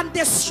and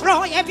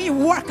destroy every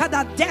work of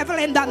the devil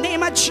in the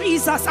name of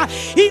Jesus.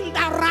 In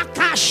the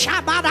Raka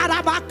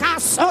Shabarabaka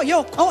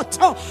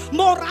Soyokoto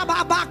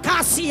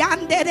Morababaka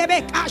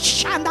Sianderebeka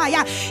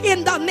Shandaya.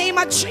 In the name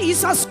of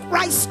Jesus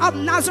Christ of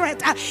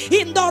Nazareth.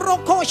 In the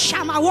Roko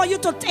Shama, I want you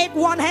to take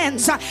one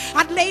hand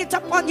and lay it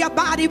upon your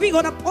body. We're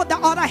going to put the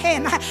other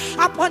hand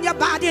upon your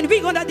body, and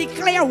we're going to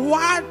declare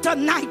war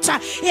tonight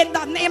in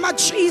the name of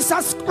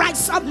Jesus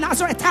Christ of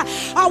Nazareth.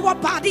 Our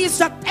body is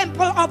the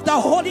temple of the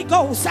Holy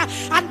Ghost,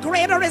 and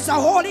greater is the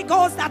Holy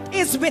Ghost that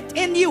is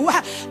within you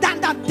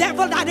than the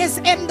devil that is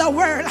in the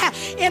world.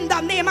 In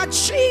the name of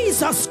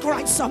Jesus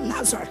Christ of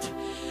Nazareth.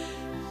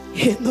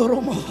 In the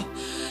Romo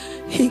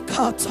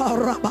Hikata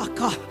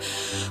Rabaka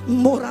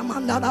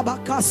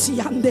Moramandarabaka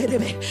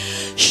Sianderebe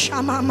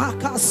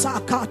Shamamaka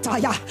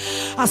Sakataya.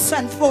 I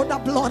send for the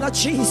blood of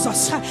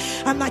Jesus,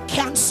 and I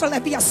cancel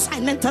every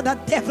assignment of the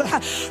devil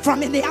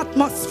from in the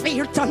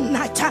atmosphere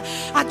tonight.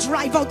 I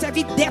drive out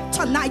every death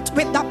tonight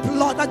with the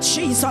blood of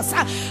Jesus.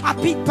 I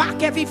beat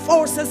back every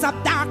forces of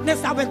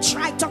darkness that will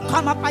try to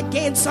come up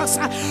against us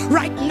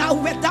right now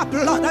with the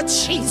blood of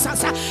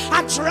Jesus.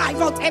 I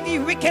drive out every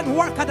wicked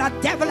work of the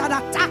devil that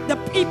attack the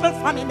people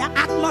from in the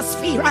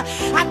atmosphere.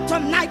 And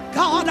tonight,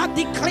 God, I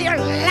declare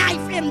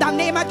life in the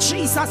name of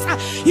Jesus.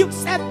 You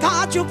said,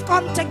 God, you've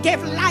come to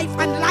give life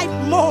and life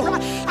more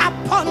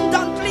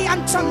abundantly.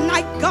 And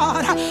tonight,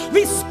 God,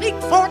 we speak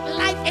forth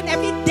life in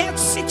every dead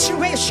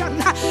situation.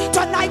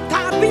 Tonight,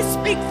 God, we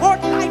speak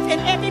forth life in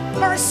every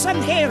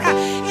person here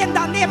in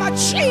the name of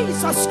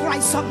Jesus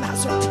Christ of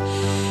Nazareth.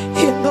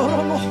 In the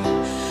Romo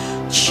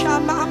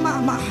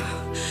Shamamama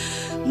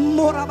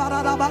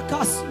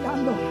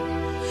Morabarabakasiano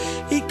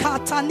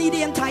Ikata, need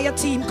the entire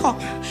team come.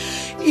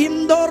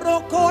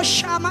 Indoroko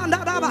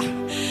Shamandaraba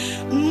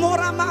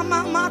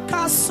Moramama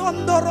Maka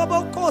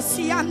Sondoroboko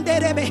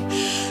Sianderebe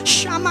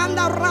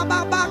Shamanda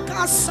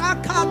Rababaka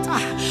Sakata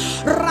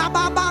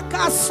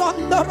Rababaka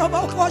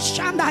Sondoroboko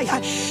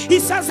Shandaya. He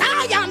says,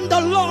 I am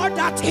the Lord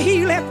that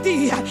healeth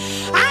thee.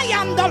 I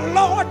am the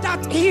Lord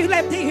that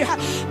healeth thee.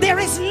 There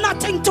is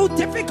nothing too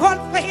difficult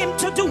for him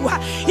to do.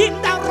 In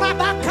the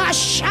Rabaka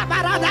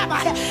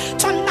Shabaradaba.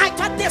 Tonight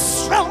I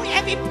destroy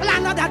every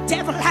plan of the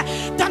devil.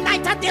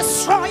 Tonight I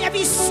destroy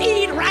every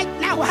seed right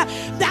now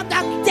that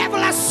the devil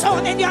has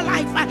sown in your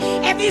life.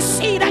 Every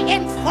seed of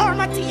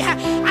infirmity,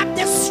 I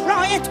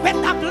destroy it with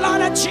the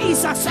blood of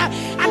Jesus.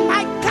 And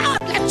my God,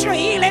 let your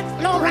healing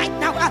flow right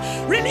now.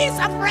 Release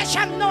a fresh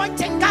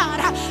anointing, God,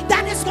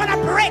 that is going to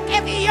break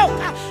every yoke.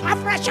 A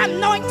fresh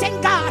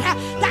anointing, God,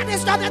 that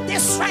is going to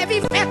destroy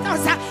every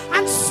fetters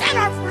and set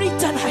her free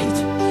tonight.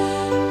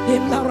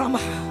 In the Rama,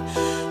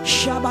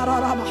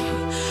 Shabarama,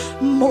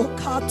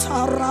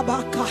 Mokata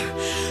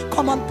Rabaka.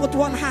 Come on, put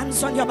one hand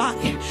on your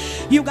body.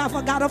 You got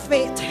a God of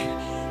faith.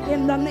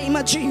 In the name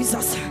of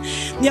Jesus,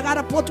 you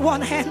gotta put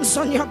one hand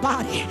on your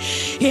body.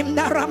 In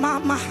the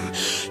Ramama,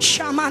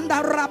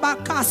 Shamanda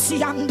Rabaka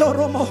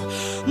Siandoromo,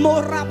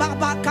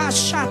 Morababaka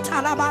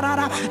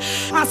Shatalabarara.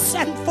 I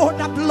send for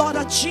the blood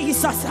of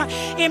Jesus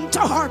into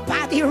her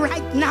body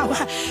right now,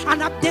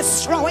 and I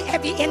destroy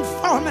every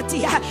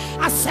infirmity.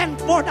 I send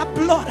for the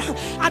blood.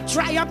 I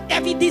dry up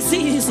every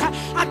disease.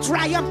 I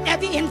dry up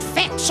every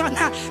infection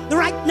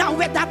right now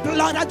with the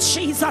blood of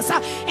Jesus.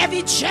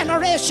 Every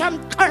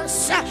generation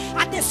curse,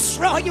 I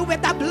destroy you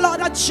with the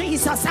blood of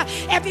Jesus.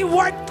 Every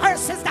word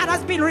curses that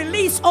has been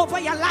released over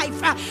your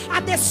life, I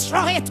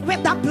destroy it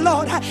with the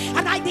blood.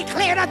 And I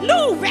declare that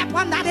no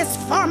weapon that is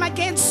formed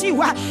against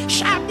you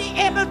shall be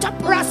able to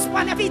prosper.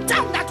 And every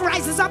tongue that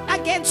rises up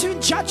against you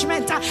in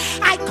judgment,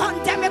 I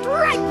condemn it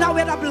right now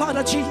with the blood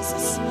of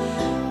Jesus.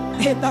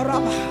 In the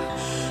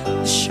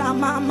Rama,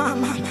 Shama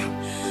Mama,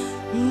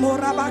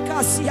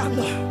 Morabaka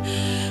Siano,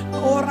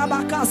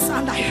 Orabaka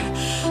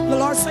Sandai. The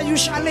Lord said, you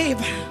shall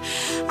live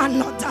and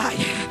not die.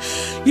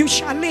 You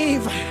shall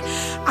live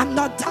and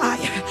not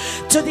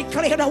die to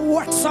declare the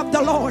works of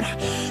the Lord.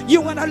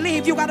 You want to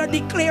live, you got to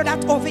declare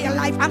that over your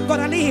life. I'm going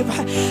to live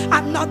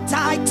and not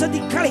die to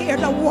declare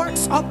the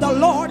works of the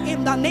Lord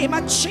in the name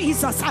of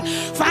Jesus.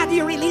 Father,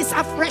 you release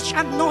a fresh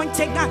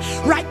anointing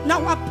right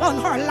now upon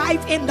her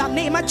life in the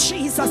name of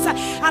Jesus.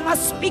 And I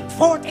speak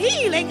forth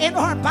healing in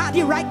her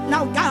body right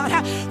now,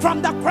 God,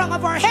 from the crown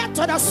of her head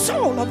to the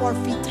sole of her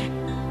feet.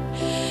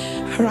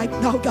 Right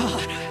now,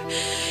 God,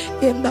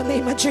 in the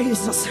name of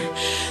Jesus,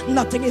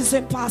 nothing is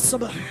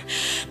impossible.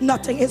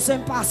 Nothing is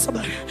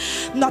impossible.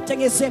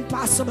 Nothing is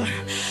impossible.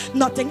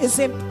 Nothing is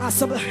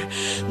impossible.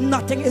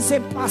 Nothing is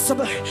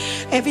impossible.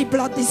 Every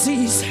blood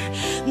disease,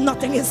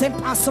 nothing is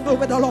impossible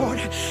with the Lord.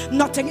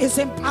 Nothing is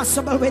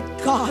impossible with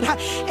God.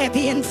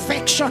 Every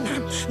infection,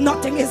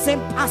 nothing is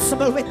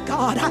impossible with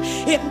God.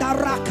 In the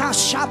Raka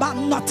Shaba,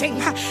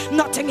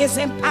 nothing is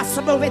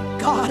impossible with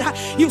God.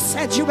 You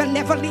said you will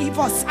never leave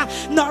us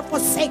nor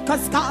forsake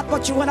us, God,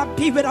 but you want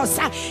to be with us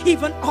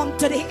even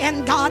unto the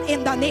end, God,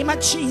 in the name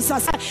of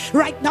Jesus.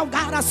 Right now,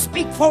 God, I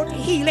speak forth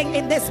healing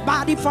in this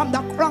body from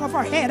the crown of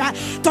her head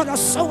to the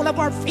sole of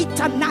her feet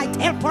tonight.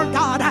 Help her,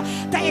 God,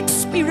 to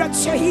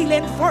experience your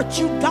healing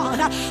virtue, God,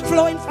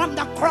 flowing from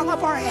the crown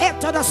of her head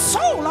to the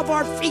sole of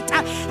her feet.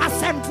 I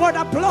send for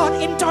the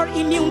blood into her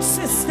immune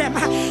system.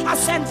 I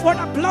send for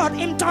the blood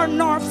into her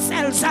nerve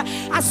cells.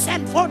 I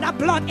send for the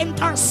blood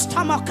into her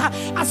stomach.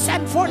 I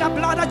send for the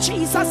blood of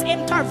Jesus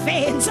into her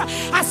veins.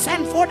 I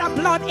send for the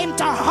blood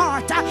into her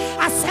heart.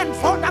 I send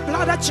for the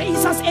blood of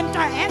Jesus into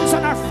her hands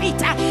and her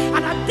feet.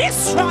 And I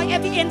destroy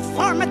every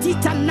infirmity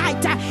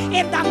tonight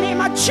in the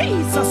name of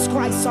Jesus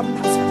Christ of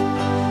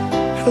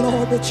Nazareth.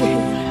 Lord, that you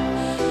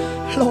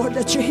heal. Lord,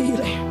 that you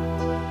heal.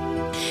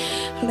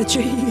 Let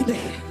your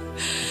healing.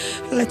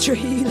 Let your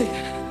healing.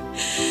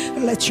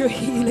 Let your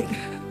healing.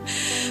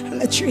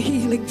 Let your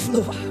healing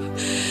flow.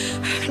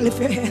 Lift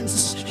your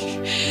hands.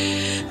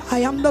 I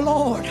am the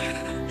Lord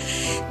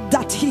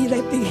that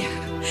healeth thee.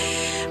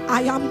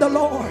 I am the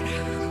Lord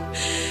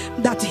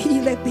that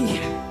healeth thee.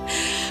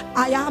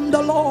 I am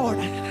the Lord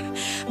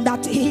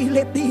that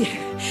healeth thee.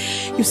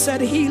 You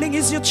said healing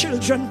is your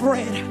children's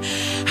bread.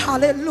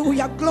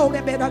 Hallelujah.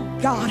 Glory be to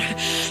God.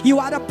 You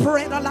are the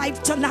bread of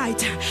life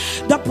tonight.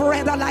 The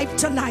bread of life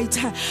tonight.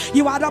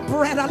 You are the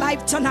bread of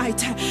life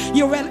tonight.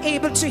 You are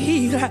able to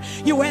heal.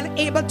 You are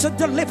able to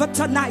deliver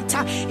tonight.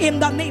 In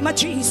the name of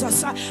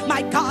Jesus.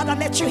 My God, I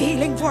let your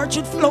healing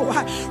virtue flow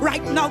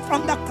right now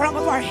from the crown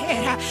of our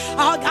head.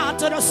 Oh God,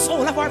 to the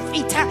sole of our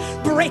feet.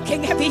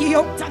 Breaking every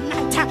yoke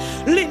tonight.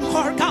 Limb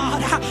her,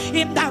 God.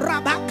 In the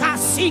Rabaka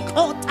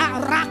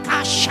Sikota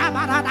Raka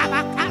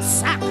Shabarabaka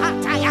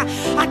Sakataya.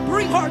 And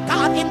bring her,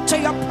 God, into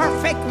your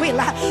perfect will.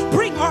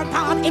 Bring her,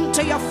 God,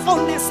 into your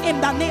fullness in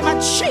the name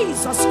of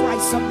Jesus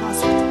Christ of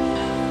Nazareth.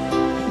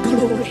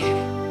 Glory.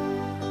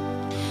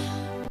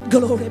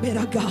 Glory be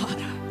to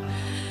God.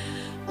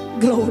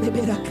 Glory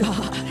be to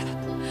God.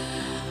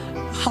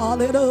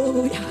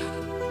 Hallelujah.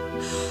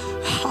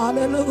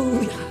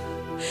 Hallelujah.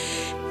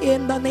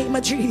 In the name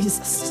of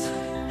Jesus.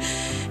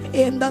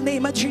 In the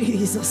name of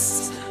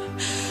Jesus.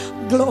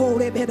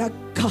 Glory be to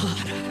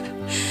God.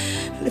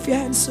 Lift your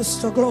hands,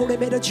 sister. Glory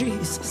be to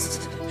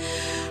Jesus.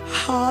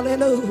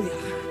 Hallelujah.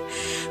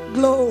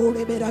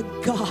 Glory be to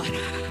God.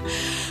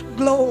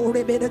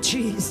 Glory be to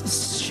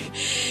Jesus.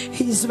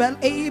 He's well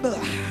able.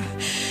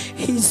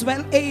 He's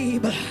well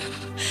able.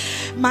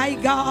 My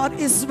God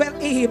is well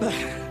able.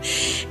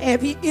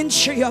 every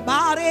inch of your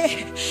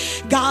body.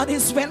 God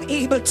is well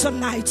able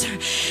tonight.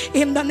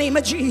 In the name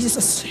of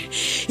Jesus.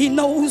 He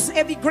knows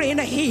every grain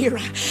of hair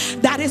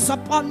that is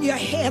upon your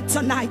head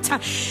tonight.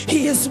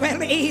 He is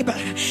well able.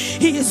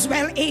 He is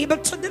well able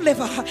to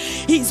deliver.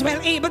 He's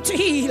well able to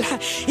heal.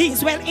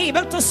 He's well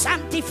able to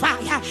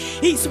sanctify.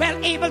 He's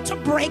well able to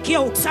break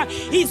yokes.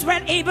 He's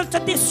well able to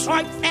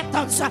destroy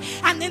fetters.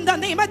 And in the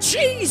name of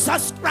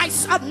Jesus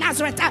Christ of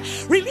Nazareth,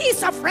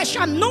 release a fresh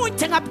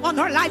anointing upon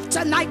her life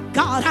tonight,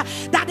 God,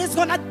 that is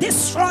going to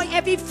destroy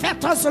every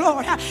fetters,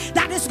 Lord,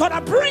 that is going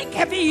to break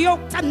every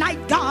yoke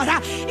tonight, God,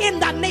 in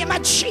the name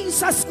of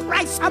Jesus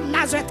Christ of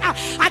Nazareth.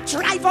 I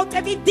drive out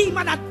every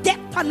demon of death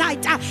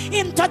tonight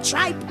into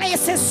dry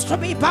places to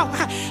be bound.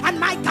 And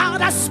my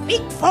God, I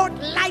speak forth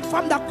life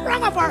from the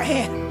crown of our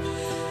head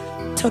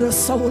to the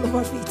sole of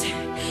our feet.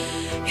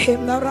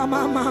 In the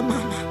Ramamama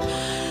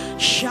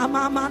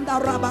Shamamanda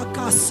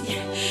Rabakasi,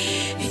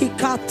 he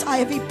cut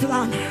every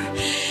plan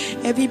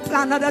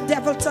of the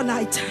devil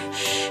tonight,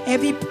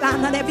 every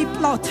plan and every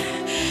plot.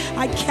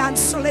 I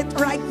cancel it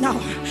right now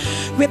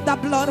with the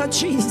blood of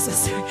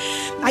Jesus.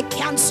 I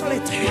cancel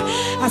it.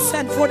 I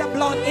send for the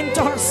blood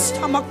into her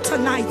stomach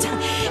tonight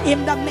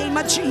in the name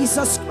of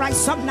Jesus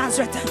Christ of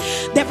Nazareth.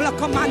 Devil, I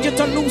command you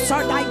to loose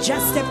her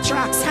digestive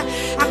tracts.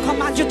 I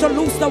command you to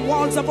loose the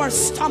walls of her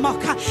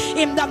stomach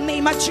in the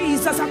name of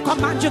Jesus. I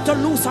command you to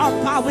loose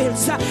her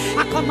bowels.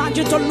 I command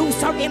you to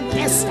loose her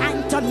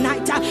intestine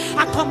tonight.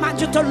 I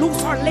command you to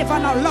loose her liver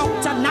and her lung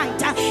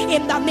tonight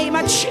in the name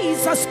of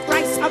Jesus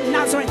Christ of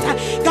Nazareth.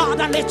 God,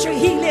 I let your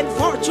healing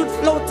virtue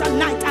flow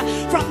tonight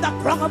from the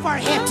crown of our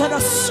head to the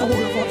sole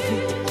of our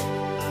feet.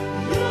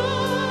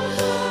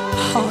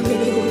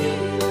 Hallelujah.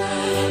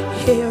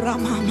 Here,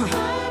 Mama.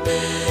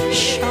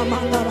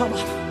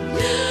 Shamandaraba.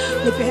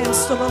 Lift your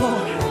hands to the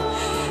Lord.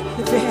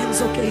 Lift your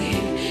hands, okay.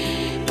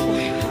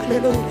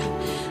 Hallelujah.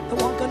 The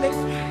one can live.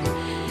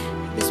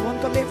 This one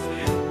can live.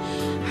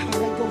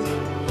 Alright, go.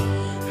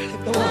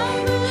 Lift the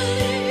one.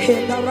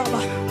 In the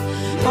rubber.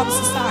 Come,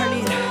 Sister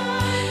Arlene.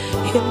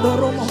 In the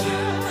room.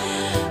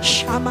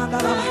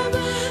 Shamandaraba.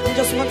 You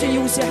just want to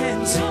use your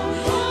hands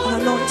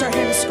and anoint your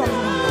hands. Come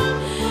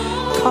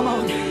on. Come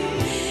on.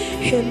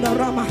 In the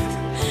Rama.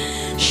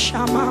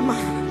 Shamama.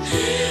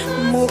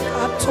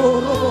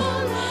 Mokatoro.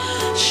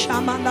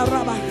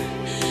 Shamandaraba.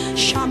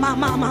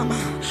 Shamamama.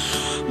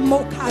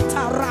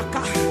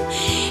 Mokataraka.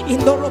 In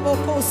the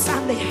Roboko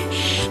Sunday.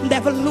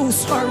 Devil,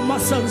 loose her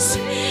muscles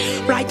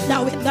right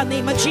now in the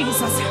name of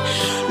Jesus.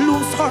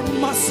 Loose her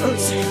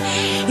muscles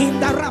in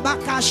the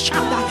Rabaka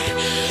Shanda.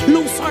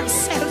 Loose her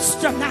cells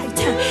tonight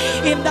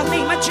in the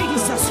name of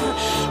Jesus.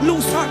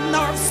 Loose her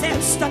nerve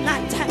cells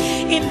tonight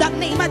in the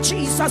name of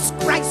Jesus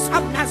Christ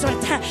of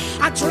Nazareth.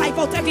 I drive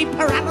out every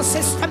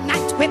paralysis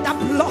tonight with the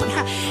blood.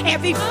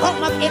 Every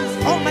form of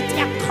infirmity,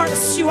 I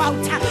curse you out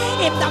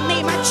in the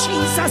name of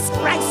Jesus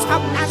Christ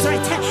of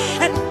Nazareth.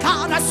 And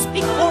God, I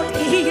speak forth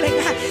healing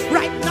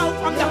right now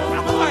from the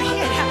crown of our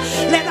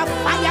head. Let the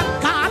fire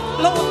of God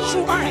flow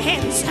through our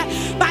hands.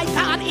 By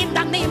God, in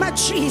the name of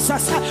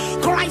Jesus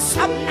Christ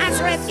of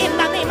Nazareth, in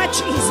the name of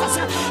Jesus,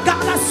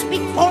 God, I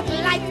speak forth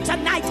life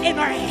tonight in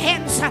our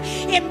hands.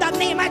 In the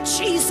name of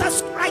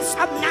Jesus Christ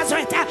of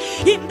Nazareth,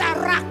 in the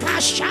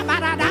Raka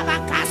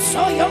Shabaradabaka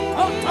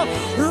Soyokoto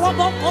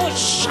Roboko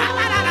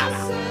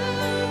Shabaradaba.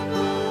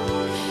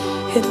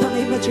 In the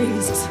name of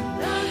Jesus,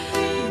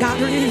 God,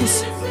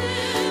 release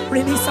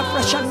a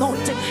fresh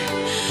anointing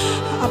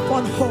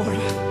upon her.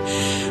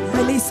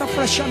 Release a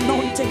fresh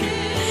anointing.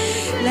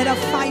 Let a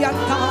fire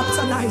God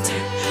tonight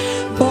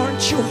burn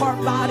through her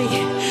body.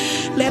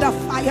 Let a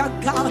fire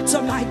God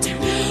tonight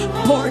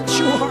burn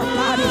through her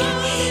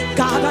body.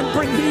 God, and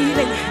bring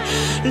healing.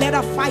 Let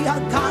a fire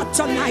God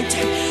tonight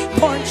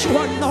burn through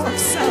her nerve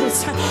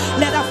cells.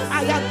 Let a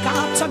fire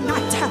God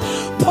tonight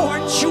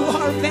burn through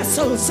her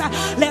vessels.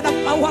 Let a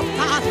power of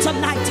God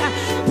tonight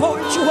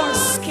burn through her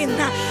skin.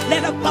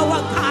 Let a power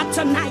of God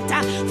tonight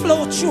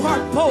flow through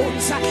her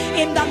bones.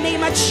 In the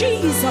name of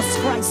Jesus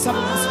Christ of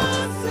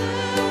Nazareth.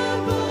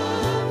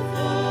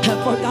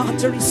 Help her, God,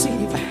 to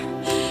receive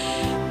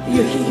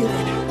your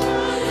healing.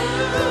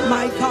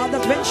 My God,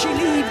 that when she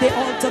leaves the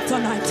altar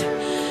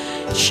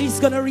tonight, she's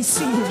going to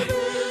receive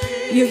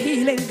your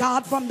healing,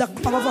 God, from the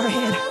crown of her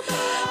head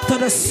to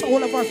the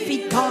sole of her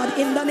feet, God,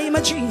 in the name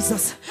of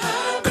Jesus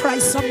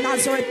Christ of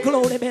Nazareth.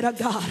 Glory be to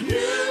God.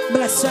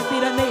 Blessed be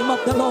the name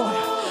of the Lord.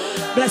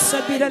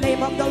 Blessed be the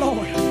name of the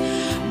Lord.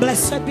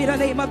 Blessed be the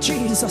name of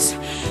Jesus.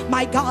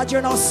 My God, you're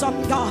an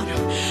awesome God.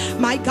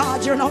 My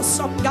God, you're an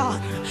awesome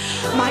God.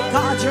 My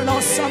God, you're an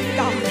awesome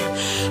God.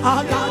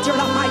 Oh God, you're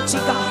a mighty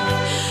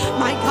God.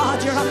 My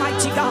God, you're a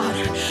mighty God.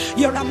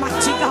 You're a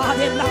mighty God.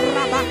 In the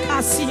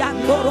Rabakasi and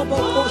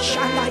Noroboko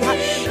Shandaya.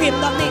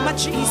 In the name of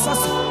Jesus.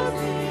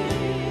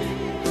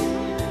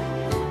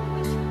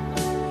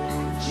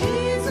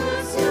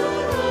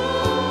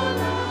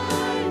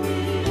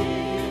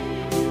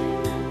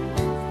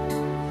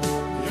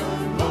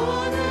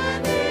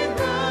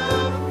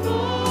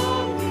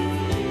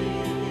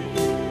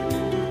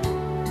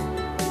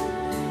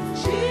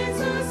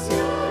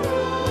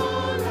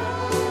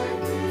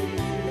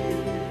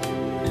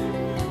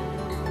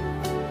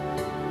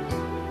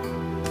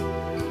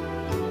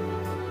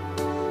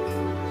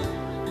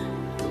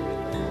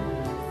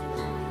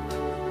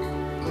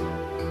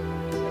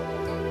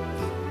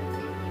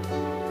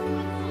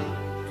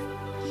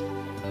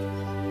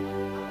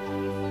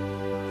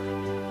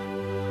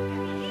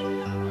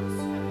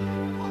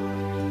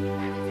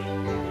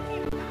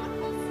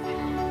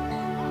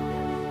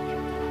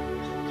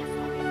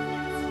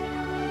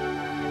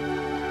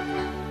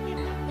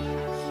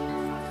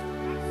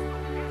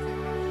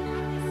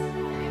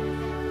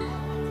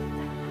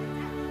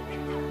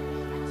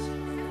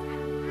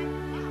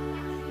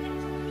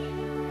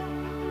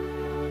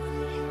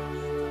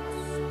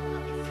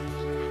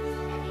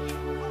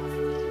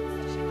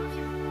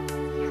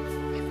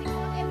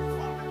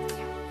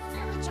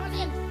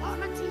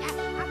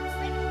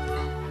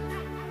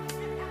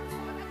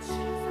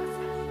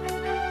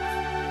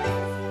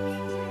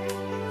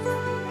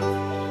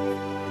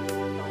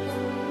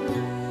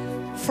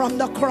 from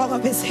the crown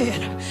of his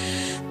head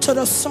to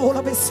the sole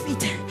of his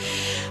feet.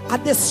 I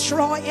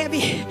destroy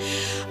every,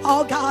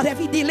 oh God,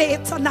 every delay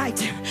tonight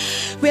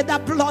with the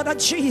blood of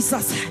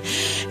Jesus.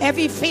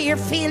 Every fear,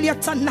 failure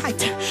tonight,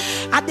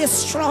 I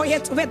destroy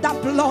it with the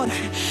blood.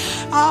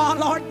 Oh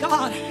Lord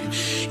God,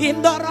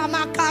 in the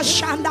Ramaka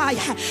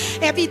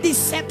Shandai, every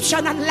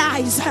deception and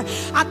lies,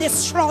 I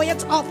destroy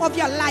it off of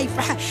your life.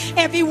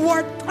 Every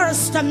word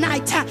curse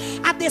tonight,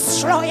 I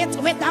destroy it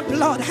with the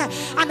blood.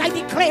 And I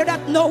declare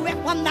that no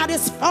weapon that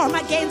is formed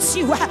against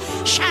you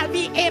shall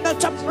be able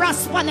to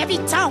prosper. On every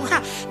tongue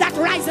that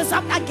rises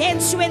up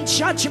against you in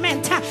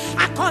judgment,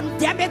 I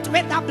condemn it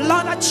with the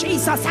blood of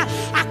Jesus.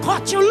 I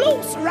cut you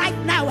loose right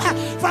now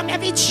from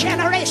every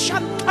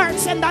generation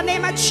curse in the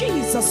name of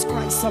Jesus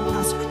Christ of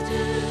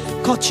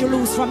Nazareth. Cut you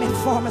loose from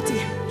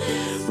infirmity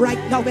right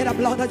now with the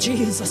blood of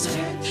Jesus.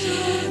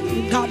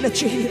 God,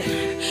 let you heal.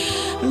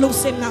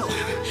 Loose him now.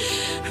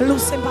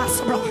 Loose him,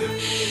 Pastor Bro.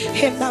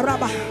 In the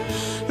rubber.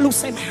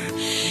 Loose him.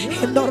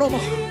 In the rubber.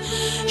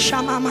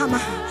 Shama Mama.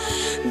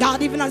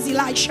 God, even as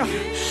Elisha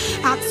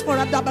asks for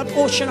a double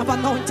portion of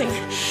anointing,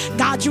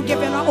 God, you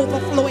give him an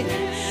overflowing.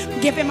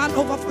 Give him an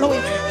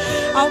overflowing.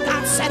 Oh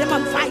God, set him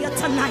on fire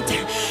tonight.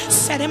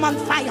 Set him on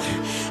fire.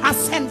 I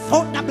send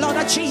forth the blood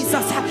of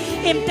Jesus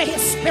into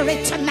his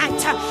spirit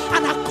tonight.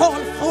 And I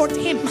call forth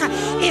him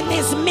in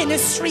his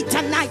ministry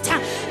tonight.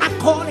 I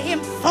call him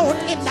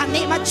forth in the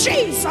name of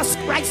Jesus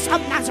Christ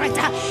of Nazareth.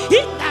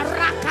 In the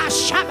Raka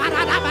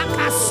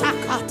Shabarabaka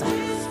Sakata.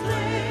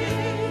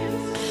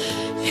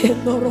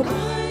 In the Roba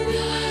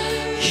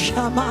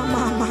Shama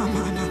Mama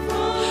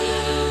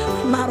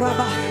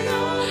Maraba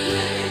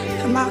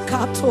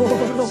Makato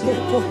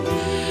Roboko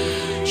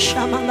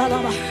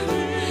Shamanalaba.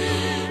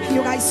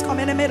 You guys come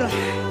in the middle.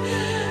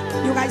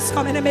 You guys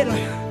come in the middle.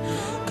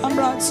 Come,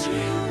 brothers.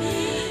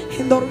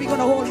 And we're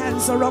gonna hold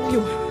hands around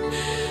you.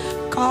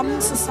 Come,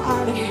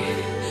 society.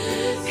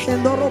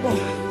 And the robo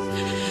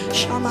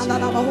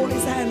Shamanalaba, hold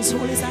his hands,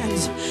 hold his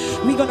hands.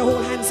 We're gonna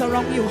hold hands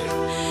around you.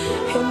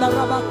 In the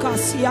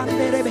Rabakasi and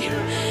Derebe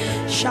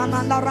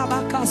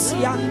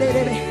Shamanarabakasi and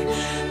Derebe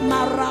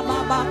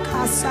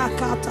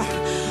Marababakasakata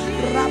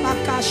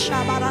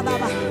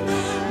Rabakashabaradaba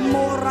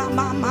Mora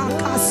Mama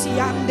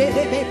Kasiande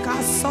Rebecca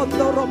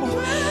Sondoromo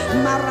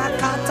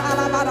Marakata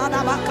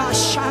Labaradabaka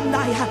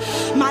Shandaya.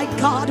 My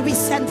God, we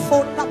send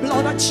forth the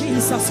blood of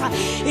Jesus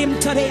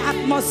into the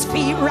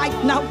atmosphere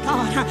right now,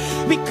 God.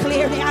 We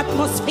clear the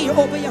atmosphere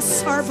over your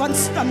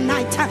servants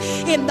tonight.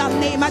 In the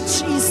name of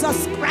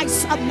Jesus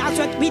Christ of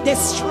Nazareth, we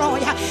destroy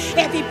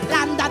every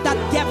plan that the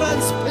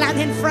devil's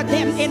planning for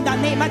them in the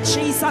name of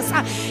Jesus.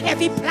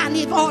 Every plan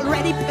he's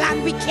already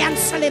planned, we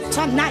cancel it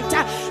tonight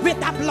with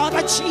the blood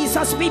of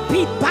Jesus. We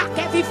beat back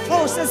every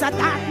forces of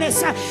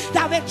darkness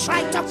that will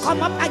try to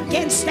come up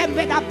against them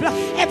with the blood.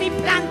 Every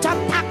plan to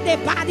pack their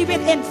body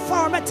with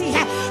infirmity,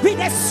 we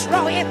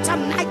destroy it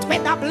tonight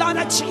with the blood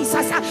of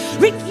Jesus.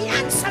 We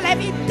cancel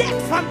every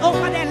death from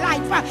over their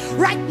life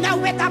right now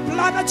with the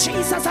blood of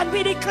Jesus, and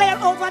we declare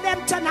over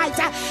them tonight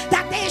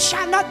that they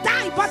shall not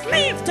die but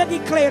live to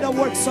declare the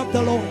works of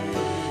the Lord.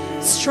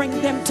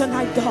 Strengthen them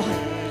tonight,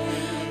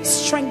 God.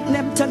 Strengthen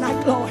them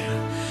tonight, Lord.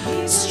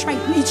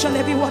 Strengthen each and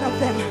every one of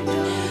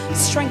them.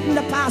 Strengthen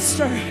the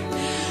pastor.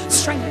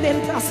 Strengthen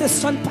the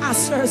assistant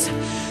pastors.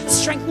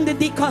 Strengthen the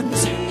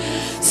deacons.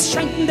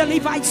 Strengthen the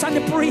Levites and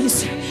the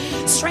priests.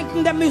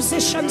 Strengthen the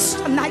musicians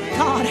tonight,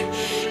 God.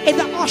 And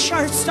the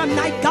ushers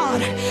tonight,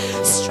 God.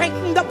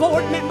 Strengthen the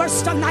board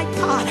members tonight,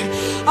 God.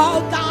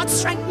 Oh God,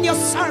 strengthen your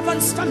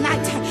servants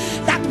tonight,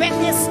 that when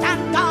they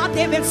stand, God,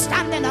 they will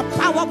stand in the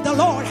power of the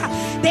Lord.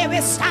 They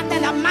will stand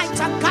in the might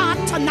of God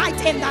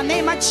tonight in the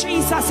name of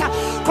Jesus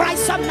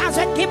Christ of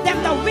Nazareth. Give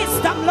them the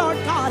wisdom, Lord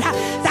God,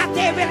 that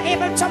they will be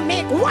able to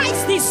make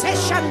wise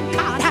decisions,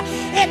 God,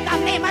 in the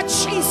name of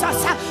Jesus.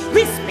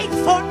 We speak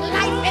for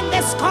life in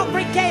this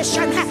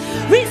congregation.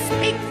 We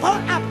speak for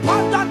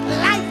abundant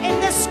life in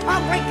this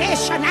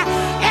congregation.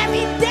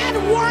 Every dead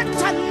word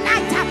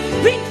tonight,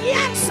 we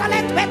cancel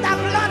it with the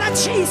blood of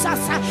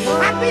Jesus.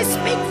 And we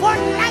speak for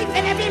life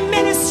in every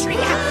ministry.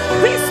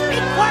 We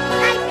speak for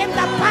life in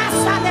the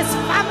pastor and his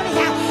family.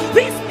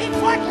 We speak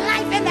for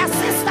life in the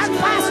assistant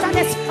pastor and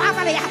his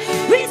family.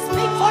 We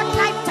speak for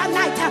life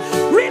tonight.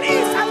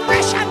 Release a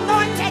fresh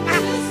anointing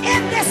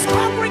in this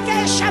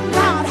congregation,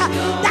 God,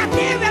 that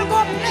they will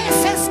go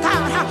places,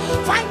 God.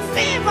 Find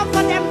favor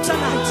for them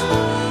tonight.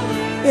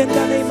 In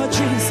the name of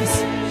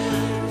Jesus.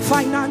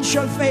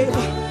 Financial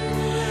favor,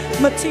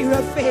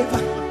 material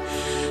favor,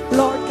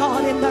 Lord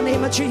God, in the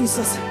name of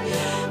Jesus,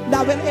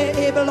 that will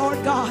be able,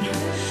 Lord God,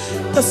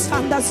 to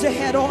stand as the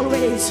head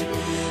always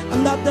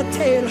and not the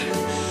tail.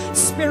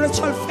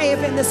 Spiritual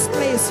favor in this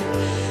place.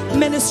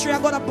 Ministry are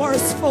going to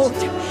burst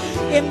forth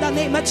in the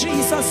name of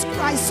Jesus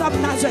Christ of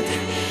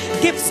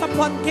Nazareth. Gifts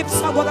upon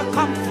gifts are going to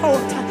come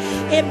forth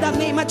In the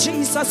name of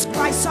Jesus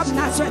Christ of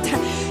Nazareth.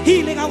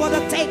 Healing, I want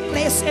to take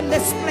place in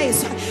this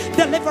place.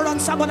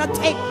 Deliverance, I want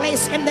to take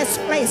place in this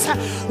place.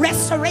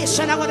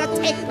 Restoration, I want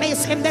to take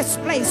place in this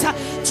place.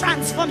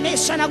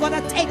 Transformation, I want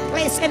to take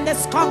place in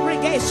this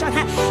congregation.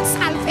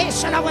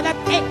 Salvation, I want to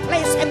take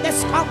place in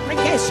this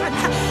congregation.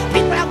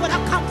 People are going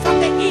to come from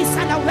the east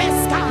and the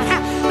west, God,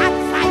 and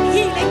find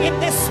healing in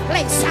this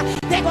place.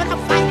 They're going to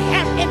find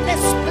help in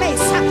this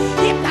place.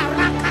 In the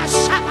Raka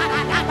Shabbat,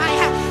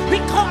 we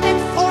call it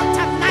forth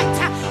tonight.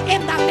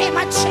 In the name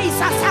of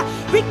Jesus,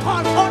 we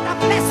call for the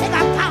blessing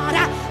of God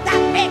that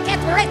make it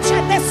rich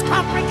in this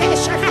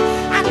congregation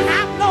and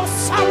have no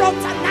sorrow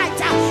tonight.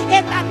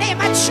 In the name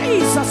of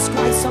Jesus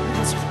Christ of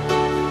Nazareth.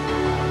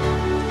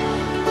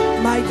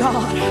 My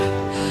God,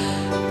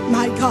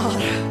 my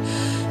God,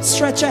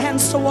 stretch your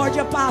hands toward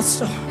your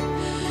pastor,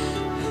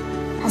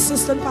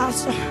 assistant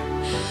pastor.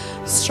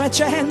 Stretch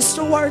your hands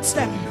towards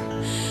them.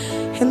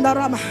 In the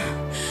Rama,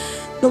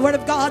 the word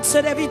of God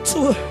said,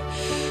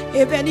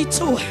 if any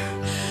two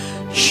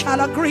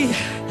shall agree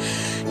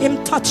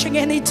in touching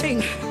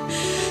anything,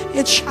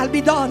 it shall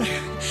be done.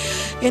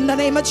 In the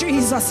name of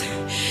Jesus.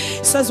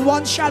 It says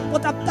one shall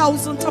put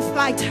 1,000 to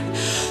flight,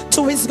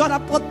 two is gonna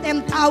put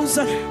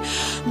 10,000.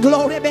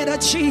 Glory be to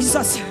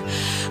Jesus.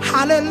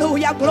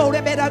 Hallelujah.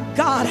 Glory be to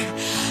God.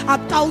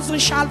 1,000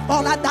 shall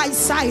fall at thy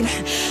side,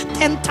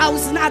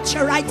 10,000 at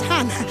your right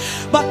hand,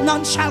 but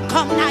none shall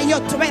come nigh your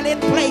dwelling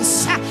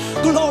place.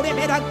 Glory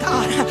be to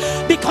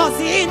God, because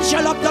the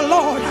angel of the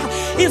Lord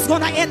is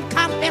going to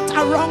encamp it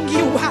around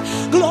you.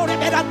 Glory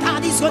be to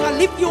God. He's going to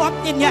lift you up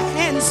in your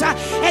hands,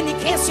 and in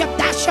case you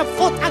dash your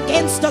foot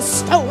against the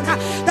stone,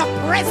 the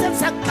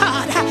presence of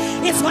God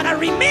is going to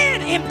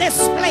remain in this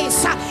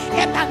place.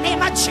 In the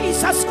name of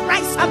Jesus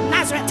Christ of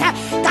Nazareth,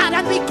 God,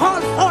 and we call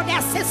for the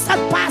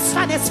assistant pastor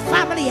and his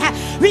family.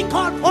 We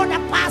call for the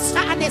pastor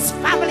and his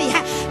family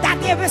that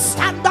they will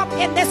stand up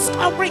in this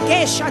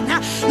congregation,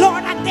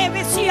 Lord, and they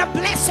will see a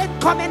blessing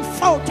coming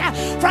forth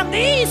from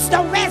the east,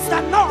 the west,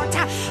 the north,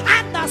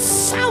 and the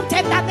south.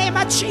 In the name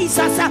of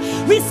Jesus,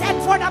 we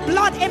send for the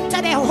blood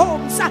into their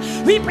homes.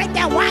 We bring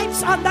their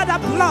wives under the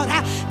blood,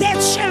 their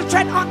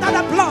children under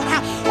the blood,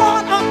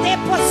 all of their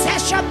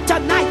possession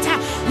tonight.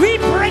 We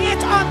bring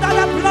it under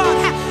the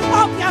blood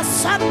of your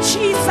Son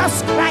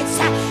Jesus Christ.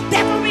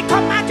 Devil, we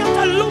command you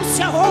to loose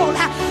your hold,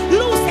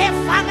 lose their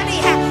family,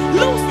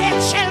 lose their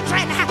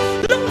children,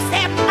 lose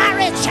their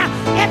marriage.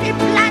 Every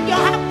plan you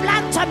have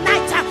planned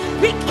tonight,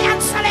 we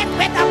cancel it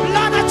with the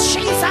blood of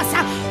Jesus.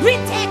 We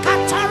take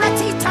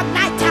authority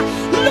tonight.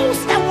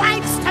 Lose the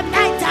wives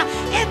tonight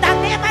in the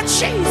name of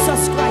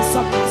Jesus Christ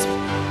of Nazareth.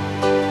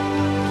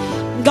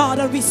 God,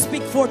 and we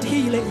speak forth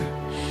healing.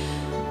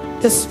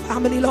 This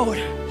family, Lord,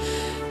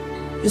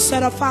 you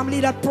said a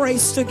family that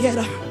prays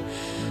together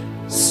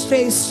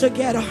stays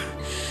together.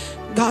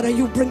 God, and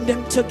you bring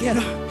them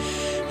together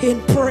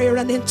in prayer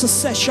and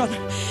intercession,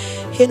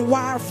 in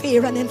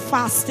warfare and in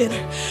fasting.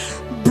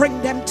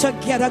 Bring them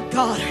together,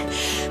 God,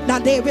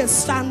 that they will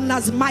stand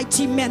as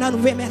mighty men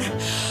and women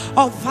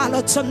of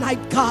valor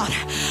tonight, God.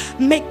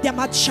 Make them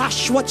a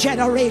Joshua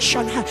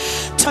generation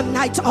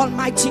tonight,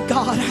 Almighty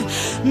God.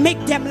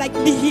 Make them like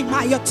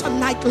Nehemiah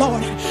tonight,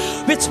 Lord,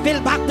 which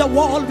build back the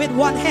wall with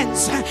one hand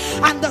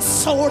and the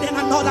sword in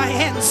another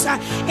hand.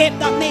 In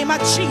the name of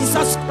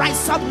Jesus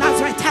Christ of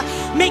Nazareth,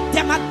 make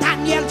them a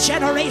Daniel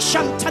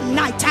generation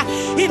tonight.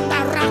 In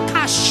the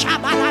Raka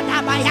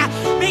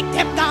Shabbat, make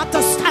them, God,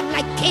 to stand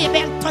like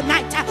Abel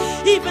tonight.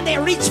 Even they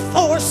reach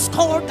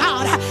 80,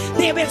 God,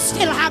 they will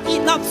still have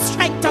enough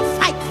strength to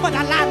fight for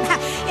the land.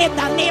 In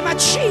the name of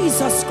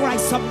Jesus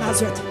Christ of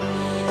Nazareth,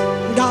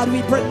 God,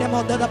 we bring them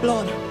under the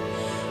blood.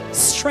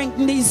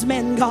 Strengthen these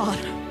men, God.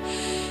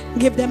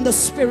 Give them the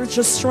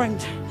spiritual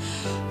strength,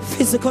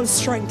 physical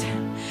strength,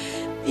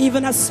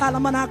 even as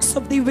Solomon asks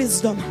of the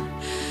wisdom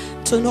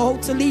to know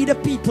how to lead the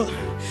people,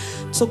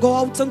 to go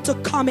out and to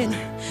come in.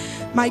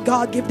 My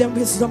God, give them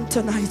wisdom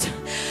tonight,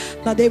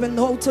 that they will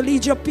know how to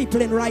lead your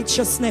people in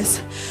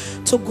righteousness,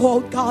 to go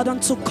out, God,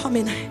 and to come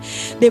in.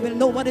 They will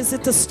know what is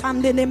it to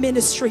stand in a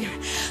ministry.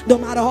 No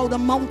matter how the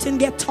mountain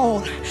get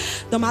tall,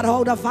 no matter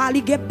how the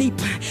valley get deep,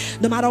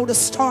 no matter how the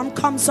storm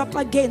comes up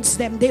against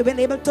them, they will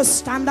be able to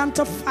stand and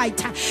to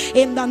fight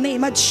in the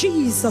name of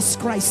Jesus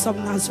Christ of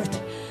Nazareth.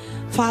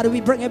 Father,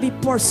 we bring every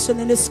person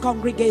in this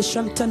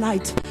congregation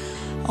tonight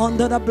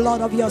under the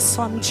blood of your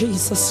Son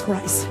Jesus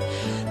Christ.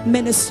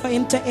 Minister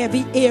into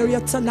every area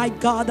tonight,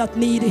 God, that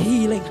need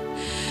healing.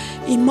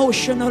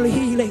 Emotional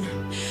healing,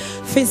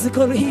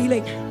 physical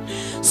healing,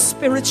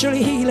 spiritual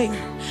healing,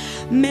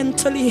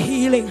 mentally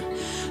healing.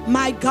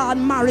 My God,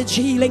 marriage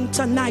healing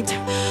tonight,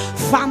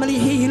 family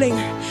healing.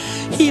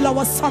 Heal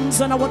our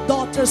sons and our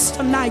daughters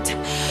tonight.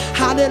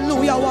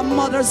 Hallelujah. Our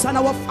mothers and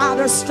our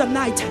fathers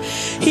tonight.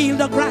 Heal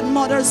the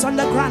grandmothers and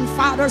the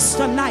grandfathers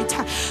tonight.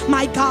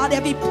 My God,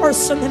 every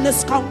person in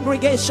this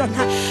congregation,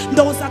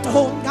 those at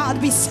home,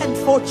 God, we send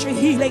forth your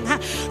healing.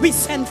 We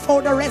send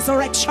forth the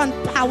resurrection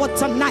power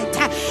tonight.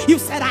 You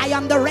said, I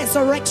am the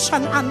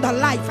resurrection and the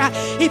life.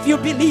 If you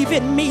believe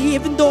in me,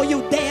 even though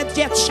you dead,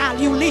 yet shall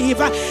you live.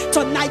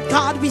 Tonight,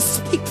 God, we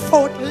speak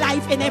forth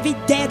life in every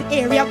dead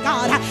area,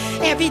 God.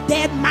 Every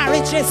dead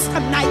marriages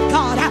tonight,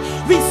 God.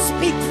 We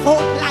speak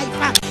forth life.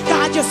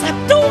 God, you said,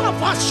 two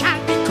of us shall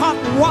become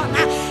one.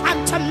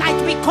 And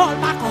tonight we call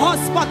back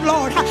husband,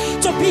 Lord,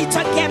 to be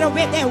together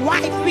with their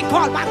wife. We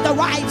call back the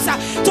wives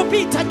to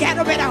be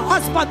together with our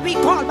husband. We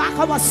call back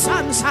our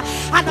sons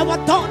and our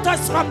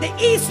daughters from the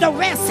east, the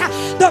west,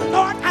 the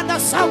north and the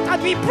south.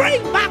 And we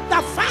bring back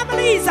the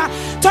families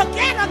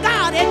together,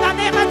 God, in the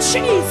name of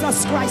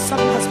Jesus Christ of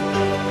Nazareth.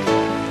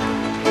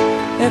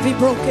 Every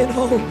broken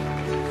home,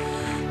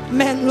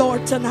 men,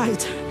 Lord,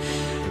 tonight,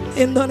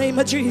 in the name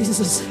of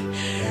Jesus.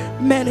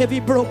 Men, every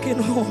broken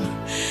home,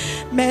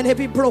 men,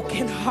 every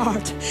broken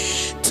heart,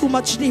 too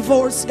much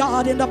divorce,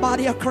 God, in the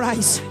body of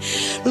Christ.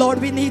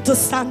 Lord, we need to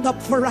stand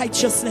up for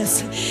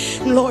righteousness.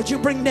 Lord, you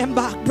bring them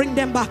back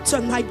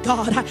tonight,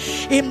 God,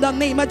 in the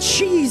name of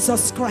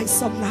Jesus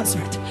Christ of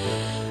Nazareth.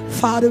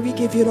 Father, we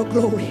give you the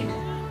glory.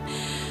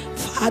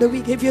 Father,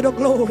 we give you the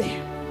glory.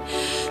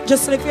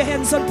 Just lift your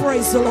hands and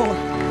praise the Lord.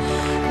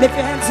 Lift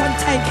your hands and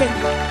thank him.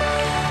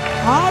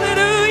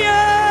 Hallelujah.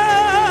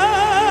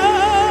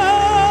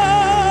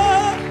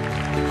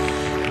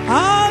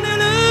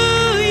 Hallelujah.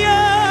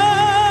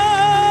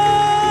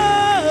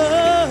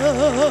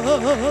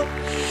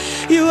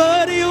 You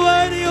worthy, you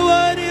worthy, you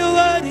worthy, you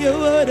worthy, you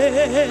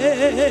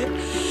worthy.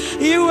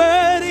 You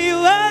worthy,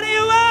 you worthy,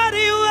 you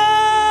worthy, you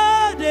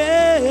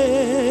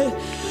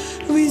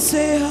worthy. We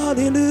say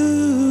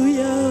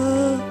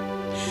hallelujah.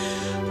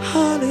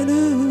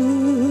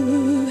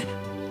 Hallelujah.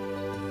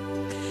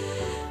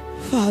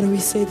 Father, we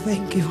say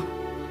thank you.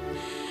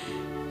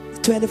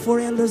 24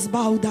 elders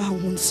bow down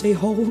and say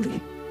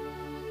holy.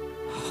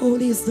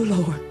 Holy is the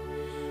Lord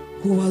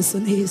who was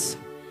and is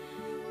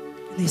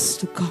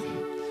to come.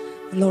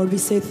 Lord, we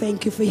say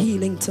thank you for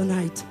healing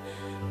tonight.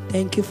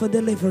 Thank you for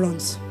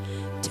deliverance.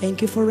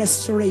 Thank you for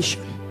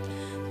restoration.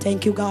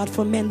 Thank you, God,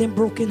 for mending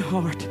broken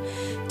heart.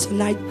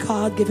 Tonight,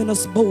 God, giving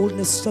us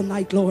boldness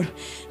tonight, Lord.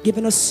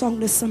 Giving us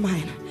soundness of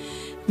mind.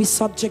 We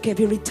subject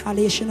every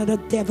retaliation of the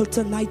devil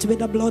tonight with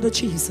the blood of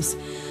Jesus.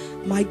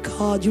 My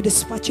God, you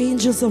dispatch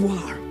angels of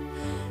war.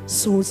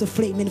 Swords of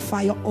flaming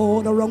fire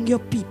all around your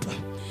people.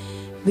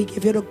 We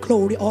give you the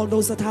glory. All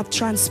those that have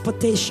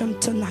transportation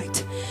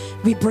tonight,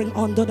 we bring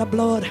under the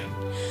blood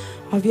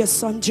of your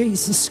Son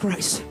Jesus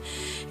Christ.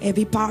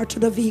 Every part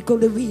of the vehicle,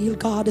 the wheel,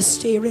 God, the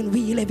steering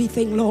wheel,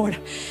 everything, Lord.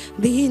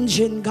 The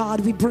engine,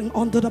 God, we bring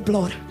under the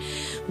blood.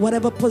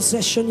 Whatever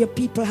possession your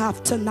people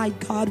have tonight,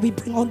 God, we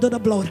bring under the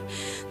blood.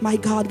 My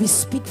God, we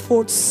speak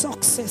forth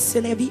success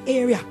in every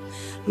area.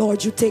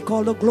 Lord, you take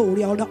all the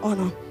glory, all the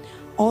honor,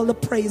 all the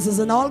praises,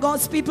 and all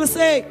God's people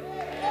say,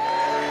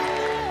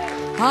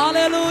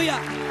 hallelujah.